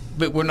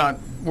we're not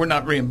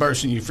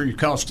reimbursing you for your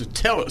cost to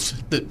tell us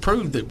that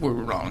prove that we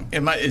were wrong.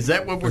 Is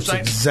that what we're saying?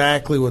 That's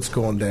exactly what's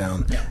going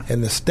down. Yeah.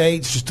 And the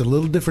state's just a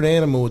little different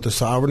animal with the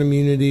sovereign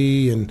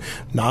immunity and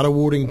not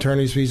awarding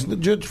attorney's fees.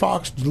 Judge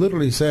Fox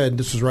literally said,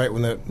 this was right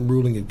when that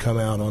ruling had come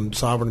out on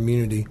sovereign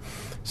immunity,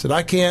 said,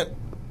 I can't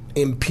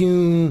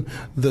impugn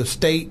the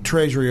state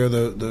treasury or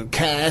the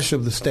cash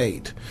of the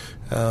state,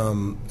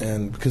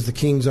 and because the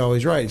king's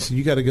always right. So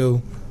you got to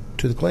go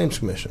to the claims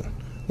commission.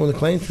 Well, the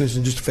claims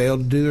commission just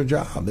failed to do their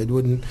job. They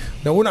wouldn't.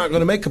 Now, we're not going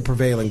to make a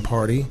prevailing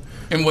party.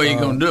 And what are you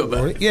going to do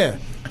about it? Yeah.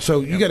 So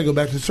you got to go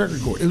back to the circuit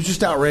court. It was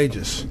just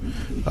outrageous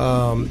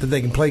that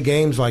they can play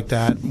games like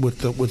that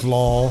with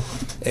law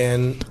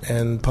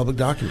and public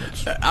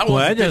documents. Well,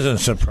 that doesn't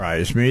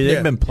surprise me.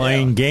 They've been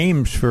playing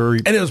games for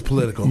and it was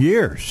political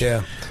years.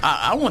 Yeah.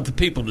 I want the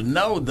people to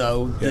know,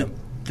 though,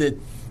 that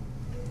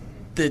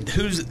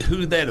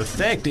who that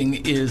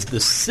affecting is the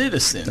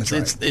citizens.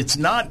 That's right.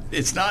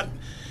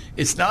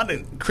 It's not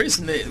Chris,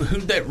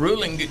 who that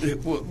ruling,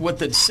 what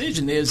the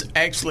decision is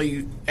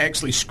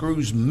actually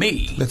screws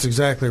me. That's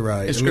exactly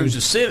right. It screws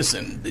the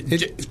citizen.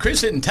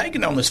 Chris isn't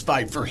taking on this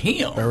fight for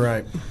him. All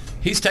right.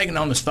 he's taking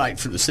on this fight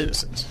for the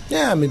citizens.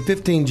 Yeah, I mean,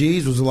 15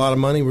 G's was a lot of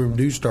money. We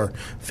reduced our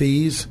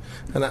fees,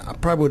 and I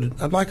probably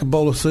I'd like a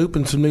bowl of soup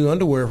and some new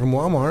underwear from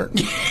Walmart.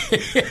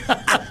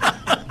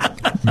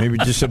 Maybe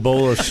just a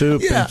bowl of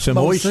soup and some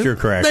oyster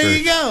crackers. There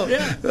you go.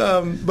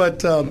 Yeah.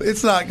 But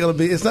it's not going to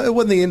be. It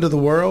wasn't the end of the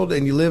world,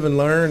 and you live and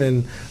learn.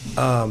 And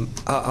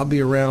I'll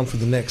be around for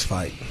the next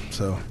fight.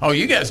 So. Oh,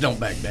 you guys don't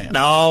back down.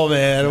 No,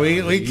 man.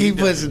 We keep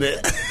pushing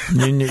it.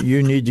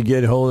 You need to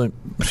get hold of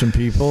some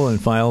people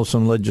and file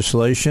some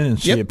legislation and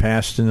see it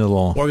passed into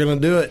law. We're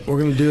going to do it. We're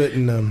going to do it.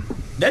 And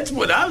that's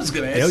what I was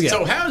going to ask. Oh, yeah.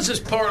 So how is this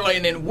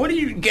parlaying in? What are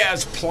you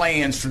guys'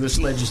 plans for this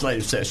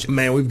legislative session?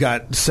 Man, we've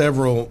got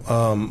several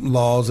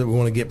laws that we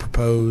want to get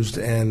proposed,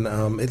 and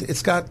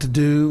it's got to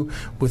do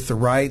with the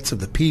rights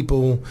of the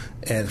people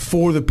and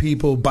for the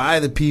people, by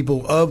the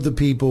people, of the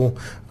people.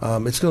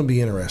 It's going to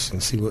be interesting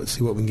to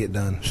see what we can get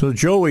done. So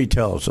Joey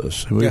tells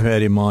us, we've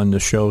had him on the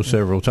show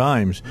several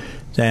times,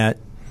 that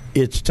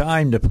it's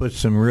time to put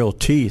some real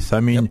teeth. I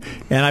mean,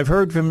 and I've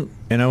heard from,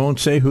 and I won't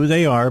say who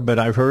they are, but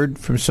I've heard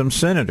from some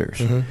senators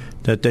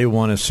that they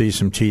want to see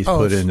some teeth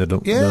put into the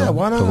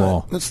why not? The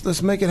law.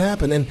 Let's make it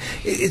happen. And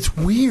it's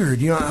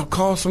weird. I'll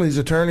call some of these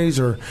attorneys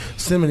or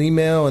send them an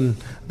email, and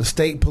the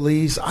state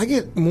police. I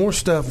get more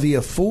stuff via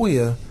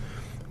FOIA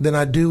than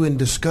I do in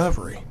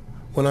discovery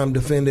when I'm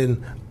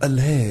defending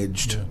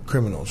alleged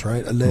criminals,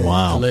 right? Alleged.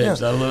 Wow.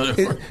 Alleged. I love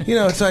it.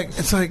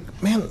 It's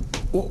like, man,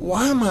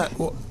 why am I?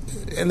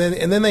 And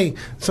then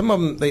some of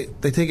them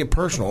they take it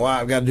personal. Well,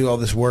 I've got to do all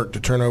this work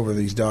to turn over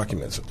these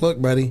documents. Look,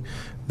 buddy,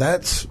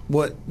 that's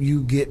what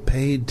you get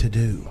paid to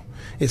do.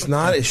 It's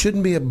not. It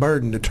shouldn't be a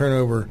burden to turn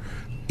over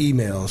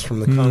emails from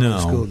the Conway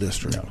School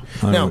District.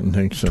 I wouldn't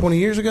think so. 20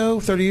 years ago,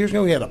 30 years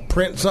ago, we had to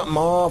print something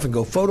off and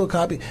go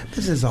photocopy.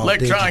 This is all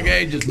electronic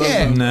digital.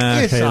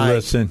 ages.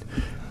 Listen.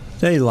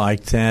 They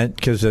like that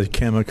because of the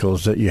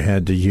chemicals that you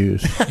had to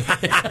use.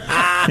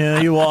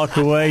 You walk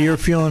away, you're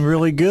feeling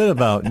really good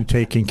about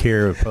taking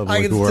care of public work.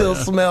 I can still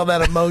smell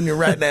that ammonia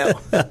right now.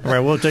 All right,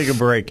 we'll take a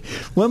break.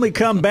 When we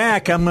come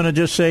back, I'm going to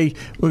just say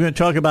we're going to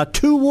talk about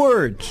 2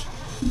 words.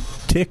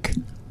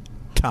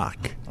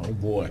 Tick-tock. Oh,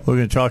 boy. We're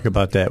going to talk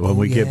about that when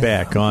we get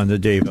back on the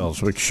Dave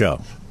Elswick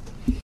Show.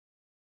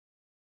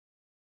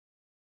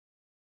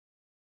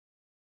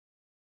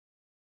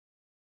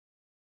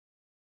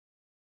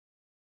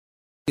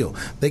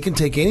 They can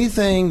take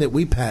anything that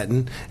we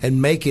patent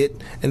and make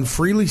it and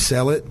freely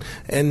sell it.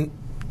 And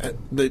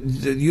the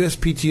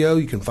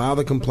USPTO, you can file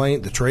the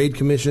complaint, the Trade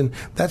Commission,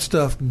 that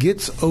stuff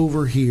gets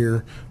over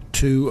here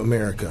to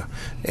America.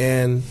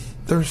 And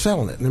they're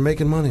selling it, and they're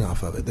making money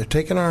off of it. They're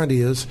taking our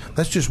ideas.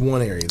 That's just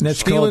one area.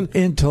 That's called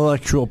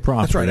intellectual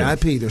property.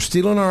 That's right, IP. They're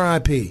stealing our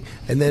IP.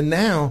 And then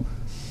now,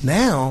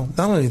 not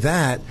only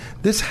that,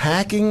 this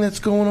hacking that's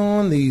going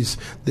on, this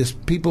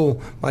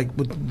people like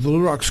with the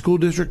Little Rock School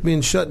District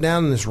being shut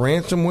down and this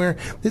ransomware,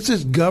 this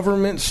is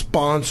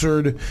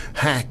government-sponsored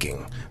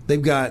hacking.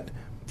 They've got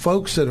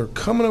folks that are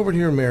coming over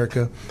here in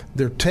America.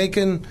 They're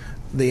taking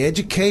the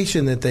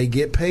education that they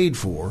get paid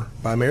for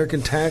by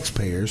American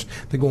taxpayers.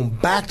 They're going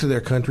back to their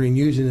country and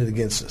using it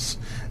against us.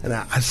 And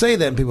I say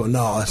that, and people go,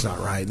 no, that's not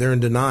right. They're in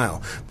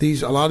denial. A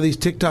lot of these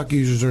TikTok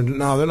users are in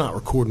denial. They're not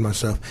recording my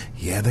stuff.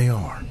 Yeah, they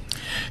are.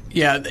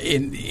 Yeah,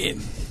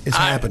 it's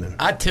happening.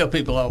 I tell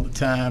people all the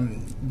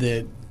time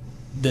that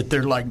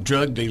they're like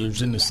drug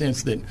dealers in the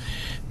sense that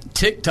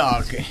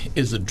TikTok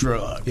is a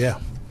drug.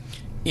 Yeah.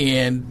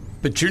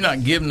 But you're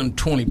not giving them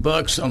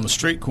 $20 on the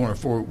street corner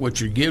for it.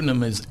 What you're giving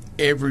them is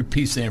every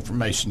piece of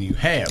information you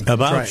have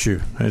about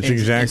you. That's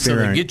exactly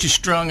right. So they get you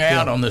strung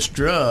out on this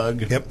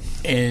drug, Yep.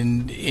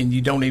 and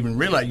you don't even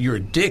realize you're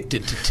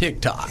addicted to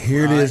TikTok.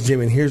 Here it is,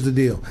 Jimmy. And here's the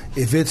deal: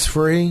 if it's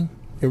free,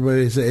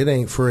 everybody say it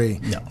ain't free.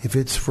 No. If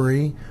it's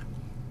free,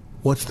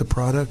 what's the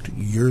product?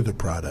 You're the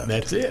product.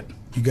 That's it.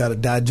 You got to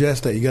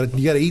digest that. You got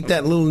to eat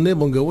that little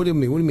nibble and go, what do you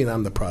mean? What do you mean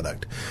I'm the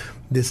product?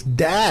 This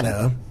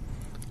data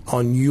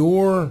on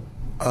your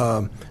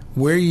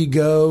where you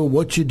go,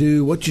 what you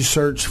do, what you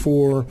search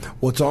for,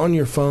 what's on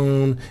your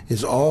phone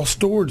is all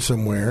stored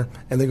somewhere,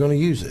 and they're going to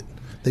use it.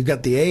 They've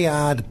got the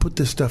AI to put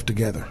this stuff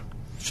together.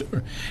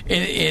 Sure.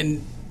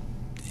 And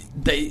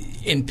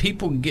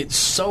people get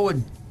so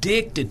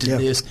addicted to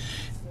this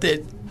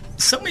that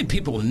so many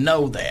people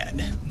know that.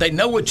 They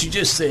know what you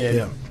just said.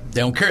 Yeah.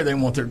 They don't care. They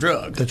want their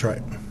drug. That's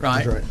right.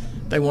 Right? That's right.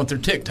 They want their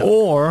TikTok.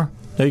 Or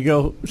they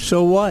go,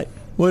 so what?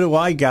 What do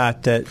I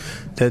got that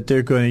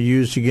they're going to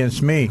use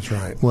against me? That's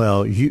right.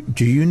 Well,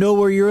 do you know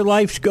where your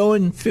life's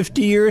going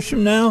 50 years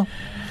from now?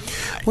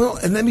 Well,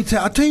 and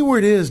I'll tell you where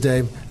it is,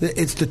 Dave.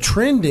 It's the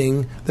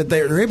trending that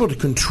they're able to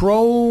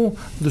control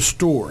the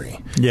story.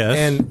 Yes.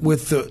 And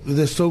with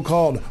the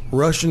so-called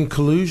Russian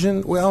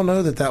collusion, we all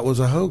know that was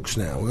a hoax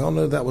now. We all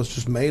know that was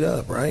just made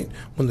up, right?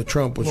 When the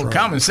Trump was running.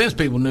 Common sense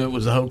people knew it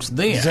was a hoax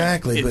then.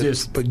 Exactly.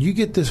 But you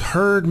get this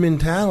herd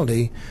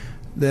mentality,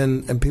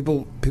 and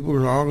people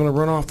are all going to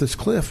run off this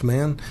cliff,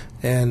 man.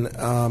 And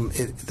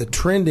the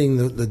trending,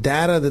 the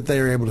data that they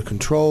are able to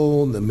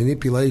control, the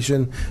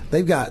manipulation,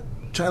 they've got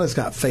China's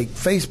got fake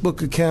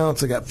Facebook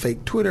accounts. They got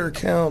fake Twitter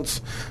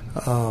accounts.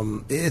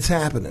 It's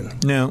happening.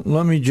 Now,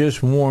 let me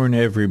just warn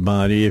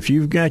everybody: if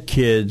you've got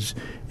kids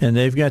and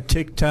they've got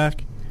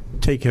TikTok,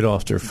 take it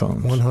off their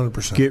phones.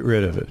 100%. Get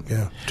rid of it.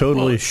 Yeah.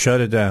 Totally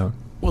shut it down.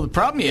 Well, the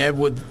problem you have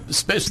with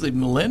especially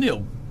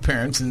millennial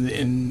parents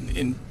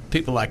and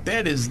people like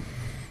that is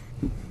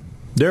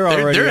they're on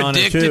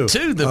addicted it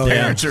too. The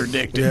parents are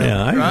addicted.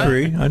 Yeah, I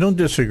agree. I don't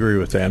disagree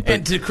with that. But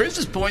and to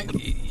Chris's point,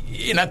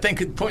 and I think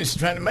the point he's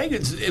trying to make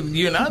is,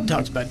 you and I have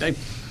talked about, Dave,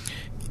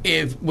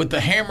 if with the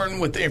hammering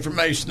with the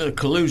information, the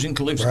collusion,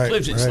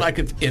 it's like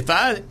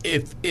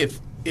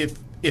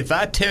if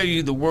I tell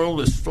you the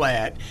world is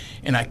flat,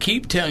 and I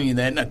keep telling you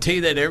that, and I tell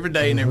you that every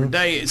day and every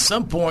day, at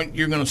some point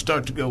you're going to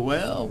start to go,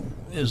 well,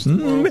 is the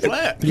world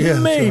flat? Yeah,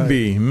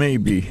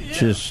 maybe,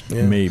 just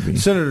maybe.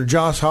 Senator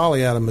Josh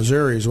Hawley out of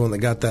Missouri is the one that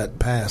got that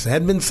passed. It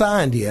hadn't been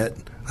signed yet,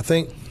 I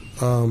think.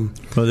 Well,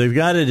 they've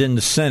got it in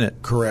the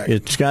Senate. Correct.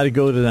 It's got to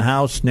go to the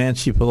House.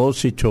 Nancy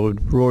Pelosi told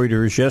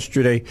Reuters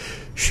yesterday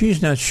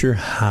she's not sure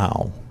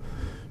how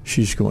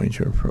she's going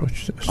to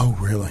approach this. Oh,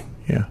 really?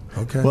 Yeah.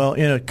 Okay. Well,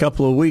 in a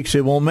couple of weeks,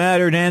 it won't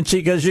matter, Nancy,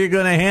 because you're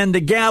going to hand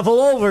the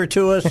gavel over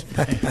to us.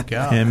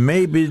 And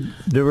maybe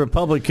the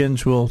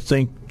Republicans will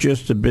think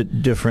just a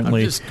bit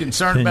differently. I'm just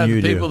concerned about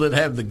the people that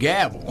have the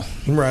gavel.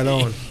 Right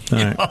on. All right.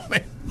 Know what I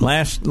mean?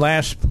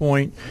 Last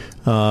point.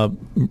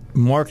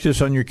 Mark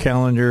this on your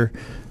calendar.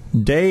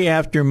 Day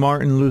after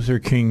Martin Luther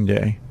King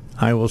Day,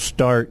 I will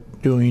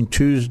start doing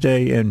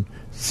Tuesday and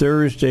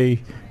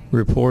Thursday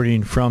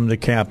reporting from the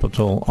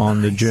Capitol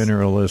on the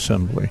General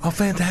Assembly. Oh,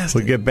 fantastic.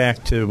 We'll get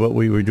back to what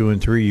we were doing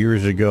 3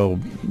 years ago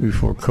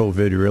before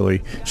COVID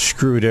really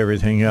screwed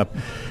everything up.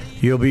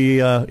 You'll be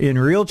in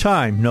real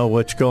time know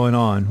what's going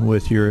on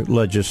with your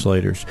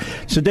legislators.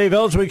 So Dave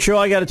Elswick Show,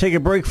 I got to take a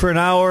break for an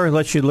hour,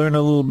 let you learn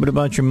a little bit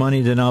about your money,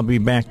 then I'll be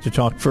back to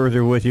talk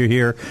further with you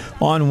here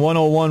on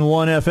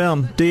 101.1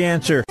 FM, The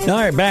Answer. All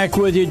right, back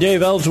with you,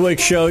 Dave Elswick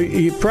Show.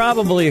 You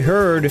probably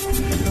heard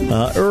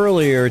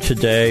earlier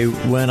today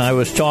when I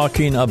was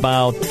talking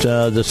about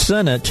the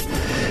Senate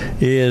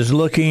is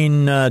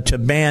looking to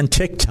ban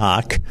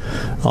TikTok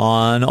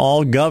on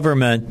all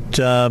government,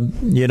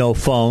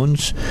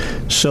 phones,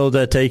 so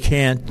that they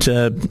can't,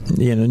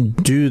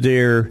 do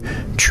their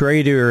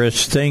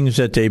traitorous things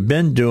that they've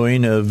been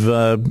doing of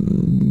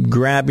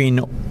grabbing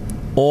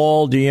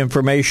all the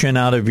information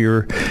out of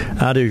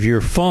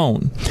your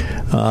phone.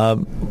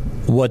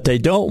 What they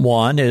don't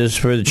want is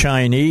for the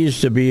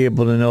Chinese to be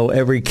able to know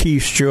every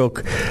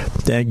keystroke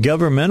that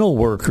governmental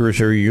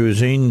workers are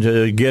using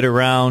to get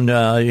around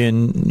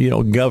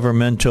in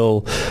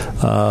governmental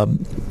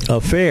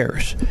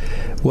affairs.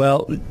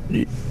 Well,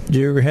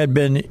 there had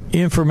been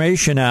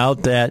information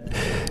out that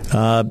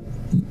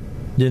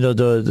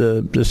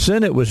the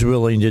Senate was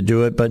willing to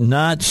do it, but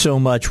not so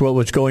much what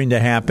was going to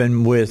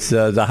happen with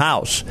the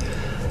House.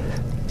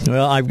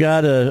 Well, I've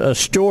got a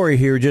story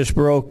here. Just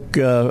broke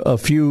a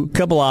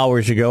couple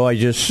hours ago. I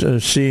just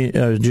seen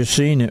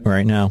it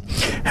right now.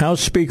 House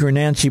Speaker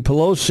Nancy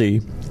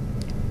Pelosi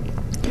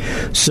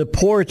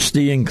supports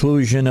the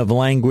inclusion of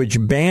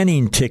language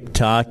banning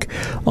TikTok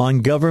on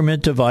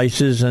government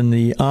devices in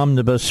the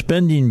omnibus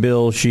spending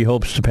bill she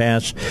hopes to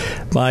pass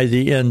by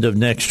the end of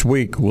next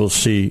week. We'll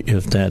see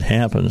if that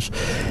happens.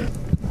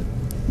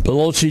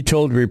 Pelosi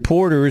told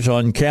reporters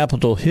on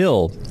Capitol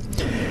Hill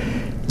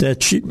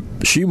that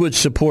she would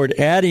support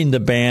adding the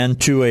ban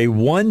to a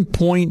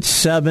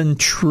 $1.7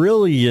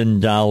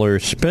 trillion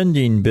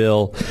spending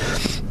bill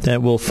that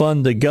will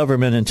fund the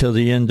government until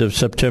the end of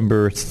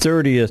September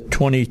 30th,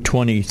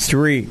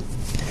 2023.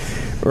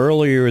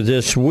 Earlier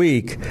this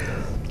week,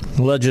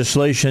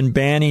 legislation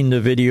banning the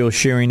video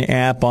sharing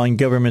app on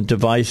government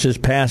devices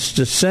passed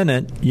the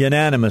Senate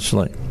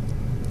unanimously.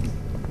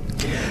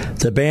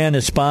 The ban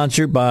is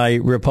sponsored by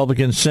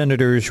Republican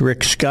Senators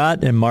Rick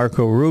Scott and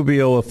Marco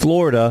Rubio of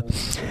Florida,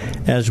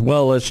 as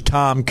well as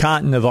Tom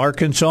Cotton of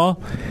Arkansas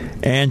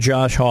and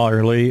Josh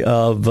Hawley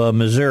of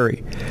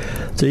Missouri.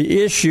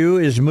 The issue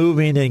is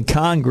moving in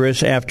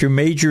Congress after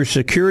major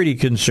security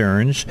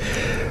concerns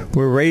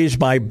were raised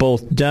by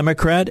both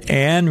Democrat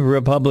and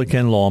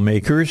Republican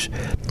lawmakers,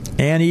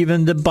 and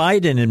even the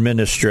Biden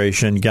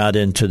administration got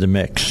into the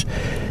mix.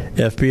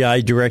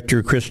 FBI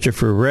Director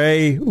Christopher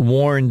Wray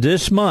warned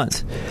this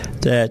month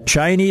that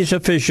Chinese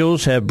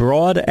officials have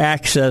broad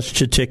access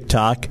to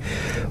TikTok,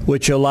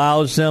 which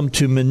allows them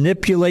to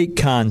manipulate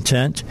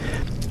content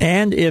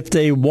and, if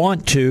they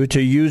want to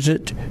use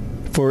it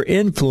for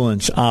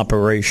influence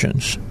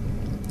operations.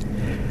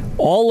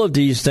 All of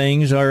these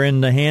things are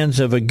in the hands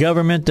of a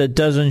government that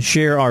doesn't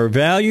share our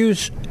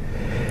values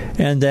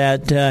and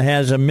that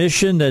has a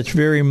mission that's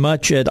very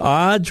much at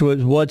odds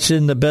with what's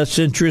in the best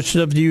interest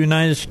of the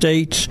United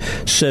States,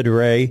 said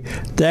Wray.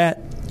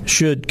 That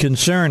should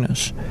concern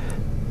us.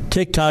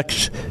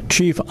 TikTok's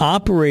chief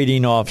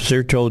operating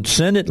officer told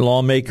Senate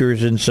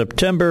lawmakers in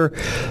September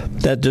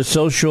that the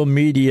social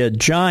media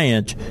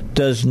giant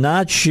does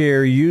not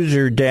share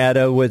user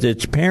data with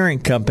its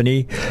parent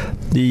company,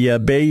 the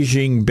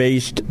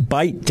Beijing-based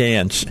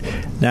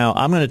ByteDance. Now,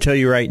 I'm going to tell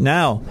you right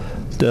now,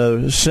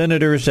 the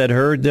senators that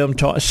heard them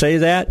say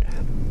that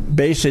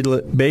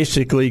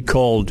basically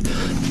called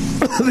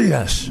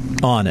yes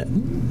on it.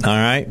 All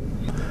right,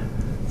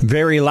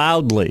 very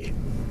loudly,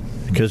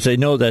 because they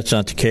know that's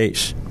not the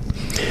case.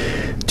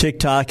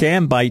 TikTok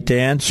and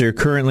ByteDance are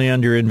currently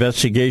under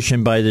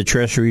investigation by the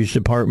Treasury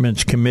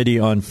Department's Committee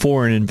on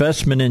Foreign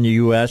Investment in the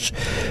U.S.,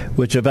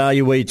 which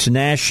evaluates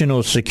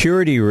national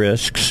security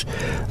risks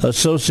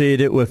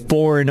associated with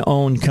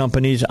foreign-owned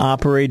companies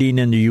operating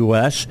in the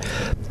U.S.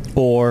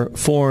 or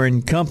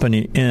foreign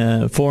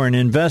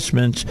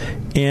investments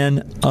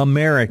in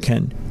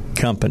American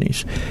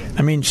companies.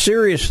 I mean,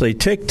 seriously,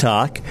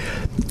 TikTok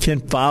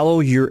can follow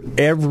your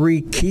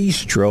every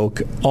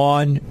keystroke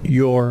on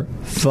your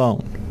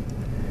phone.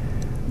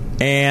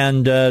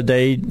 And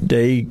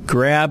they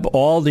grab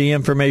all the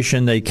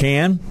information they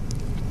can.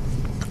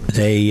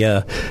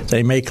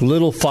 They make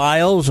little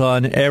files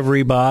on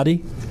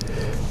everybody.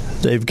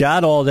 They've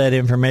got all that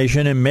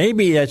information, and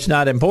maybe that's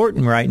not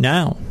important right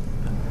now.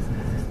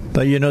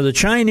 But, the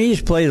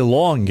Chinese play the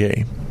long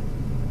game.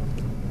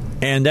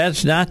 And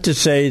that's not to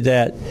say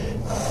that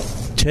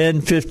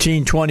 10,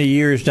 15, 20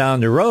 years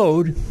down the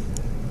road,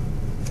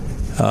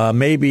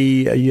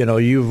 maybe,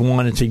 you've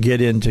wanted to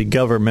get into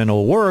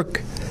governmental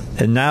work,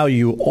 and now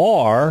you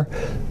are.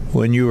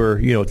 When you were,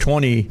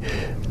 20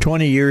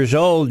 years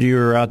old, you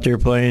were out there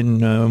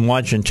playing and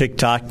watching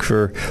TikTok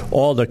for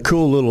all the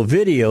cool little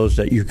videos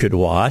that you could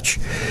watch.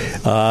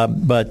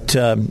 But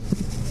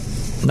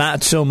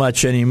not so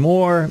much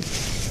anymore.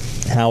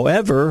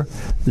 However,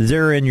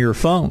 they're in your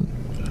phone.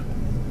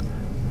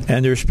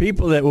 And there's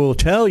people that will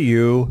tell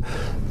you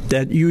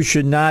that you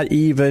should not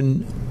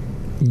even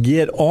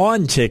get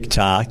on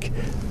TikTok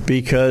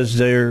because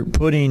they're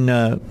putting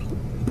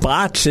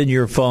bots in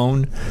your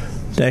phone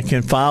that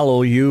can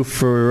follow you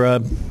for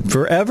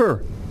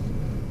forever.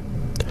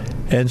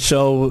 And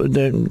so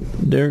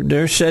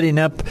they're setting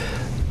up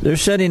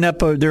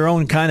their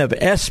own kind of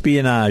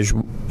espionage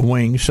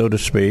wing, so to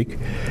speak,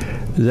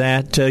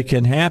 that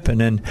can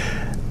happen. And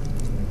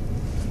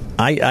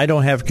I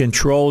don't have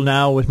control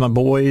now with my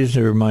boys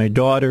or my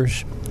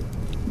daughters.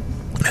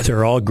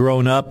 They're all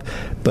grown up,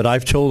 but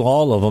I've told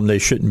all of them they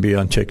shouldn't be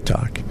on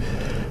TikTok.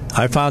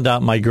 I found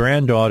out my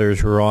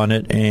granddaughters were on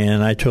it,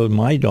 and I told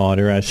my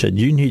daughter, I said,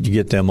 you need to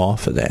get them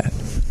off of that.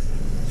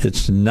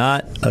 It's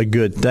not a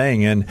good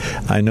thing. And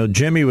I know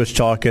Jimmy was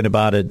talking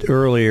about it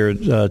earlier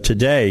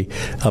today,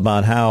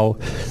 about how,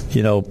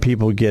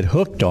 people get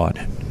hooked on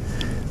it.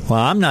 Well,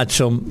 I'm not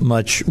so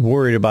much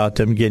worried about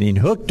them getting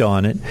hooked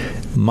on it.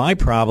 My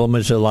problem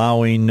is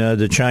allowing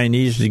the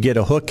Chinese to get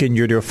a hook in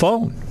your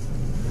phone.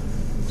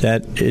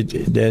 That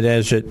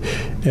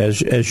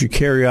as you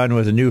carry on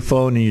with a new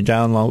phone and you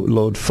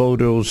download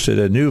photos to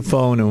the new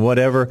phone and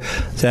whatever,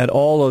 that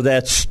all of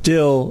that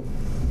still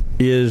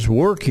is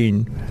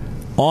working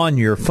on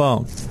your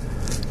phone.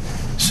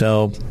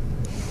 So,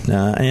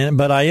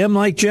 but I am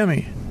like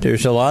Jimmy.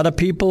 There's a lot of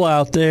people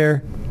out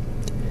there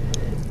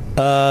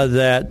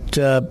that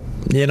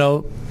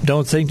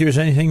don't think there's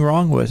anything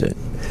wrong with it.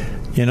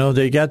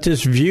 They got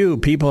this view.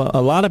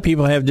 A lot of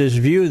people have this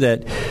view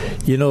that,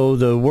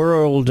 the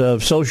world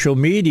of social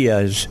media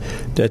is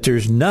that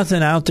there's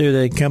nothing out there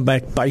that can come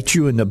back, bite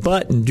you in the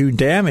butt, and do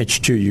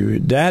damage to you.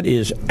 That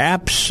is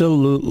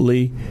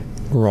absolutely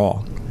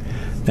wrong.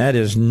 That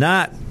is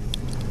not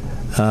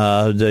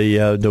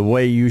the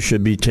way you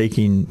should be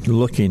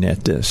looking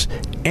at this.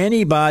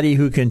 Anybody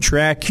who can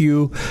track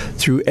you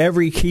through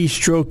every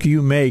keystroke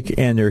you make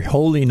and they're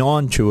holding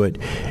on to it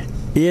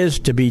is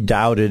to be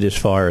doubted as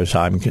far as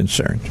I'm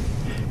concerned.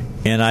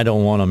 And I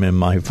don't want them in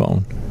my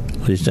phone.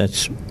 At least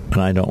that's what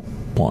I don't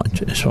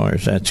want as far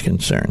as that's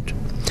concerned.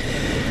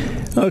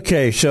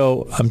 Okay,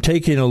 so I'm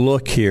taking a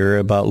look here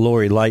about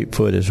Lori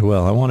Lightfoot as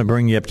well. I want to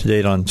bring you up to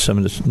date on some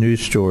of the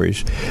news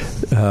stories.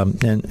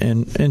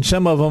 And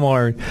some of them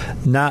are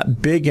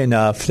not big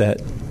enough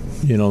that,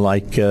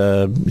 like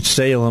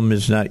Salem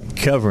is not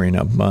covering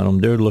up on them.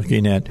 They're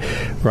looking at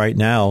right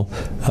now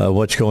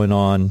what's going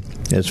on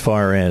as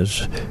far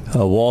as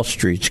Wall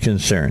Street's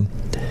concerned.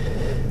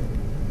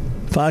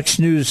 Fox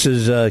News'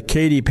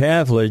 Katie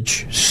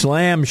Pavlich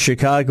slammed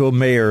Chicago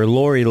Mayor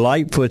Lori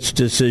Lightfoot's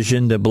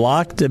decision to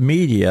block the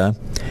media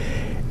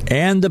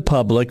and the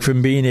public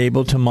from being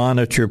able to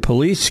monitor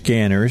police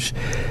scanners,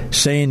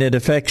 saying it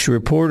affects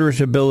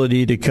reporters'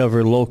 ability to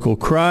cover local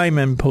crime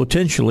and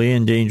potentially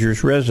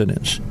endangers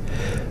residents.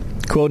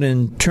 Quote,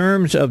 in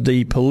terms of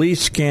the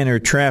police scanner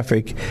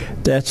traffic,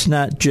 that's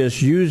not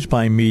just used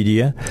by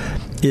media.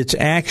 It's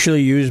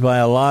actually used by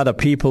a lot of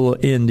people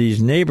in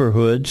these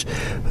neighborhoods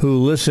who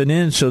listen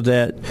in so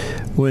that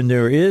when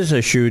there is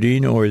a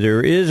shooting or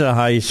there is a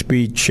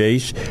high-speed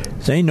chase,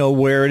 they know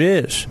where it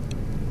is.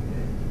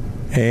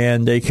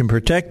 And they can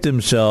protect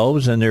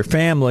themselves and their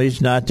families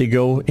not to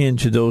go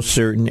into those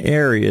certain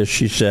areas,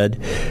 she said,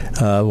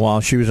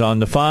 while she was on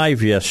the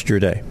 5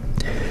 yesterday.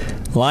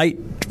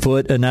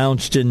 Lightfoot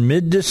announced in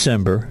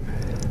mid-December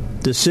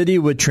the city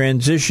would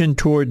transition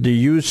toward the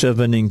use of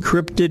an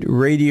encrypted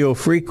radio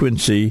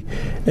frequency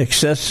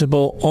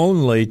accessible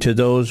only to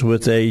those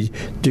with a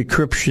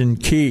decryption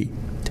key.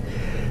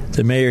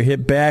 The mayor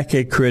hit back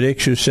at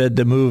critics who said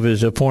the move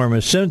is a form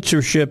of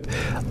censorship,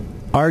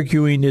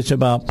 arguing it's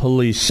about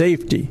police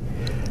safety.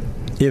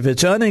 If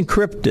it's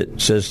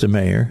unencrypted, says the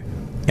mayor,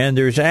 and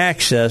there's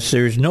access,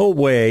 there's no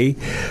way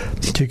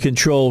to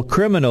control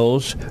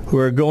criminals who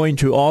are going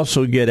to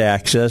also get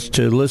access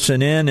to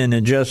listen in and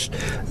adjust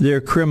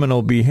their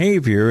criminal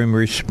behavior in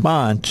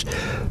response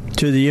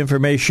to the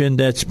information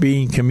that's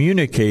being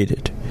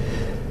communicated.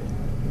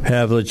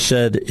 Pavlich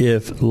said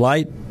if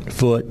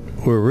Lightfoot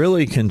were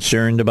really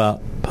concerned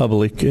about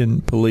public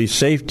and police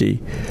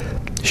safety,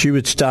 she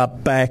would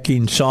stop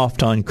backing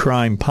soft on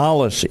crime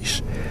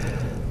policies.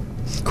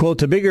 Quote,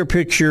 the bigger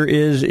picture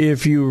is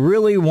if you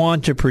really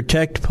want to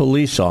protect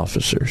police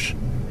officers,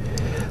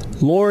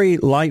 Lori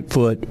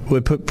Lightfoot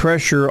would put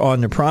pressure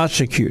on the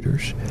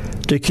prosecutors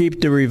to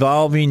keep the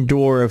revolving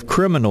door of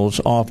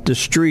criminals off the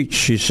streets,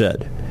 she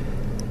said.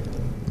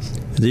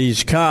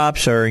 These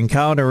cops are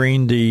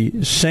encountering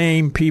the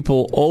same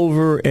people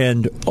over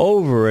and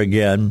over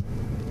again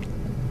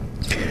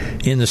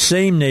in the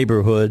same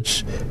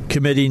neighborhoods,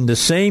 committing the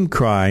same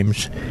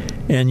crimes,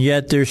 and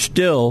yet they're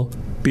still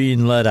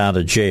being let out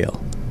of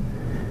jail.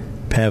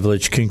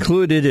 Pavlich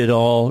concluded it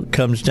all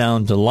comes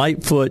down to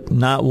Lightfoot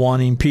not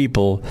wanting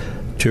people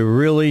to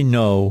really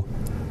know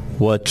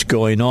what's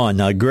going on.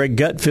 Now, Greg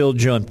Gutfeld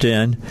jumped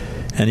in,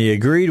 and he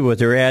agreed with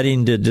her,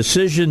 adding the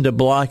decision to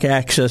block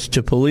access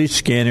to police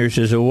scanners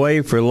is a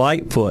way for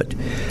Lightfoot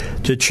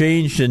to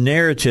change the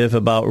narrative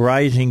about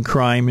rising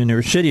crime in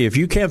her city. If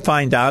you can't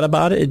find out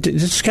about it,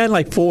 it's kind of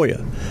like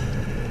FOIA.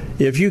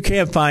 If you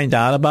can't find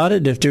out about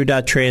it, if they're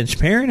not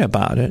transparent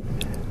about it,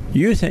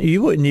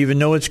 you wouldn't even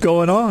know what's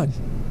going on.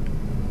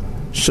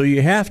 So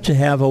you have to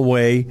have a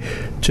way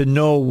to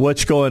know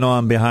what's going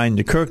on behind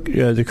the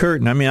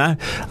curtain. I mean,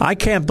 I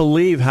can't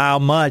believe how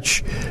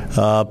much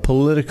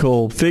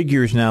political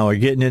figures now are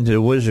getting into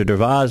the Wizard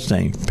of Oz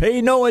thing.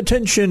 Pay no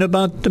attention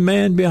about the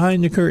man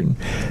behind the curtain.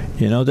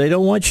 You know, they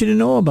don't want you to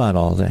know about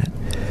all that.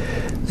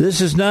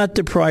 This is not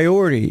the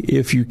priority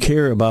if you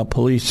care about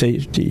police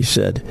safety, he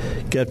said.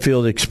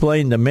 Gutfeld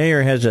explained the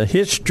mayor has a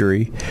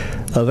history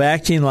of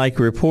acting like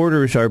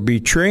reporters are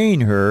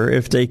betraying her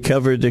if they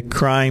cover the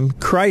crime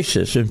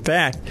crisis. In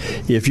fact,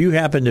 if you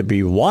happen to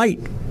be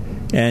white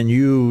and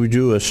you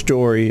do a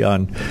story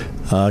on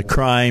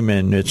crime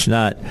and it's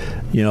not,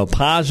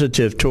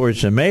 positive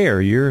towards the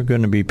mayor, you're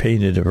going to be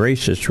painted a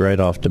racist right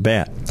off the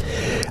bat.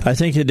 I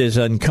think it is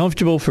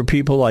uncomfortable for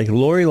people like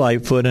Lori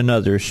Lightfoot and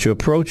others to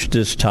approach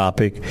this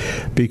topic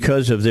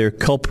because of their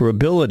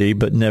culpability,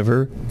 but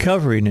never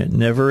covering it,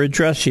 never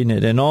addressing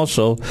it, and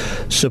also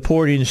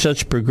supporting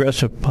such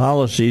progressive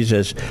policies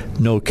as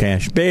no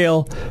cash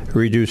bail,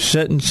 reduced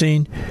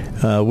sentencing,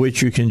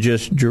 which you can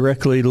just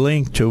directly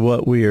link to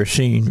what we are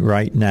seeing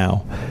right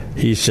now,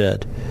 he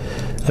said.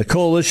 A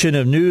coalition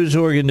of news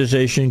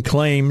organizations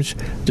claims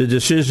the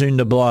decision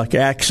to block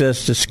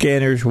access to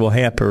scanners will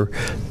hamper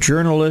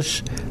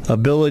journalists'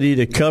 ability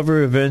to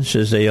cover events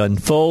as they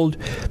unfold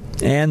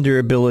and their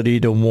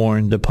ability to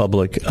warn the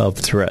public of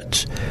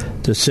threats.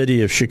 The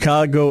city of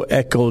Chicago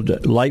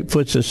echoed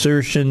Lightfoot's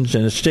assertions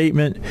in a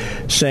statement,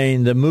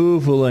 saying the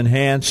move will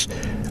enhance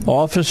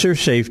officer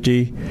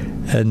safety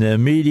and the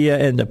media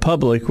and the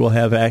public will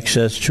have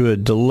access to a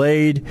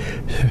delayed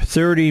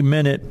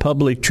 30-minute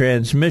public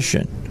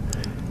transmission,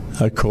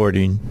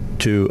 according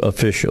to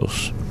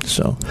officials.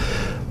 So,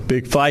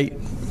 big fight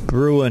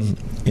brewing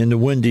in the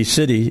Windy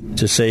City,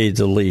 to say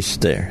the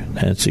least there.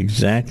 That's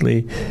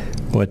exactly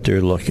what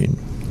they're looking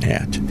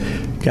at.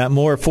 Got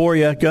more for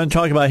you. Going to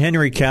talk about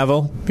Henry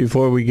Cavill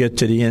before we get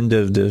to the end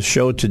of the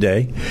show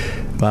today.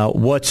 About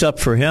what's up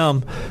for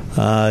him.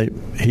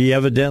 He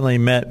evidently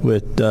met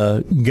with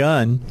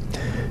Gunn,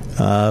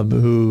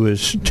 who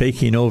is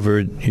taking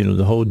over,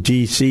 the whole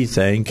DC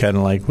thing, kind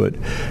of like what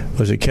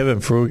was it, Kevin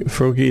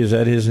Feige, is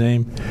that his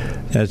name?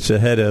 That's the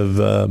head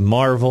of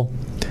Marvel,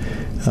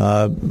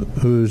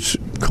 who's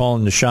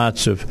calling the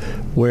shots of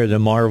where the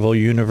Marvel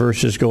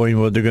universe is going.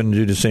 Well, they're going to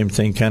do the same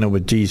thing kind of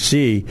with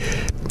DC.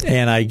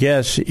 And I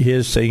guess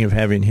his thing of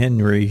having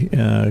Henry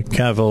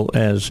Cavill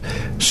as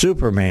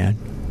Superman,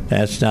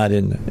 that's not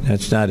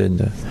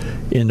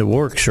in the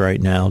works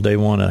right now. They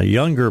want a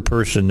younger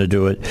person to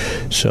do it,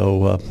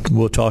 so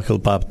we'll talk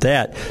about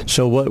that.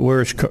 So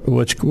where's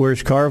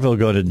Carville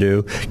going to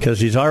do?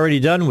 Because he's already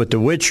done with The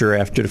Witcher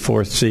after the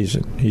 4th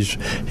season.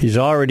 He's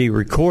already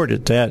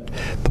recorded that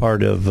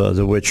part of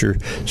The Witcher.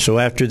 So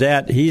after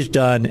that, he's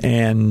done.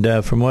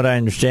 And from what I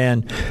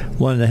understand,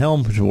 one of the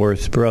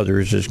Hemsworth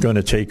brothers is going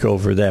to take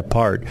over that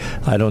part.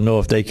 I don't know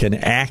if they can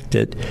act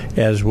it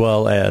as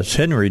well as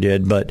Henry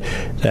did, but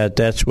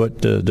that's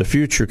what the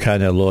future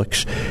kind of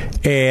looks.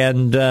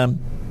 And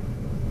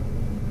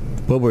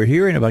what we're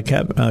hearing about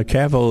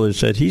Cavill is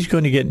that he's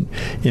going to get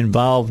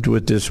involved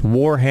with this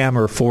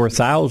Warhammer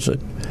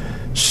 4000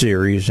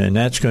 series, and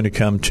that's going to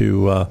come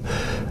to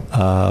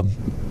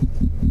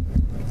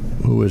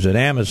who is it?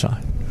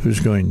 Amazon. who's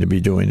going to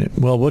be doing it.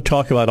 Well, we'll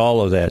talk about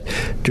all of that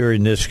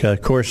during this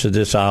course of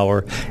this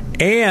hour,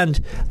 and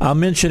I'll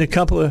mention a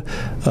couple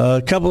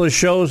of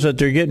shows that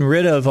they're getting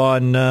rid of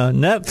on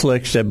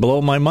Netflix that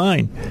blow my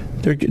mind.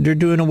 They're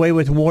doing away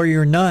with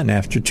Warrior Nun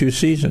after 2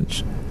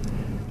 seasons,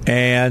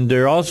 and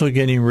they're also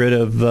getting rid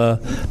of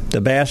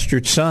The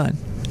Bastard Son.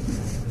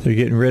 They're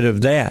getting rid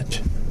of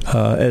that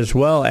as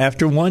well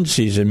after 1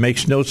 season.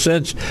 Makes no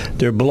sense.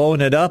 They're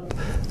blowing it up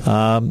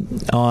on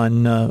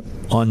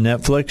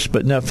Netflix,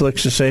 but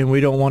Netflix is saying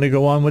we don't want to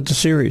go on with the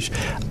series.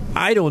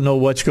 I don't know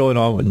what's going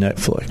on with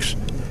Netflix.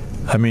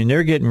 I mean,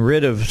 they're getting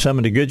rid of some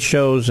of the good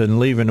shows and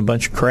leaving a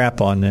bunch of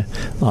crap on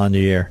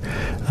the air.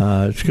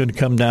 It's going to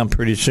come down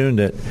pretty soon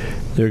that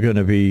they're going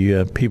to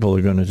be people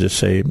are going to just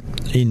say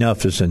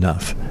enough is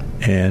enough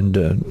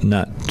and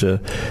not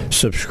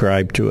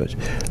subscribe to it.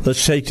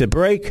 Let's take the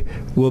break.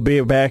 We'll be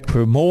back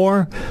for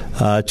more.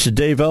 It's the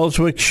Dave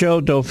Elswick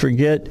Show. Don't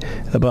forget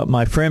about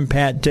my friend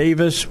Pat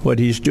Davis, what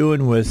he's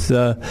doing with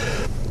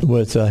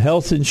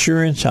health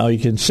insurance, how he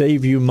can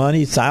save you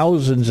money,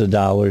 thousands of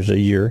dollars a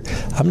year.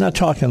 I'm not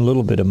talking a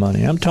little bit of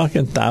money. I'm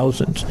talking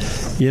thousands.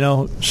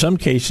 Some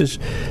cases,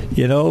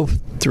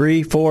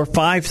 $3,000, $4,000,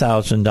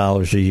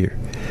 $5,000 a year.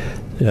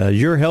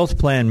 Your Health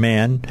Plan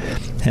Man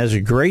has a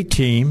great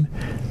team.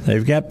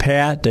 They've got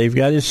Pat, they've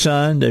got his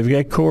son, they've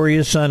got Corey,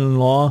 his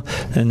son-in-law,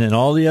 and then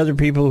all the other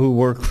people who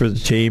work for the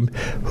team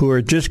who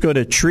are just going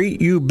to treat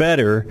you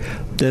better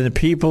than the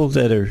people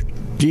that are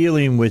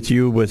dealing with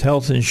you with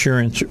health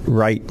insurance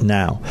right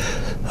now.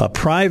 A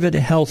private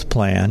health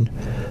plan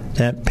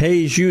that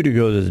pays you to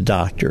go to the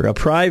doctor. A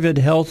private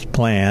health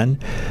plan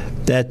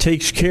that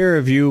takes care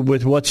of you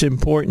with what's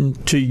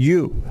important to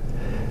you.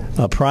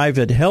 A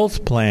private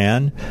health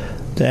plan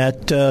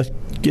that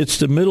gets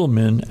the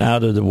middlemen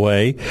out of the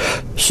way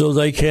so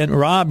they can't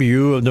rob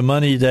you of the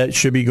money that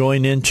should be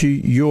going into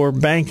your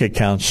bank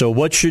account. So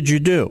what should you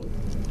do?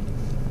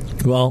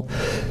 Well,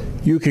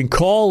 you can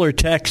call or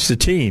text the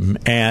team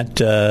at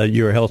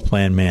Your Health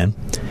Plan Man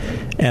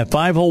at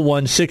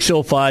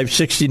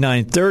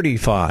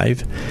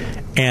 501-605-6935,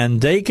 and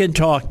they can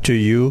talk to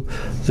you.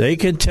 They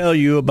can tell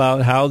you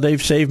about how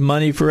they've saved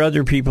money for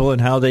other people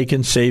and how they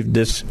can save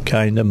this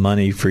kind of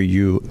money for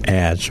you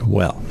as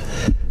well.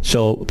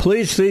 So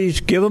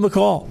please give them a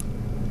call.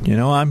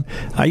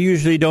 I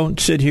usually don't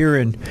sit here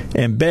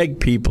and beg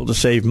people to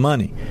save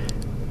money.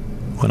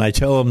 When I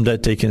tell them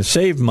that they can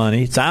save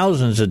money,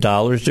 thousands of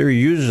dollars, they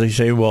usually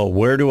say, well,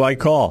 where do I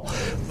call?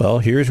 Well,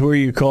 here's where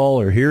you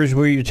call or here's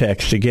where you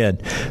text. Again,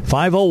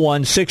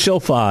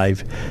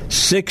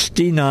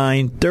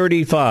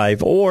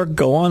 501-605-6935, or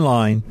go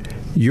online,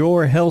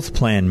 Your Health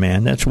Plan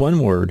Man. That's one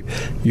word,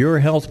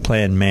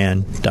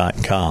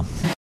 yourhealthplanman.com.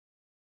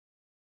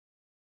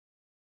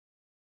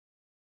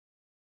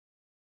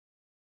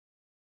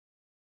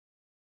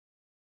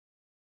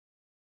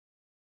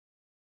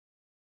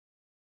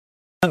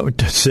 To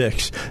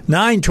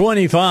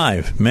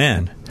 9:25,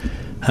 man.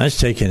 That's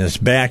taking us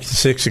back to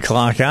 6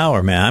 o'clock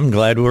hour, man. I'm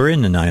glad we're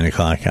in the 9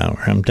 o'clock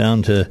hour. I'm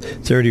down to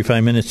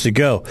 35 minutes to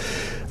go.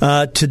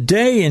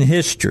 Today in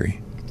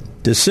history,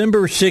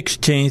 December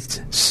 16th,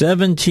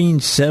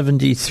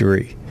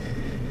 1773,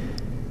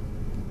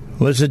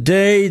 was a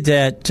day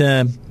that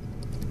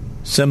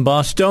some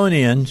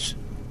Bostonians,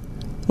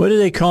 what do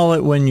they call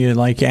it when you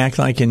act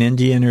like an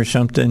Indian or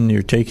something?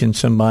 You're taking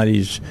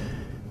somebody's,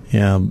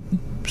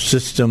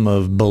 system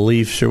of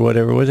beliefs or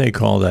whatever. What do they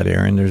call that,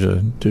 Aaron? There's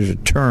a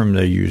term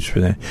they use for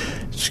that.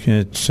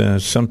 It's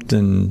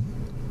something.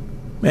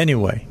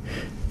 Anyway,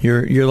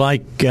 you're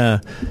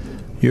acting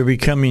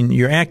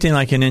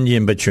like an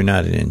Indian, but you're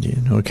not an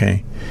Indian.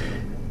 Okay.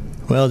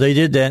 Well, they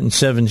did that in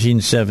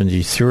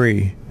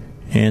 1773,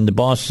 and the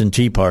Boston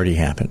Tea Party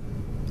happened.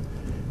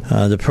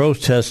 The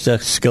protests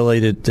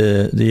escalated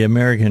the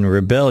American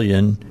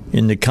Rebellion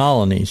in the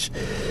colonies.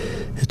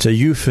 It's a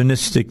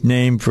euphemistic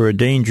name for a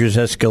dangerous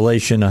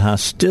escalation of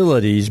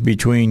hostilities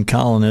between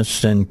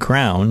colonists and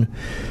Crown.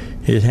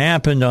 It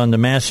happened on the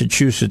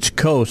Massachusetts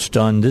coast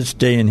on this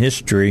day in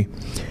history,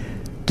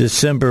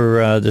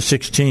 December the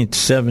 16th,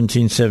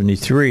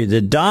 1773.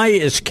 The die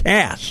is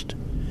cast.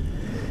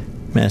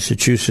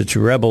 Massachusetts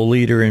rebel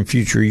leader and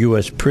future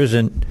U.S.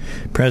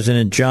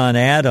 President John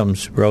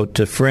Adams wrote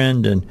to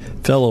friend and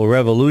fellow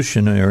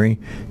revolutionary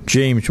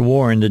James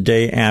Warren the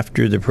day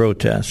after the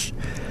protests.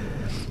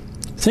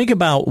 Think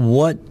about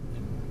what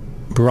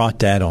brought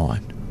that on,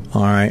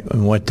 all right,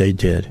 and what they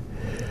did.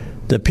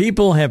 The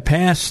people have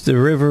passed the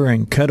river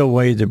and cut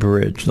away the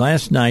bridge.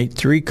 Last night,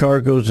 3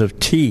 cargoes of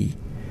tea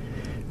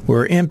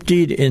were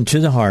emptied into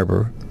the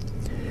harbor.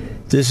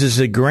 This is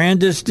the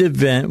grandest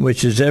event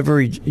which has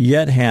ever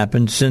yet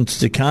happened since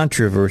the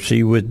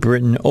controversy with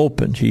Britain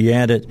opened. He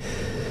added,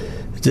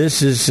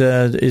 this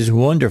is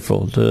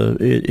wonderful.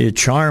 It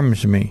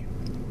charms me.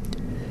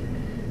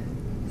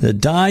 The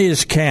die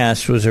is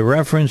cast was a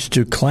reference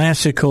to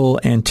classical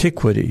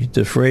antiquity,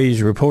 the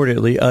phrase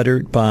reportedly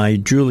uttered by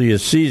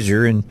Julius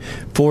Caesar in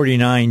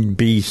 49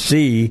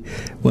 B.C.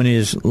 when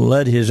he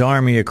led his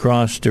army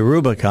across the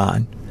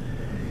Rubicon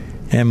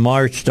and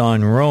marched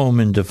on Rome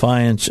in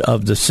defiance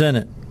of the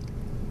Senate.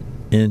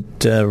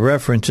 It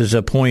references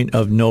a point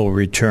of no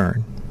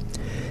return.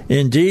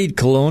 Indeed,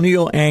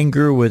 colonial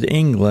anger with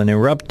England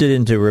erupted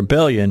into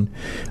rebellion,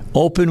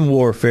 open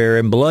warfare,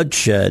 and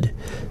bloodshed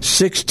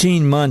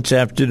 16 months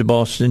after the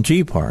Boston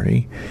Tea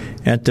Party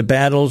at the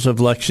battles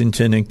of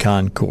Lexington and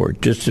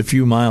Concord, just a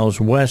few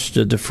miles west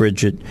of the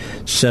frigid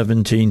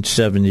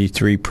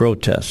 1773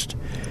 protest.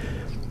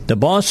 The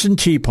Boston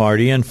Tea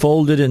Party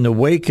unfolded in the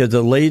wake of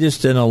the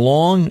latest in a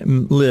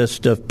long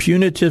list of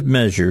punitive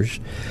measures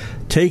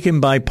taken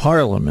by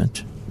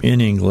Parliament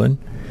in England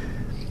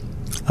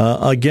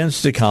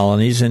against the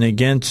colonies and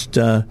against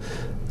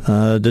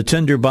the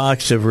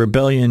tinderbox of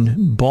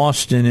rebellion,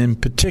 Boston in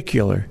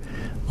particular.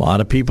 A lot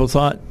of people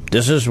thought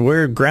this is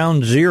where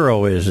ground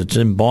zero is. It's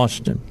in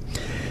Boston.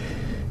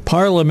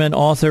 Parliament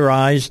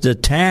authorized the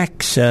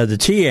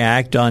Tea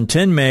Act on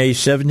 10 May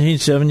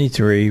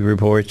 1773,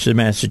 reports the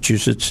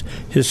Massachusetts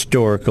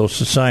Historical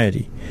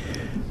Society.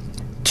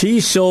 Tea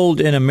sold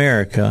in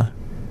America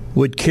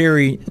would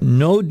carry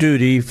no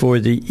duty for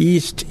the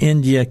East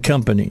India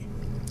Company.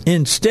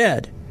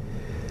 Instead,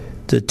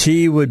 the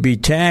tea would be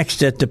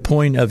taxed at the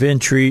point of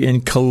entry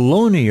in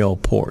colonial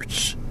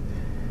ports.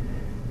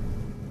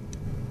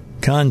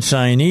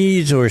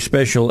 Consignees or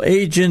special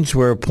agents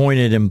were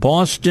appointed in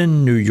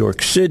Boston, New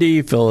York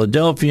City,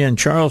 Philadelphia, and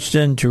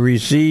Charleston to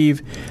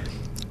receive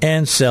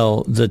and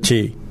sell the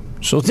tea.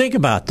 So think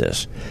about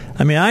this.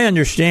 I mean, I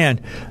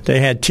understand they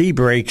had tea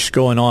breaks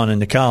going on in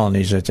the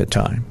colonies at the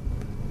time.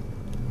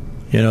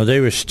 You know, they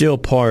were still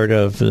part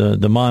of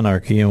the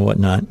monarchy and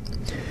whatnot.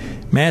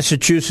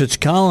 Massachusetts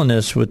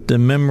colonists, with the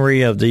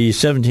memory of the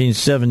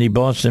 1770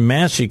 Boston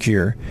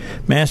massacre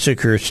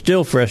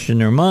still fresh in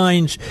their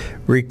minds,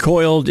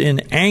 recoiled in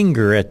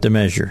anger at the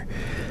measure.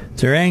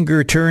 Their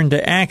anger turned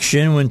to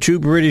action when two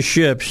British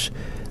ships,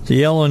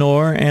 the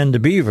Eleanor and the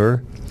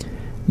Beaver,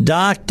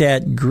 docked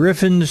at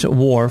Griffin's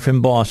Wharf in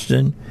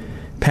Boston,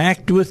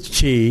 packed with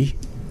tea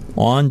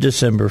on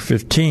December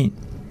 15th.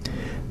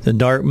 The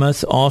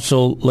Dartmouth,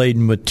 also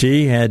laden with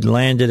tea, had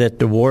landed at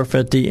the wharf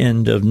at the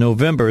end of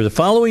November. The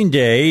following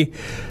day,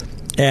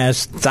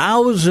 as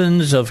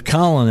thousands of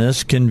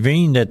colonists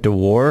convened at the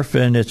wharf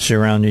and its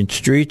surrounding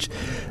streets,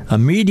 a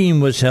meeting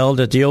was held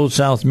at the Old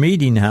South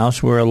Meeting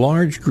House where a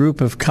large group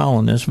of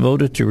colonists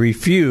voted to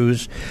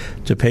refuse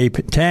to pay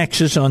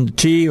taxes on the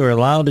tea or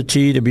allow the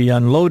tea to be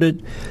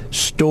unloaded,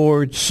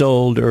 stored,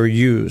 sold, or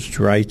used,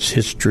 writes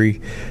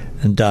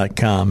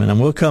History.com.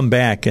 And we'll come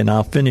back and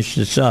I'll finish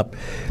this up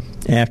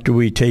after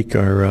we take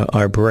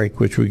our break,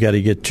 which we got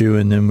to get to,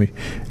 and then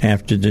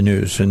after the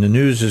news. And the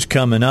news is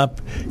coming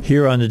up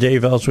here on the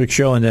Dave Elswick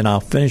Show, and then I'll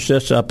finish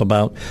this up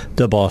about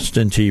the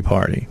Boston Tea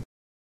Party.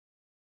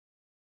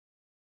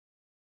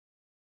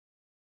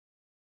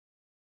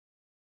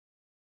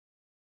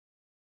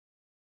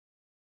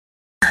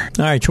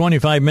 All right,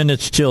 25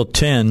 minutes till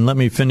 10. Let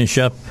me finish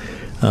up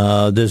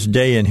this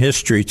day in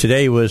history.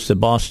 Today was the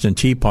Boston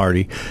Tea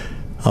Party.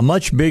 A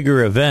much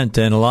bigger event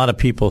than a lot of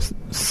people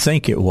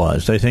think it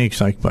was. I think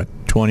it's like about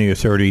 20 or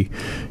 30,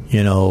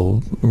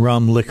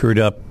 rum liquored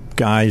up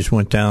guys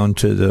went down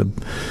to the,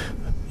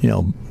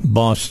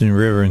 Boston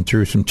River and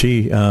threw some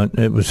tea.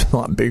 It was a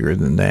lot bigger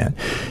than that.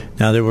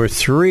 Now, there were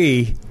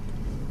 3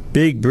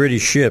 big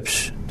British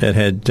ships that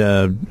had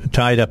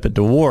tied up at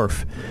the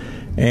wharf.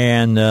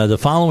 And the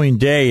following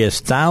day, as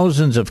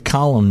thousands of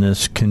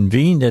colonists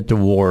convened at the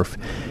wharf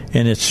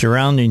and its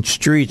surrounding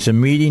streets, a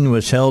meeting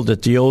was held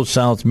at the Old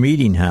South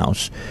Meeting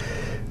House,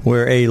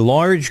 where a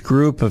large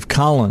group of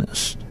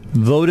colonists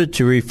voted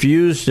to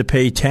refuse to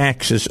pay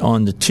taxes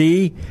on the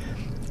tea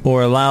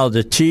or allow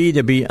the tea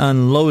to be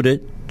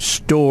unloaded,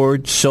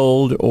 stored,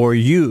 sold, or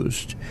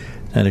used.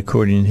 That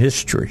according to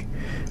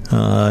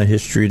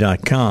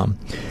History.com.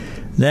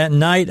 That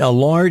night, a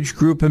large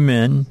group of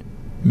men,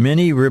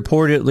 many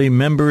reportedly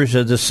members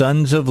of the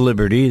Sons of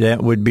Liberty,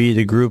 that would be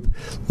the group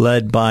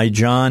led by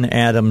John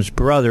Adams'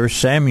 brother,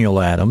 Samuel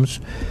Adams,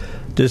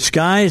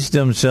 disguised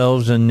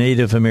themselves in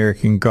Native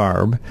American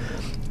garb,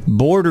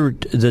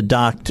 boarded the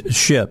docked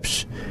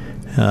ships,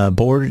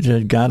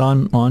 got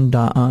on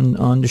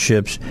the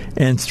ships,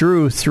 and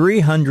threw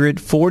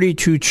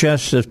 342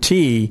 chests of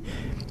tea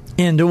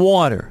into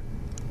water.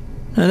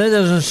 Now, that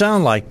doesn't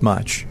sound like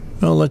much.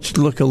 Well, let's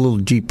look a little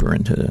deeper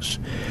into this.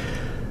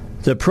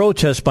 The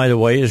protest, by the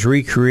way, is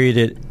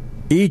recreated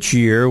each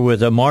year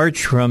with a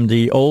march from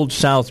the Old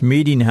South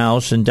Meeting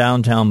House in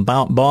downtown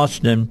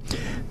Boston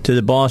to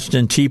the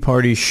Boston Tea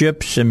Party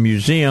ships and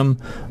museum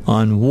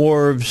on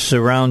wharves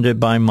surrounded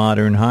by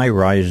modern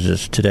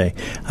high-rises today.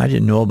 I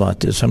didn't know about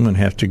this. I'm going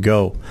to have to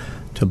go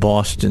to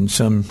Boston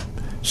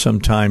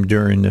sometime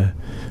during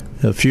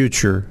the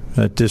future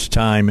at this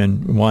time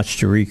and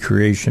watch the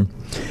recreation.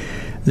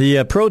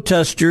 The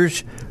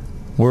protesters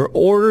were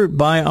ordered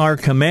by our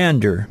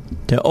commander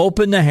to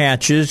open the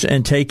hatches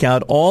and take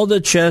out all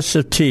the chests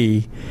of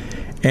tea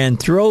and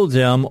throw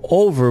them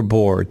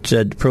overboard,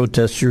 said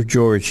protester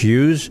George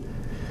Hughes,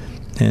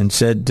 and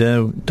said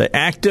the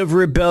act of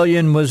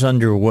rebellion was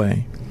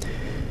underway.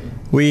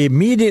 We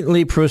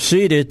immediately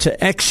proceeded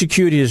to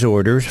execute his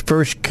orders,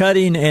 first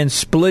cutting and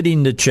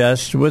splitting the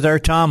chests with our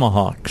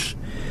tomahawks.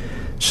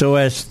 so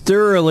as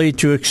thoroughly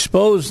to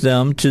expose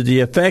them to the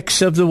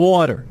effects of the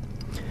water.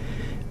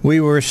 We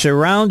were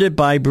surrounded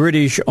by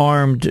British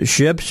armed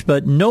ships,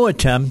 but no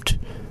attempt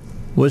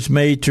was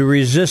made to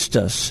resist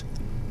us.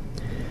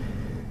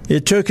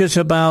 It took us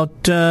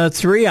about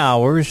 3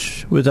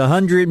 hours with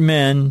 100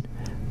 men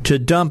to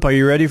dump, are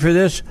you ready for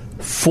this?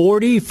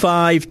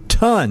 45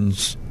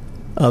 tons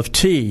of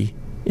tea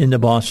in the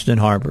Boston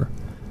Harbor.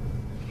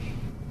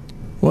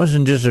 It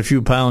wasn't just a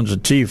few pounds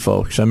of tea,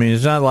 folks. I mean,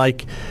 it's not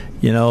like,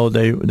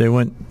 they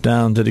went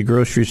down to the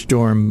grocery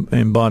store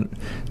and bought,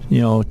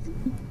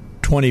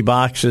 20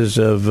 boxes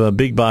of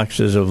big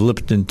boxes of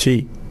Lipton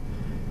tea,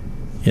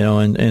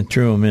 and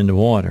threw them in the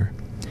water.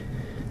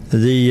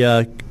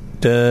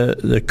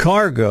 The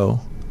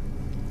cargo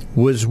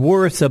was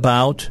worth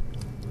about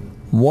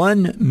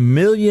 $1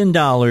 million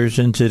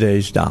in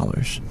today's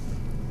dollars.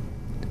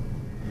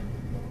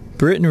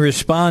 Britain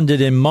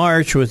responded in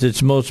March with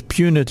its most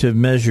punitive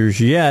measures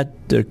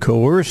yet, the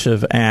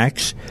coercive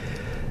acts.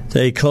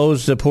 They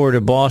closed the port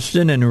of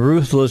Boston and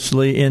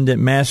ruthlessly ended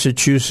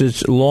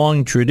Massachusetts'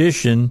 long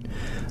tradition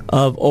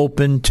of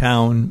open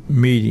town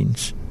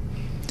meetings.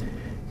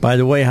 By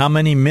the way, how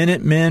many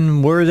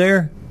Minutemen were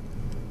there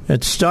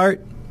at the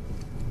start?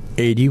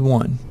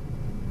 81.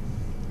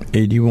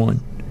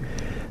 81.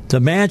 The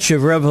match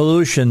of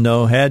revolution,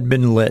 though, had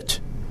been lit.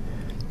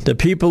 The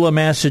people of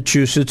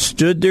Massachusetts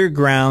stood their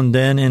ground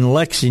then in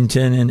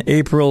Lexington in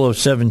April of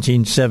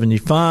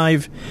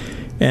 1775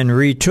 and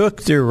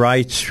retook their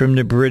rights from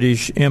the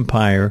British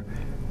Empire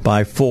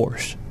by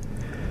force.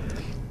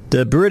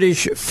 The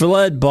British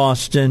fled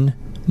Boston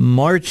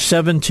March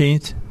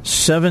 17th,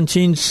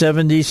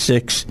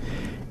 1776,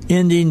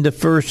 ending the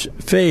first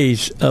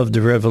phase of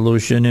the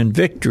revolution in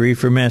victory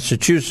for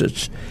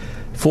Massachusetts,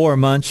 4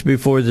 months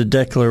before the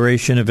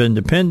Declaration of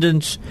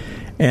Independence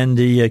and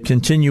the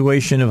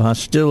continuation of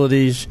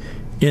hostilities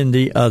in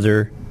the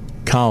other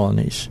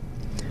colonies.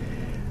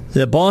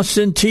 The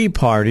Boston Tea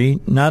Party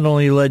not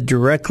only led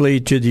directly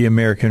to the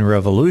American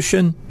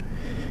Revolution,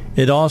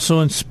 it also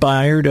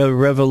inspired a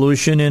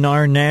revolution in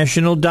our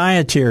national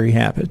dietary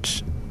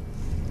habits.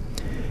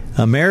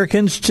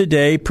 Americans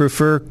today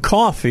prefer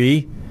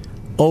coffee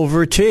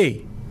over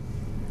tea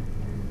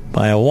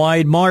by a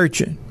wide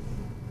margin,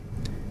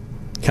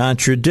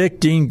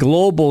 contradicting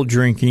global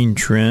drinking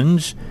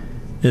trends,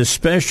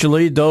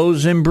 especially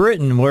those in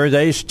Britain, where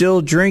they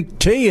still drink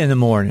tea in the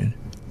morning,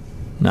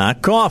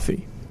 not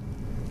coffee.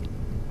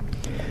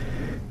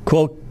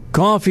 Quote,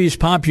 coffee's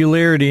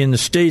popularity in the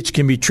States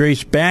can be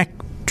traced back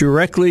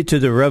directly to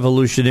the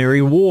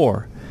Revolutionary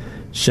War,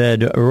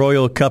 said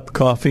Royal Cup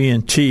Coffee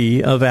and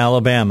Tea of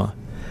Alabama.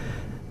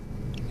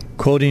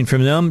 Quoting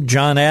from them,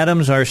 John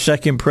Adams, our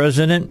second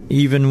president,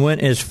 even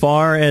went as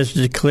far as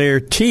to declare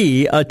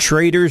tea a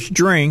traitor's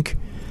drink,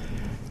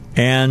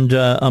 and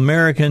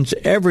Americans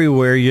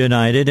everywhere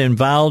united and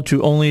vowed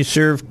to only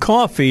serve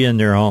coffee in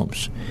their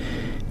homes.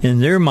 In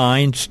their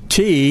minds,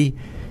 tea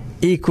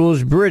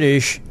equals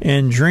British,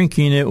 and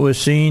drinking it was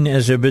seen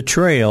as a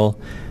betrayal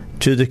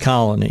to the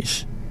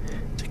colonies.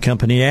 The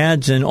company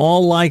adds, in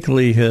all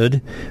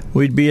likelihood,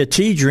 we'd be a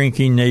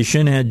tea-drinking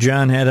nation had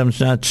John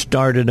Adams not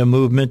started a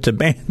movement to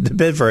ban the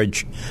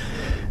beverage.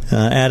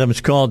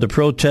 Adams called the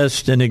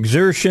protest an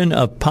exertion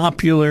of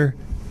popular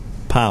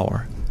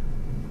power.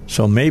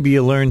 So maybe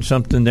you learned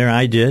something there.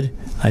 I did.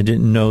 I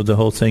didn't know the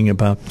whole thing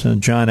about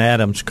John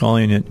Adams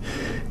calling it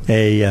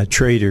a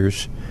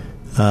traitor's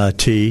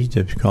tea.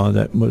 To call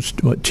that was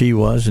what tea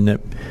was, and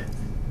that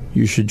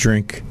you should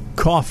drink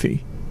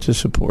coffee to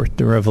support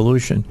the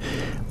revolution.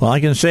 Well, I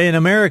can say in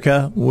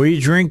America, we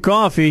drink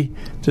coffee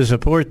to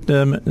support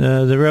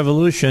the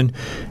revolution,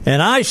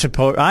 and I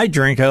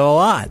drink it a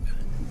lot.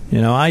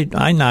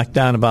 I knock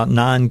down about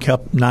 9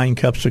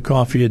 cups of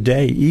coffee a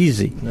day,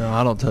 easy. No,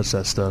 I don't touch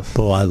that stuff.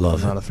 Oh, I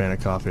love it. I'm not a fan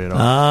of coffee at all.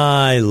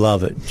 I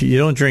love it. You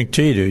don't drink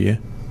tea, do you?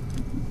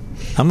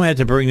 I'm going to have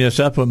to bring this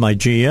up with my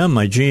GM.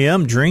 My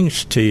GM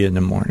drinks tea in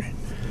the morning.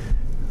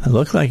 I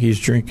look like he's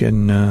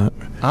drinking... I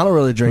don't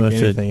really drink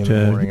anything in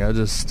the morning. I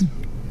just...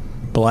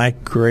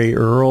 Black Gray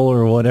Earl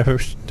or whatever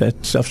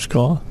that stuff's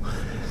called.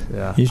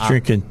 Yeah, He's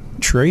drinking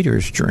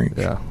Trader's drink.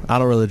 Yeah, I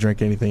don't really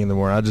drink anything in the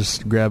morning. I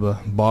just grab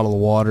a bottle of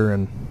water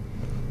and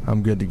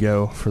I'm good to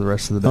go for the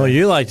rest of the day. Oh,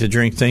 you like to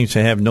drink things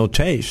that have no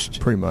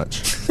taste. Pretty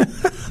much.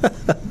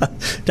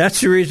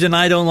 That's the reason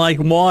I don't like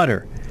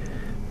water.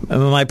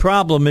 My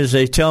problem is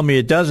they tell me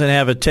it doesn't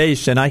have a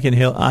taste, and I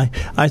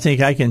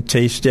think I can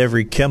taste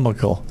every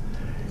chemical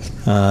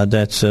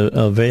that's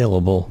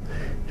available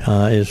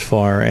as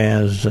far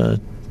as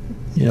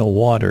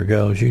water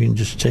goes. You can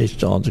just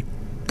taste all the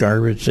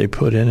garbage they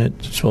put in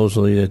it.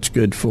 Supposedly that's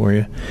good for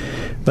you.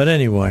 But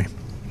anyway,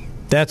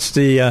 that's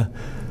the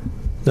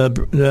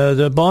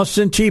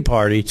Boston Tea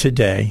Party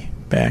today,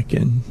 back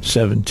in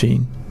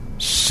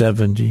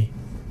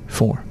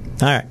 1774.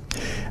 All right.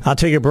 I'll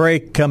take a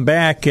break, come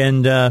back,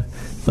 and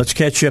let's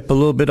catch up a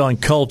little bit on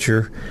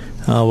culture.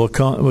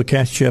 We'll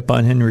catch you up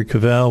on Henry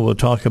Cavill. We'll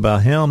talk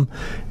about him.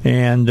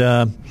 And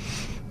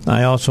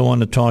I also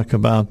want to talk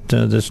about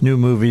this new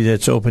movie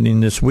that's opening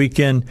this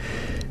weekend.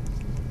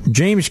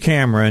 James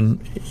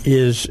Cameron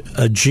is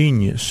a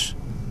genius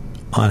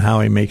on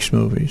how he makes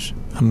movies.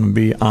 I'm going to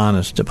be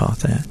honest about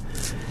that.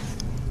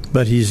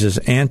 But he's as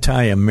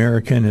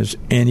anti-American as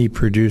any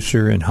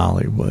producer in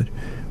Hollywood.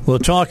 We'll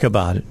talk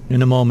about it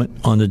in a moment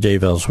on the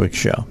Dave Elswick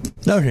Show.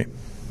 Okay.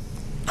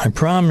 I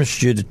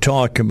promised you to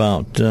talk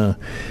about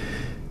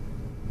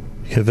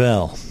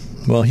Cavell.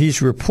 Well, he's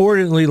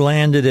reportedly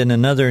landed in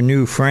another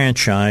new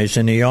franchise,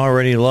 and he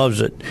already loves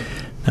it.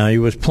 Now, he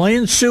was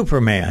playing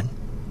Superman.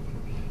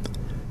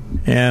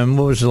 And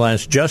what was the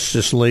last?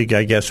 Justice League,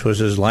 I guess, was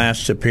his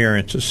last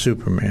appearance as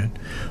Superman.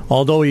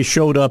 Although he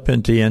showed up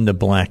at the end of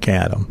Black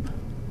Adam.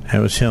 That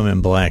was him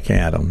in Black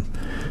Adam.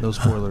 No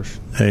spoilers.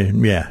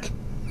 Yeah.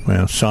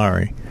 Well,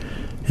 sorry.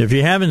 If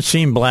you haven't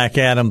seen Black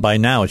Adam by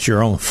now, it's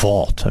your own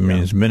fault. I mean,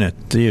 It's been at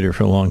theater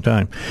for a long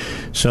time.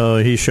 So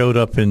he showed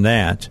up in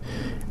that.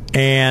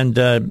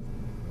 And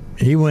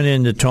he went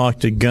in to talk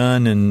to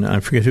Gunn, and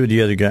I forget who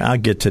the other guy. I'll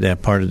get to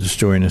that part of the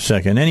story in a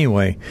second.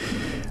 Anyway,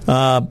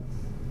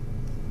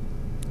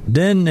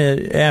 then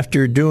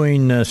after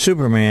doing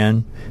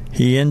Superman,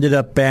 he ended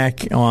up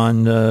back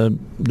on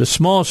the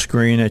small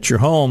screen at your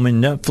home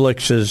in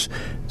Netflix's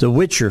The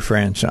Witcher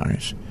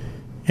franchise.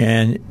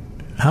 And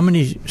how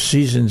many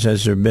seasons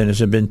has there been? Has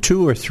there been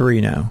 2 or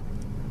 3 now?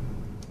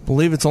 I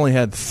believe it's only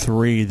had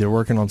 3. They're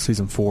working on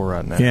season 4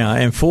 right now. Yeah,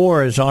 and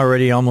 4 has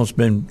already almost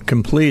been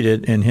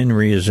completed, and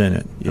Henry is in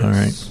it. Yes. All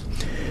right,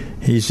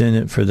 he's in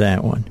it for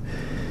that one.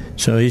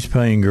 So he's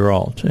playing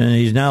Geralt, and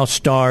he now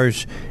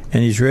stars,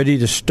 and he's ready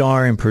to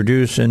star and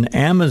produce an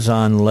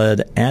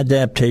Amazon-led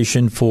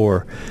adaptation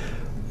for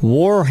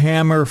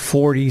Warhammer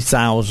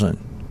 40,000,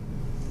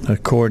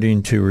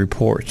 according to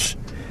reports.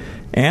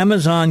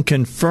 Amazon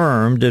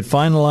confirmed it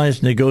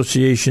finalized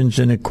negotiations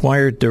and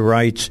acquired the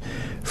rights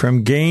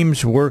from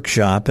Games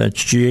Workshop,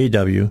 that's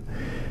GAW,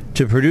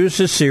 to produce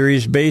a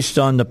series based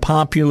on the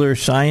popular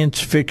science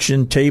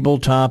fiction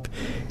tabletop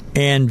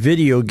and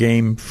video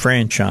game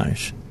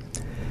franchise.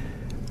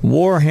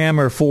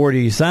 Warhammer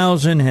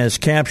 40,000 has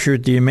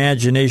captured the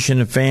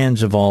imagination of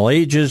fans of all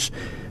ages,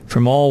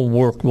 from all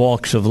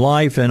walks of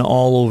life and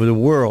all over the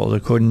world,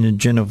 according to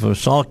Jennifer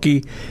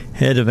Salke,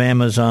 head of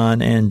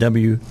Amazon and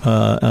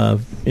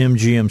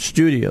MGM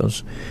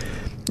Studios,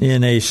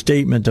 in a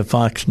statement to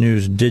Fox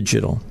News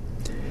Digital.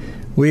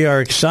 We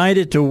are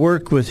excited to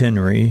work with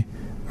Henry,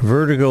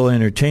 Vertigo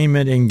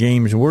Entertainment, and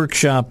Games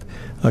Workshop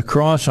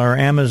across our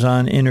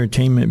Amazon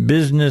Entertainment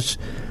business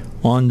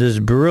on this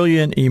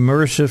brilliant,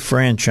 immersive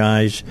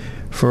franchise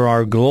for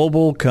our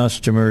global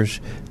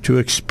customers to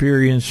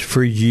experience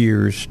for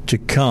years to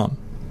come.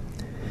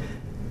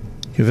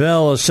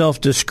 Cavell, a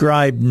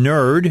self-described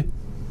nerd,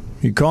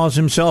 he calls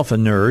himself a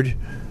nerd,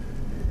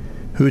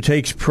 who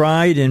takes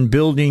pride in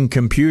building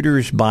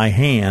computers by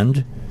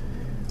hand,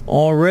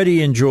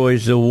 already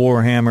enjoys the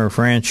Warhammer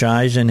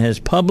franchise and has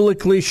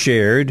publicly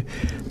shared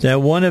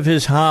that one of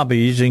his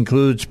hobbies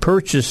includes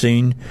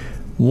purchasing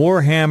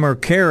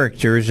Warhammer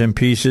characters and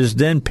pieces,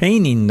 then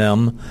painting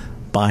them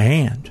by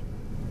hand.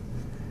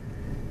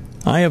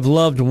 I have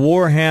loved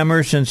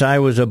Warhammer since I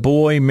was a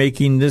boy,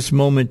 making this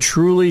moment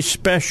truly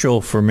special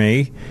for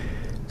me.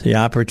 The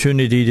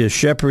opportunity to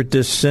shepherd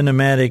this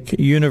cinematic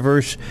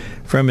universe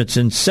from its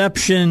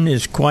inception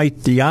is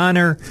quite the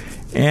honor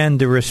and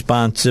the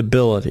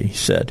responsibility, he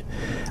said.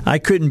 I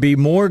couldn't be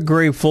more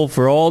grateful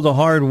for all the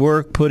hard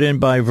work put in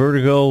by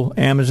Vertigo,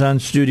 Amazon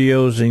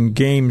Studios, and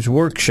Games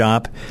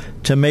Workshop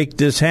to make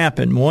this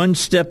happen, one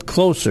step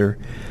closer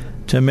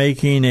to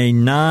making a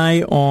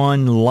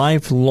nigh-on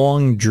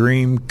lifelong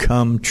dream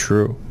come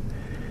true.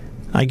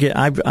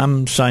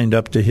 I'm signed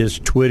up to his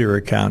Twitter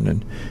account,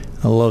 and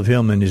I love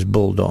him and his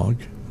bulldog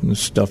and the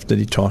stuff that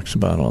he talks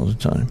about all the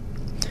time.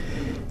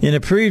 In a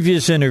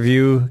previous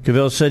interview,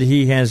 Cavell said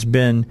he has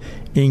been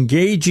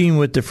engaging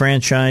with the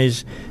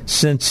franchise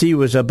since he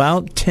was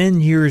about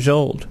 10 years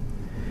old.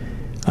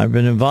 I've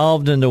been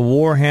involved in the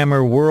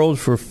Warhammer world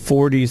for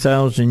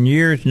 40,000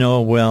 years.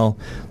 No, well,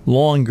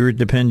 longer,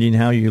 depending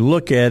how you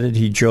look at it,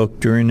 he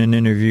joked during an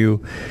interview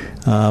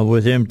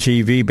with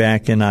MTV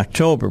back in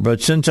October.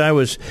 But since I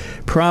was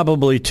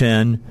probably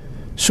 10,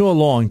 so a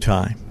long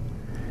time.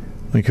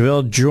 With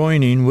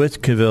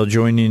Cavell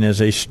joining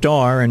as a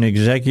star and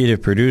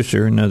executive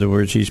producer, in other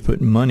words, he's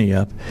putting money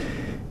up,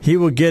 he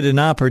will get an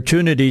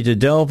opportunity to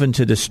delve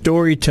into the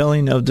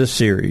storytelling of the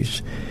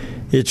series.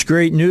 It's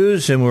great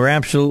news, and we're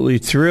absolutely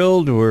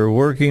thrilled. We're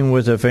working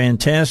with a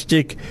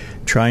fantastic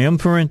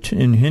triumvirate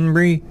in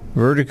Henry,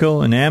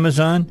 Vertigo, and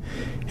Amazon.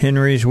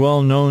 Henry's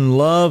well-known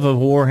love of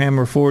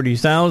Warhammer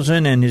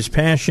 40,000 and his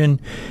passion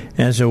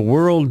as a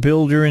world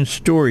builder and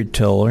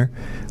storyteller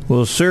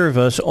will serve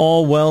us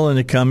all well in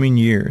the coming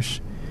years.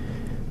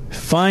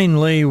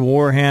 Finally,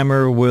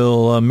 Warhammer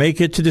will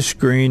make it to the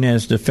screen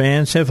as the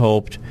fans have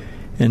hoped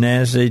and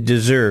as they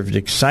deserved.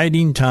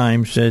 Exciting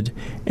time, said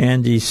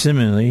Andy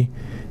Simile,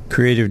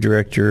 creative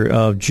director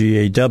of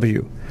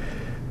GAW.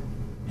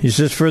 He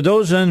says, for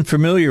those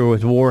unfamiliar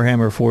with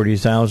Warhammer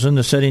 40,000,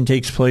 the setting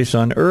takes place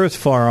on Earth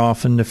far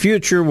off in the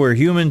future where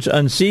humans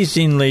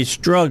unceasingly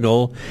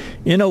struggle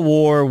in a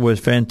war with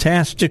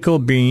fantastical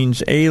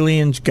beings,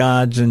 aliens,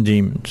 gods, and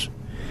demons.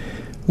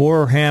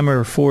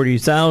 Warhammer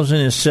 40,000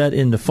 is set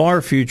in the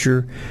far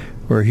future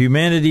where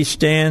humanity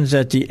stands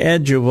at the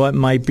edge of what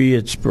might be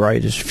its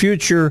brightest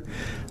future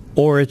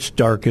or its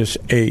darkest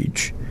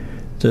age.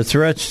 The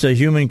threats to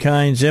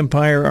humankind's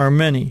empire are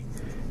many.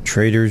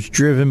 Traitors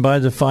driven by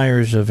the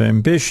fires of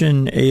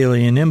ambition,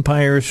 alien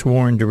empires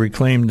sworn to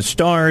reclaim the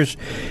stars,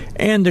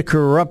 and the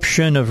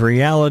corruption of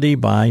reality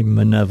by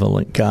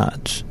malevolent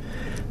gods.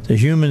 The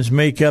humans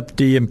make up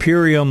the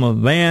Imperium of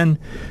Man,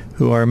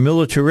 who are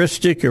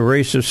militaristic. A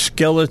race of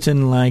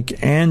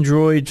skeleton-like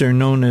androids are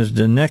known as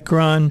the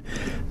Necron.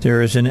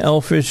 There is an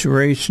elfish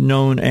race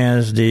known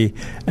as the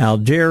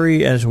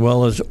Aldari, as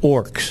well as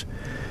orcs.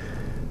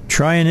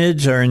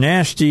 Trianids are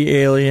nasty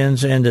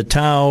aliens, and the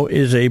Tau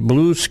is a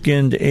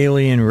blue-skinned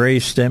alien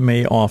race that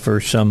may offer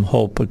some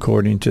hope,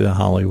 according to the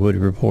Hollywood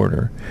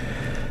Reporter.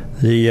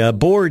 The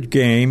board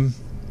game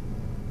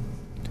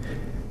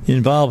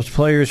involves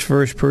players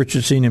first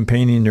purchasing and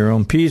painting their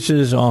own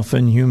pieces,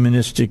 often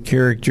humanistic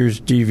characters,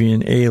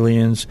 deviant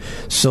aliens,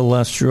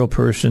 celestial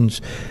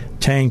persons,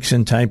 tanks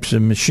and types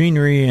of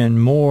machinery,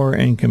 and more,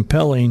 and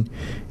compelling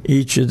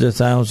each of the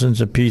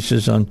thousands of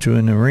pieces onto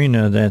an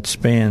arena that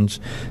spans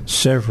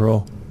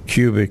several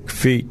cubic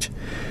feet.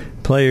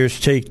 Players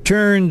take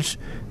turns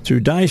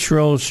through dice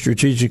rolls,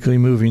 strategically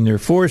moving their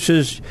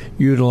forces,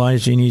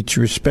 utilizing each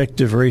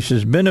respective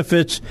race's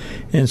benefits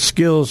and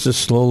skills to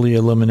slowly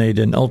eliminate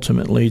and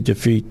ultimately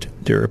defeat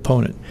their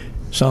opponent.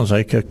 Sounds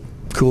like a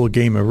cool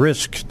game of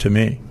Risk to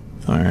me.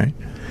 All right.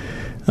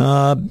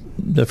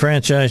 The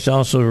franchise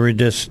also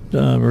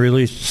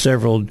released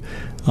several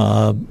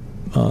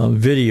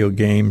video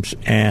games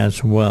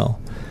as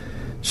well.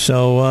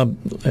 So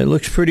it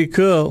looks pretty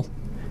cool.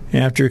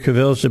 After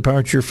Cavill's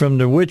departure from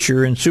the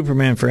Witcher and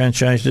Superman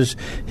franchises,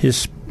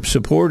 his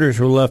supporters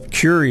were left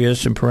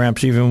curious and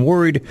perhaps even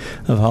worried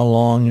of how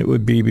long it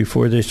would be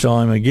before they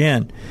saw him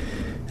again.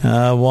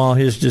 While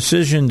his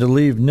decision to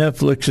leave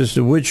Netflix's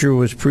The Witcher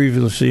was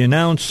previously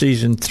announced,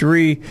 Season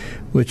 3,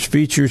 which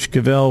features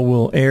Cavill,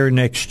 will air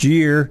next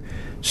year.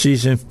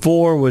 Season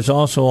 4 was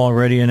also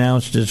already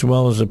announced, as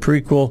well as a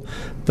prequel,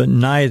 but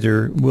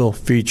neither will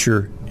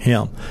feature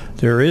him.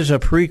 There is a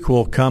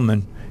prequel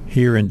coming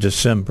here in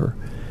December,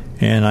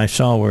 and I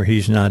saw where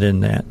he's not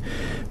in that.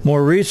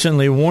 More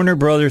recently, Warner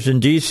Brothers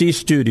and DC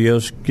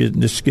Studios,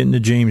 getting to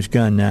James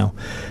Gunn now,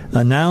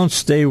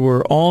 announced they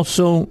were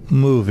also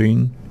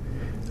moving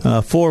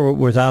forward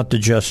without the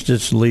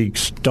Justice League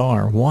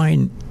star.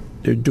 Why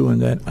they're doing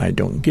that, I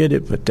don't get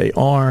it, but they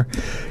are.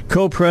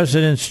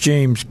 Co-presidents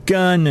James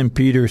Gunn and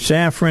Peter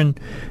Safran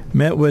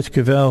met with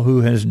Cavill,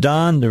 who has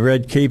donned the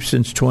red cape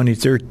since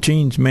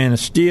 2013's Man of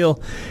Steel,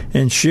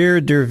 and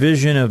shared their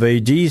vision of a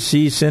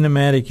DC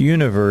cinematic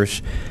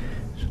universe.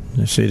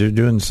 They say they're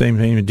doing the same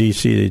thing with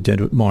DC they did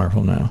with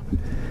Marvel now.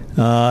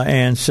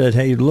 And said,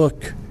 hey,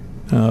 look,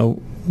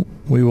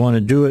 we want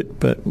to do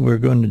it, but we're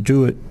going to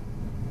do it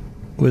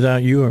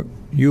without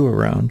you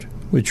around,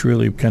 which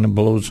really kind of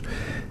blows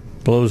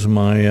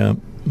my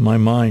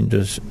mind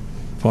as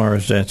far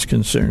as that's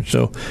concerned.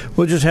 So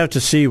we'll just have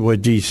to see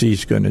what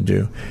DC's going to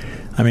do.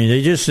 I mean,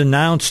 they just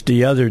announced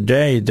the other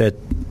day that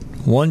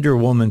Wonder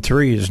Woman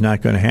 3 is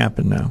not going to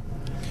happen now.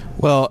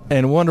 Well,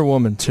 and Wonder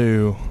Woman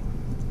 2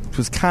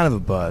 was kind of a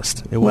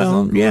bust. It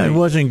wasn't it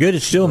wasn't good.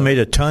 It still made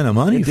a ton of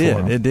money for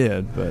them. It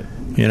did, but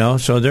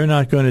so they're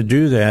not going to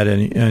do that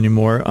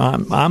anymore.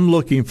 I'm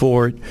looking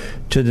forward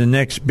to the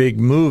next big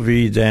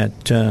movie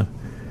that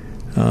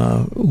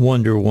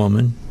Wonder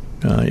Woman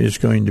is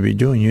going to be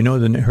doing. You know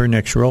her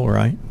next role,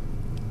 right?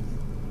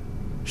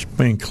 She's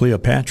playing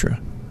Cleopatra.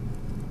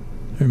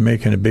 They're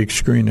making a big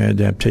screen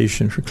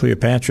adaptation for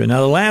Cleopatra. Now,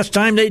 the last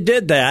time they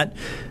did that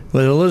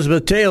with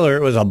Elizabeth Taylor,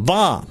 it was a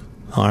bomb.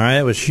 All right,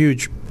 it was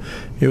huge.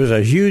 It was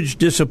a huge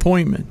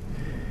disappointment.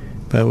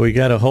 But we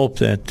got to hope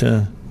that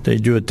they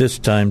do it this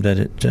time, that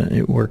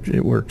it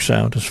works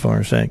out as far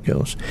as that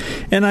goes.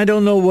 And I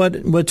don't know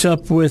what's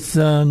up with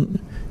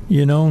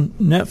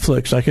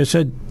Netflix. Like I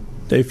said,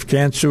 they've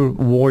canceled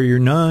Warrior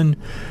Nun,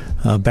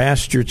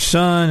 Bastard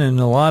Son, and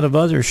a lot of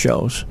other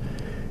shows.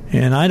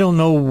 And I don't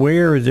know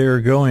where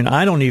they're going.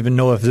 I don't even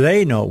know if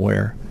they know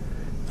where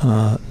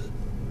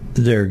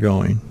they're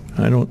going.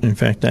 I don't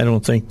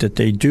think that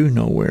they do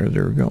know where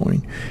they're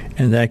going,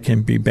 and that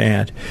can be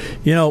bad.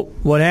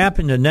 What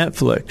happened to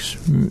Netflix?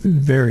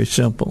 Very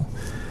simple.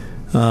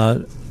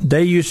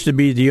 They used to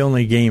be the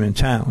only game in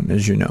town,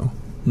 as you know.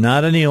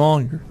 Not any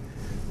longer.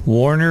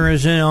 Warner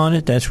is in on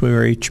it. That's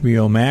where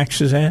HBO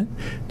Max is at.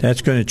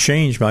 That's going to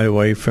change, by the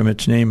way, from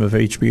its name of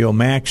HBO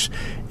Max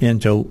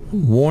into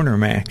Warner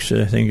Max,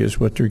 I think is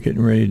what they're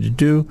getting ready to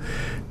do.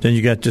 Then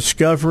you got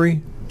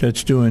Discovery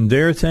that's doing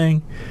their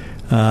thing.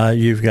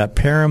 You've got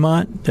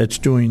Paramount that's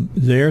doing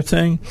their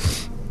thing.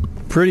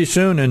 Pretty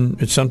soon,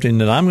 and it's something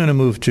that I'm going to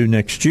move to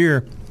next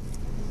year,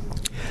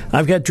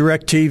 I've got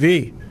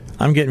DirecTV.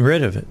 I'm getting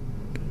rid of it.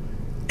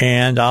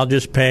 and I'll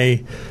just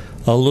pay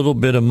a little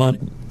bit of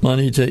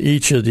money to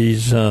each of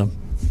these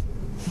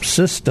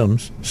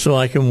systems so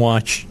I can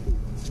watch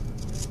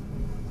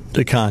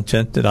the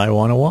content that I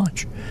want to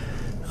watch.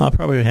 I'll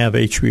probably have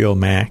HBO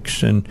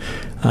Max, and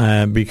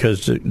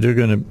because they're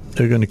going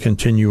to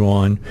continue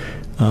on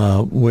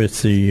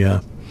with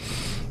the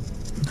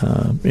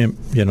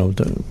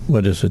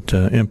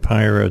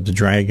Empire of the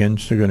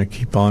Dragons. They're going to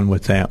keep on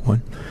with that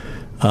one.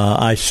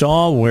 I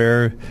saw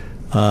where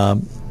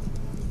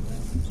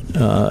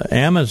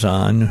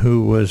Amazon,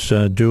 who was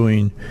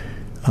doing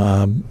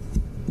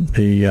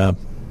the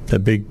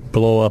big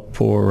blow up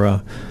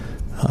for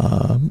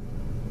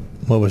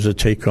what was the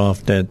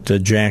takeoff that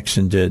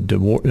Jackson did,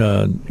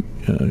 the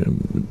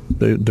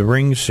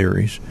Ring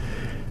series.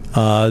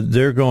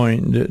 They're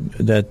going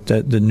that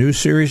the new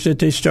series that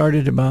they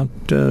started about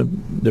the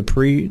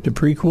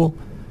prequel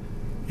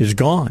is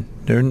gone.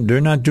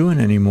 They're not doing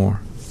it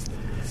anymore.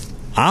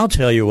 I'll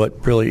tell you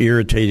what really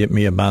irritated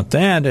me about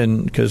that,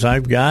 and because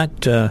I've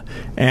got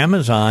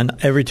Amazon,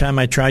 every time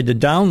I tried to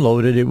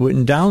download it, it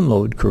wouldn't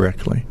download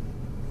correctly.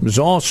 It was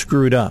all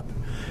screwed up.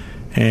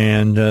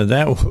 And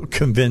that will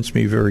convince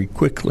me very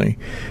quickly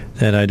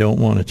that I don't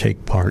want to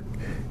take part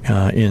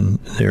in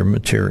their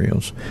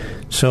materials.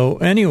 So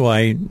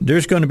anyway,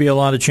 there's going to be a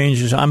lot of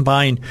changes. I'm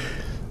buying.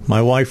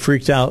 My wife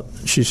freaked out.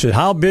 She said,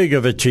 "How big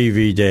of a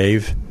TV,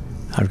 Dave?"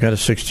 I've got a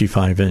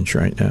 65-inch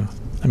right now.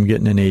 I'm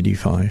getting an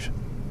 85.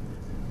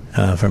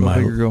 For my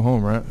bigger go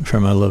home, right? For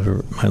my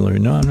living.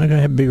 No, I'm not going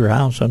to have a bigger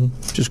house. I'm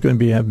just going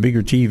to have a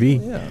bigger TV.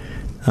 Yeah.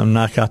 I'll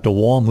knock out the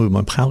wall, move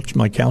my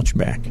couch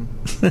back,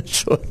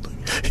 so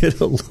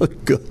it'll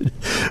look good.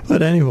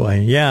 But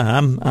anyway,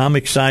 yeah, I'm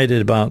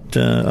excited about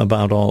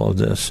all of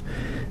this.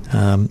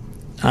 I'm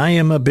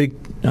a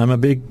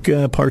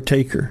big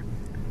partaker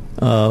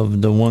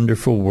of the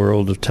wonderful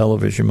world of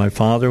television. My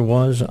father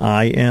was,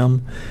 I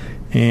am,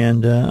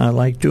 and I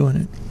like doing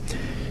it.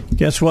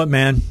 Guess what,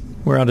 man?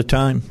 We're out of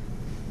time.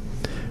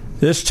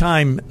 This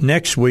time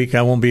next week,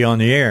 I won't be on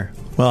the air.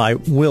 Well, I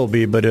will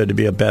be, but it'll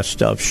be a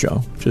best of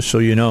show, just so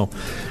you know.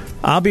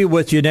 I'll be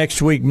with you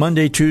next week,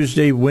 Monday,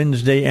 Tuesday,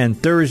 Wednesday,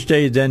 and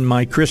Thursday. Then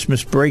my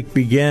Christmas break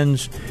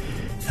begins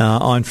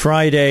on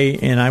Friday,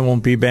 and I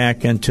won't be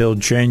back until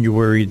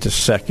January the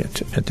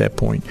 2nd at that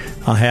point.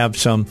 I'll have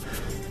some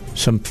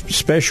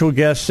special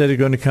guests that are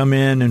going to come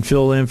in and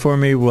fill in for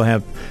me. We'll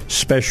have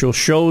special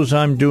shows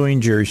I'm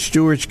doing. Jerry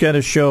Stewart's got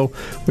a show.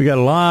 We got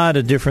a lot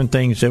of different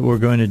things that we're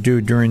going to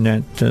do during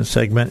that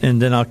segment,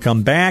 and then I'll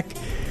come back.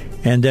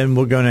 And then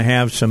we're going to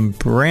have some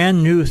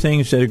brand new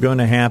things that are going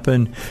to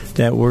happen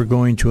that we're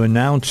going to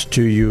announce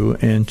to you,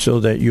 and so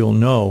that you'll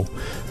know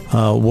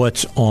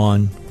what's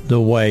on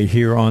the way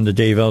here on the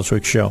Dave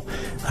Elswick Show.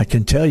 I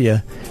can tell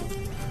you,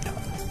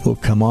 we'll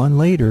come on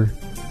later,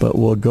 but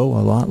we'll go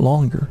a lot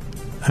longer.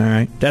 All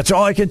right? That's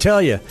all I can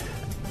tell you.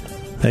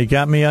 They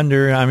got me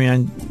under,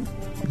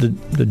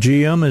 the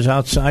GM is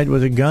outside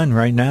with a gun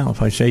right now.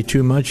 If I say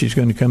too much, he's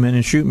going to come in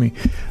and shoot me.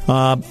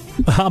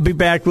 I'll be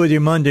back with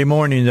you Monday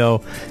morning,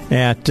 though,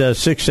 at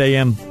 6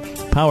 a.m.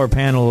 Power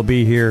Panel will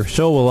be here.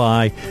 So will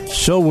I.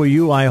 So will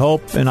you, I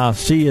hope. And I'll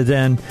see you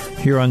then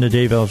here on the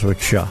Dave Elswick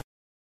Show.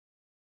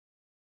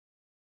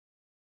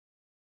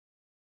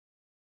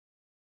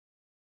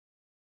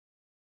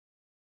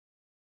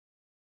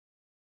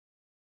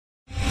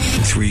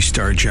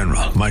 Three-star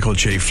General Michael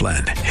J.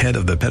 Flynn, head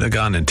of the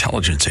Pentagon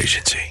Intelligence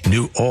Agency,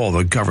 knew all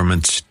the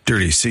government's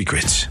dirty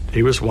secrets.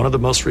 He was one of the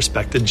most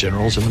respected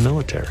generals in the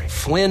military.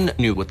 Flynn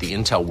knew what the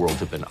intel world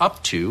had been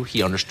up to.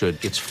 He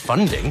understood its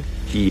funding.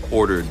 He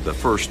ordered the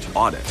first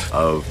audit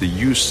of the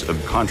use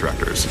of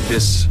contractors.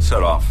 This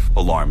set off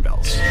alarm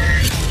bells.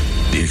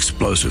 The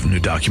explosive new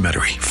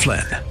documentary,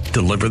 Flynn,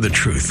 Deliver the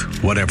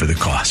Truth, Whatever the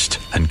Cost,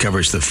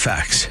 uncovers the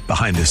facts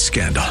behind this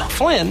scandal.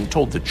 Flynn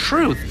told the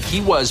truth.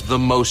 He was the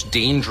most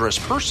dangerous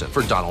person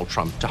for Donald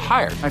Trump to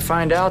hire. I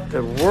find out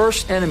the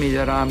worst enemy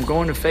that I'm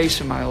going to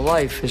face in my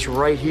life is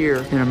right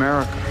here in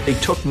America. They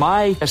took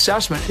my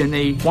assessment and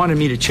they wanted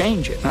me to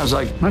change it. And I was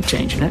like, I'm not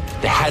changing it.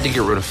 They had to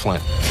get rid of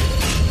Flynn.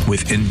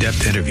 With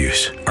in-depth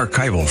interviews,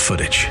 archival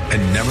footage,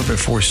 and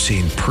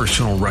never-before-seen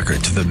personal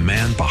records of the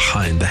man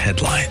behind the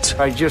headlines.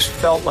 I just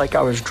felt like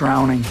I was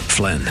drowning.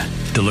 Flynn,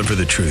 Deliver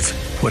the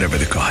Truth, Whatever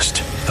the Cost.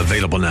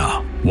 Available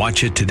now.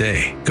 Watch it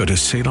today. Go to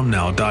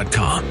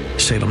salemnow.com.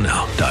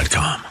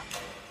 salemnow.com.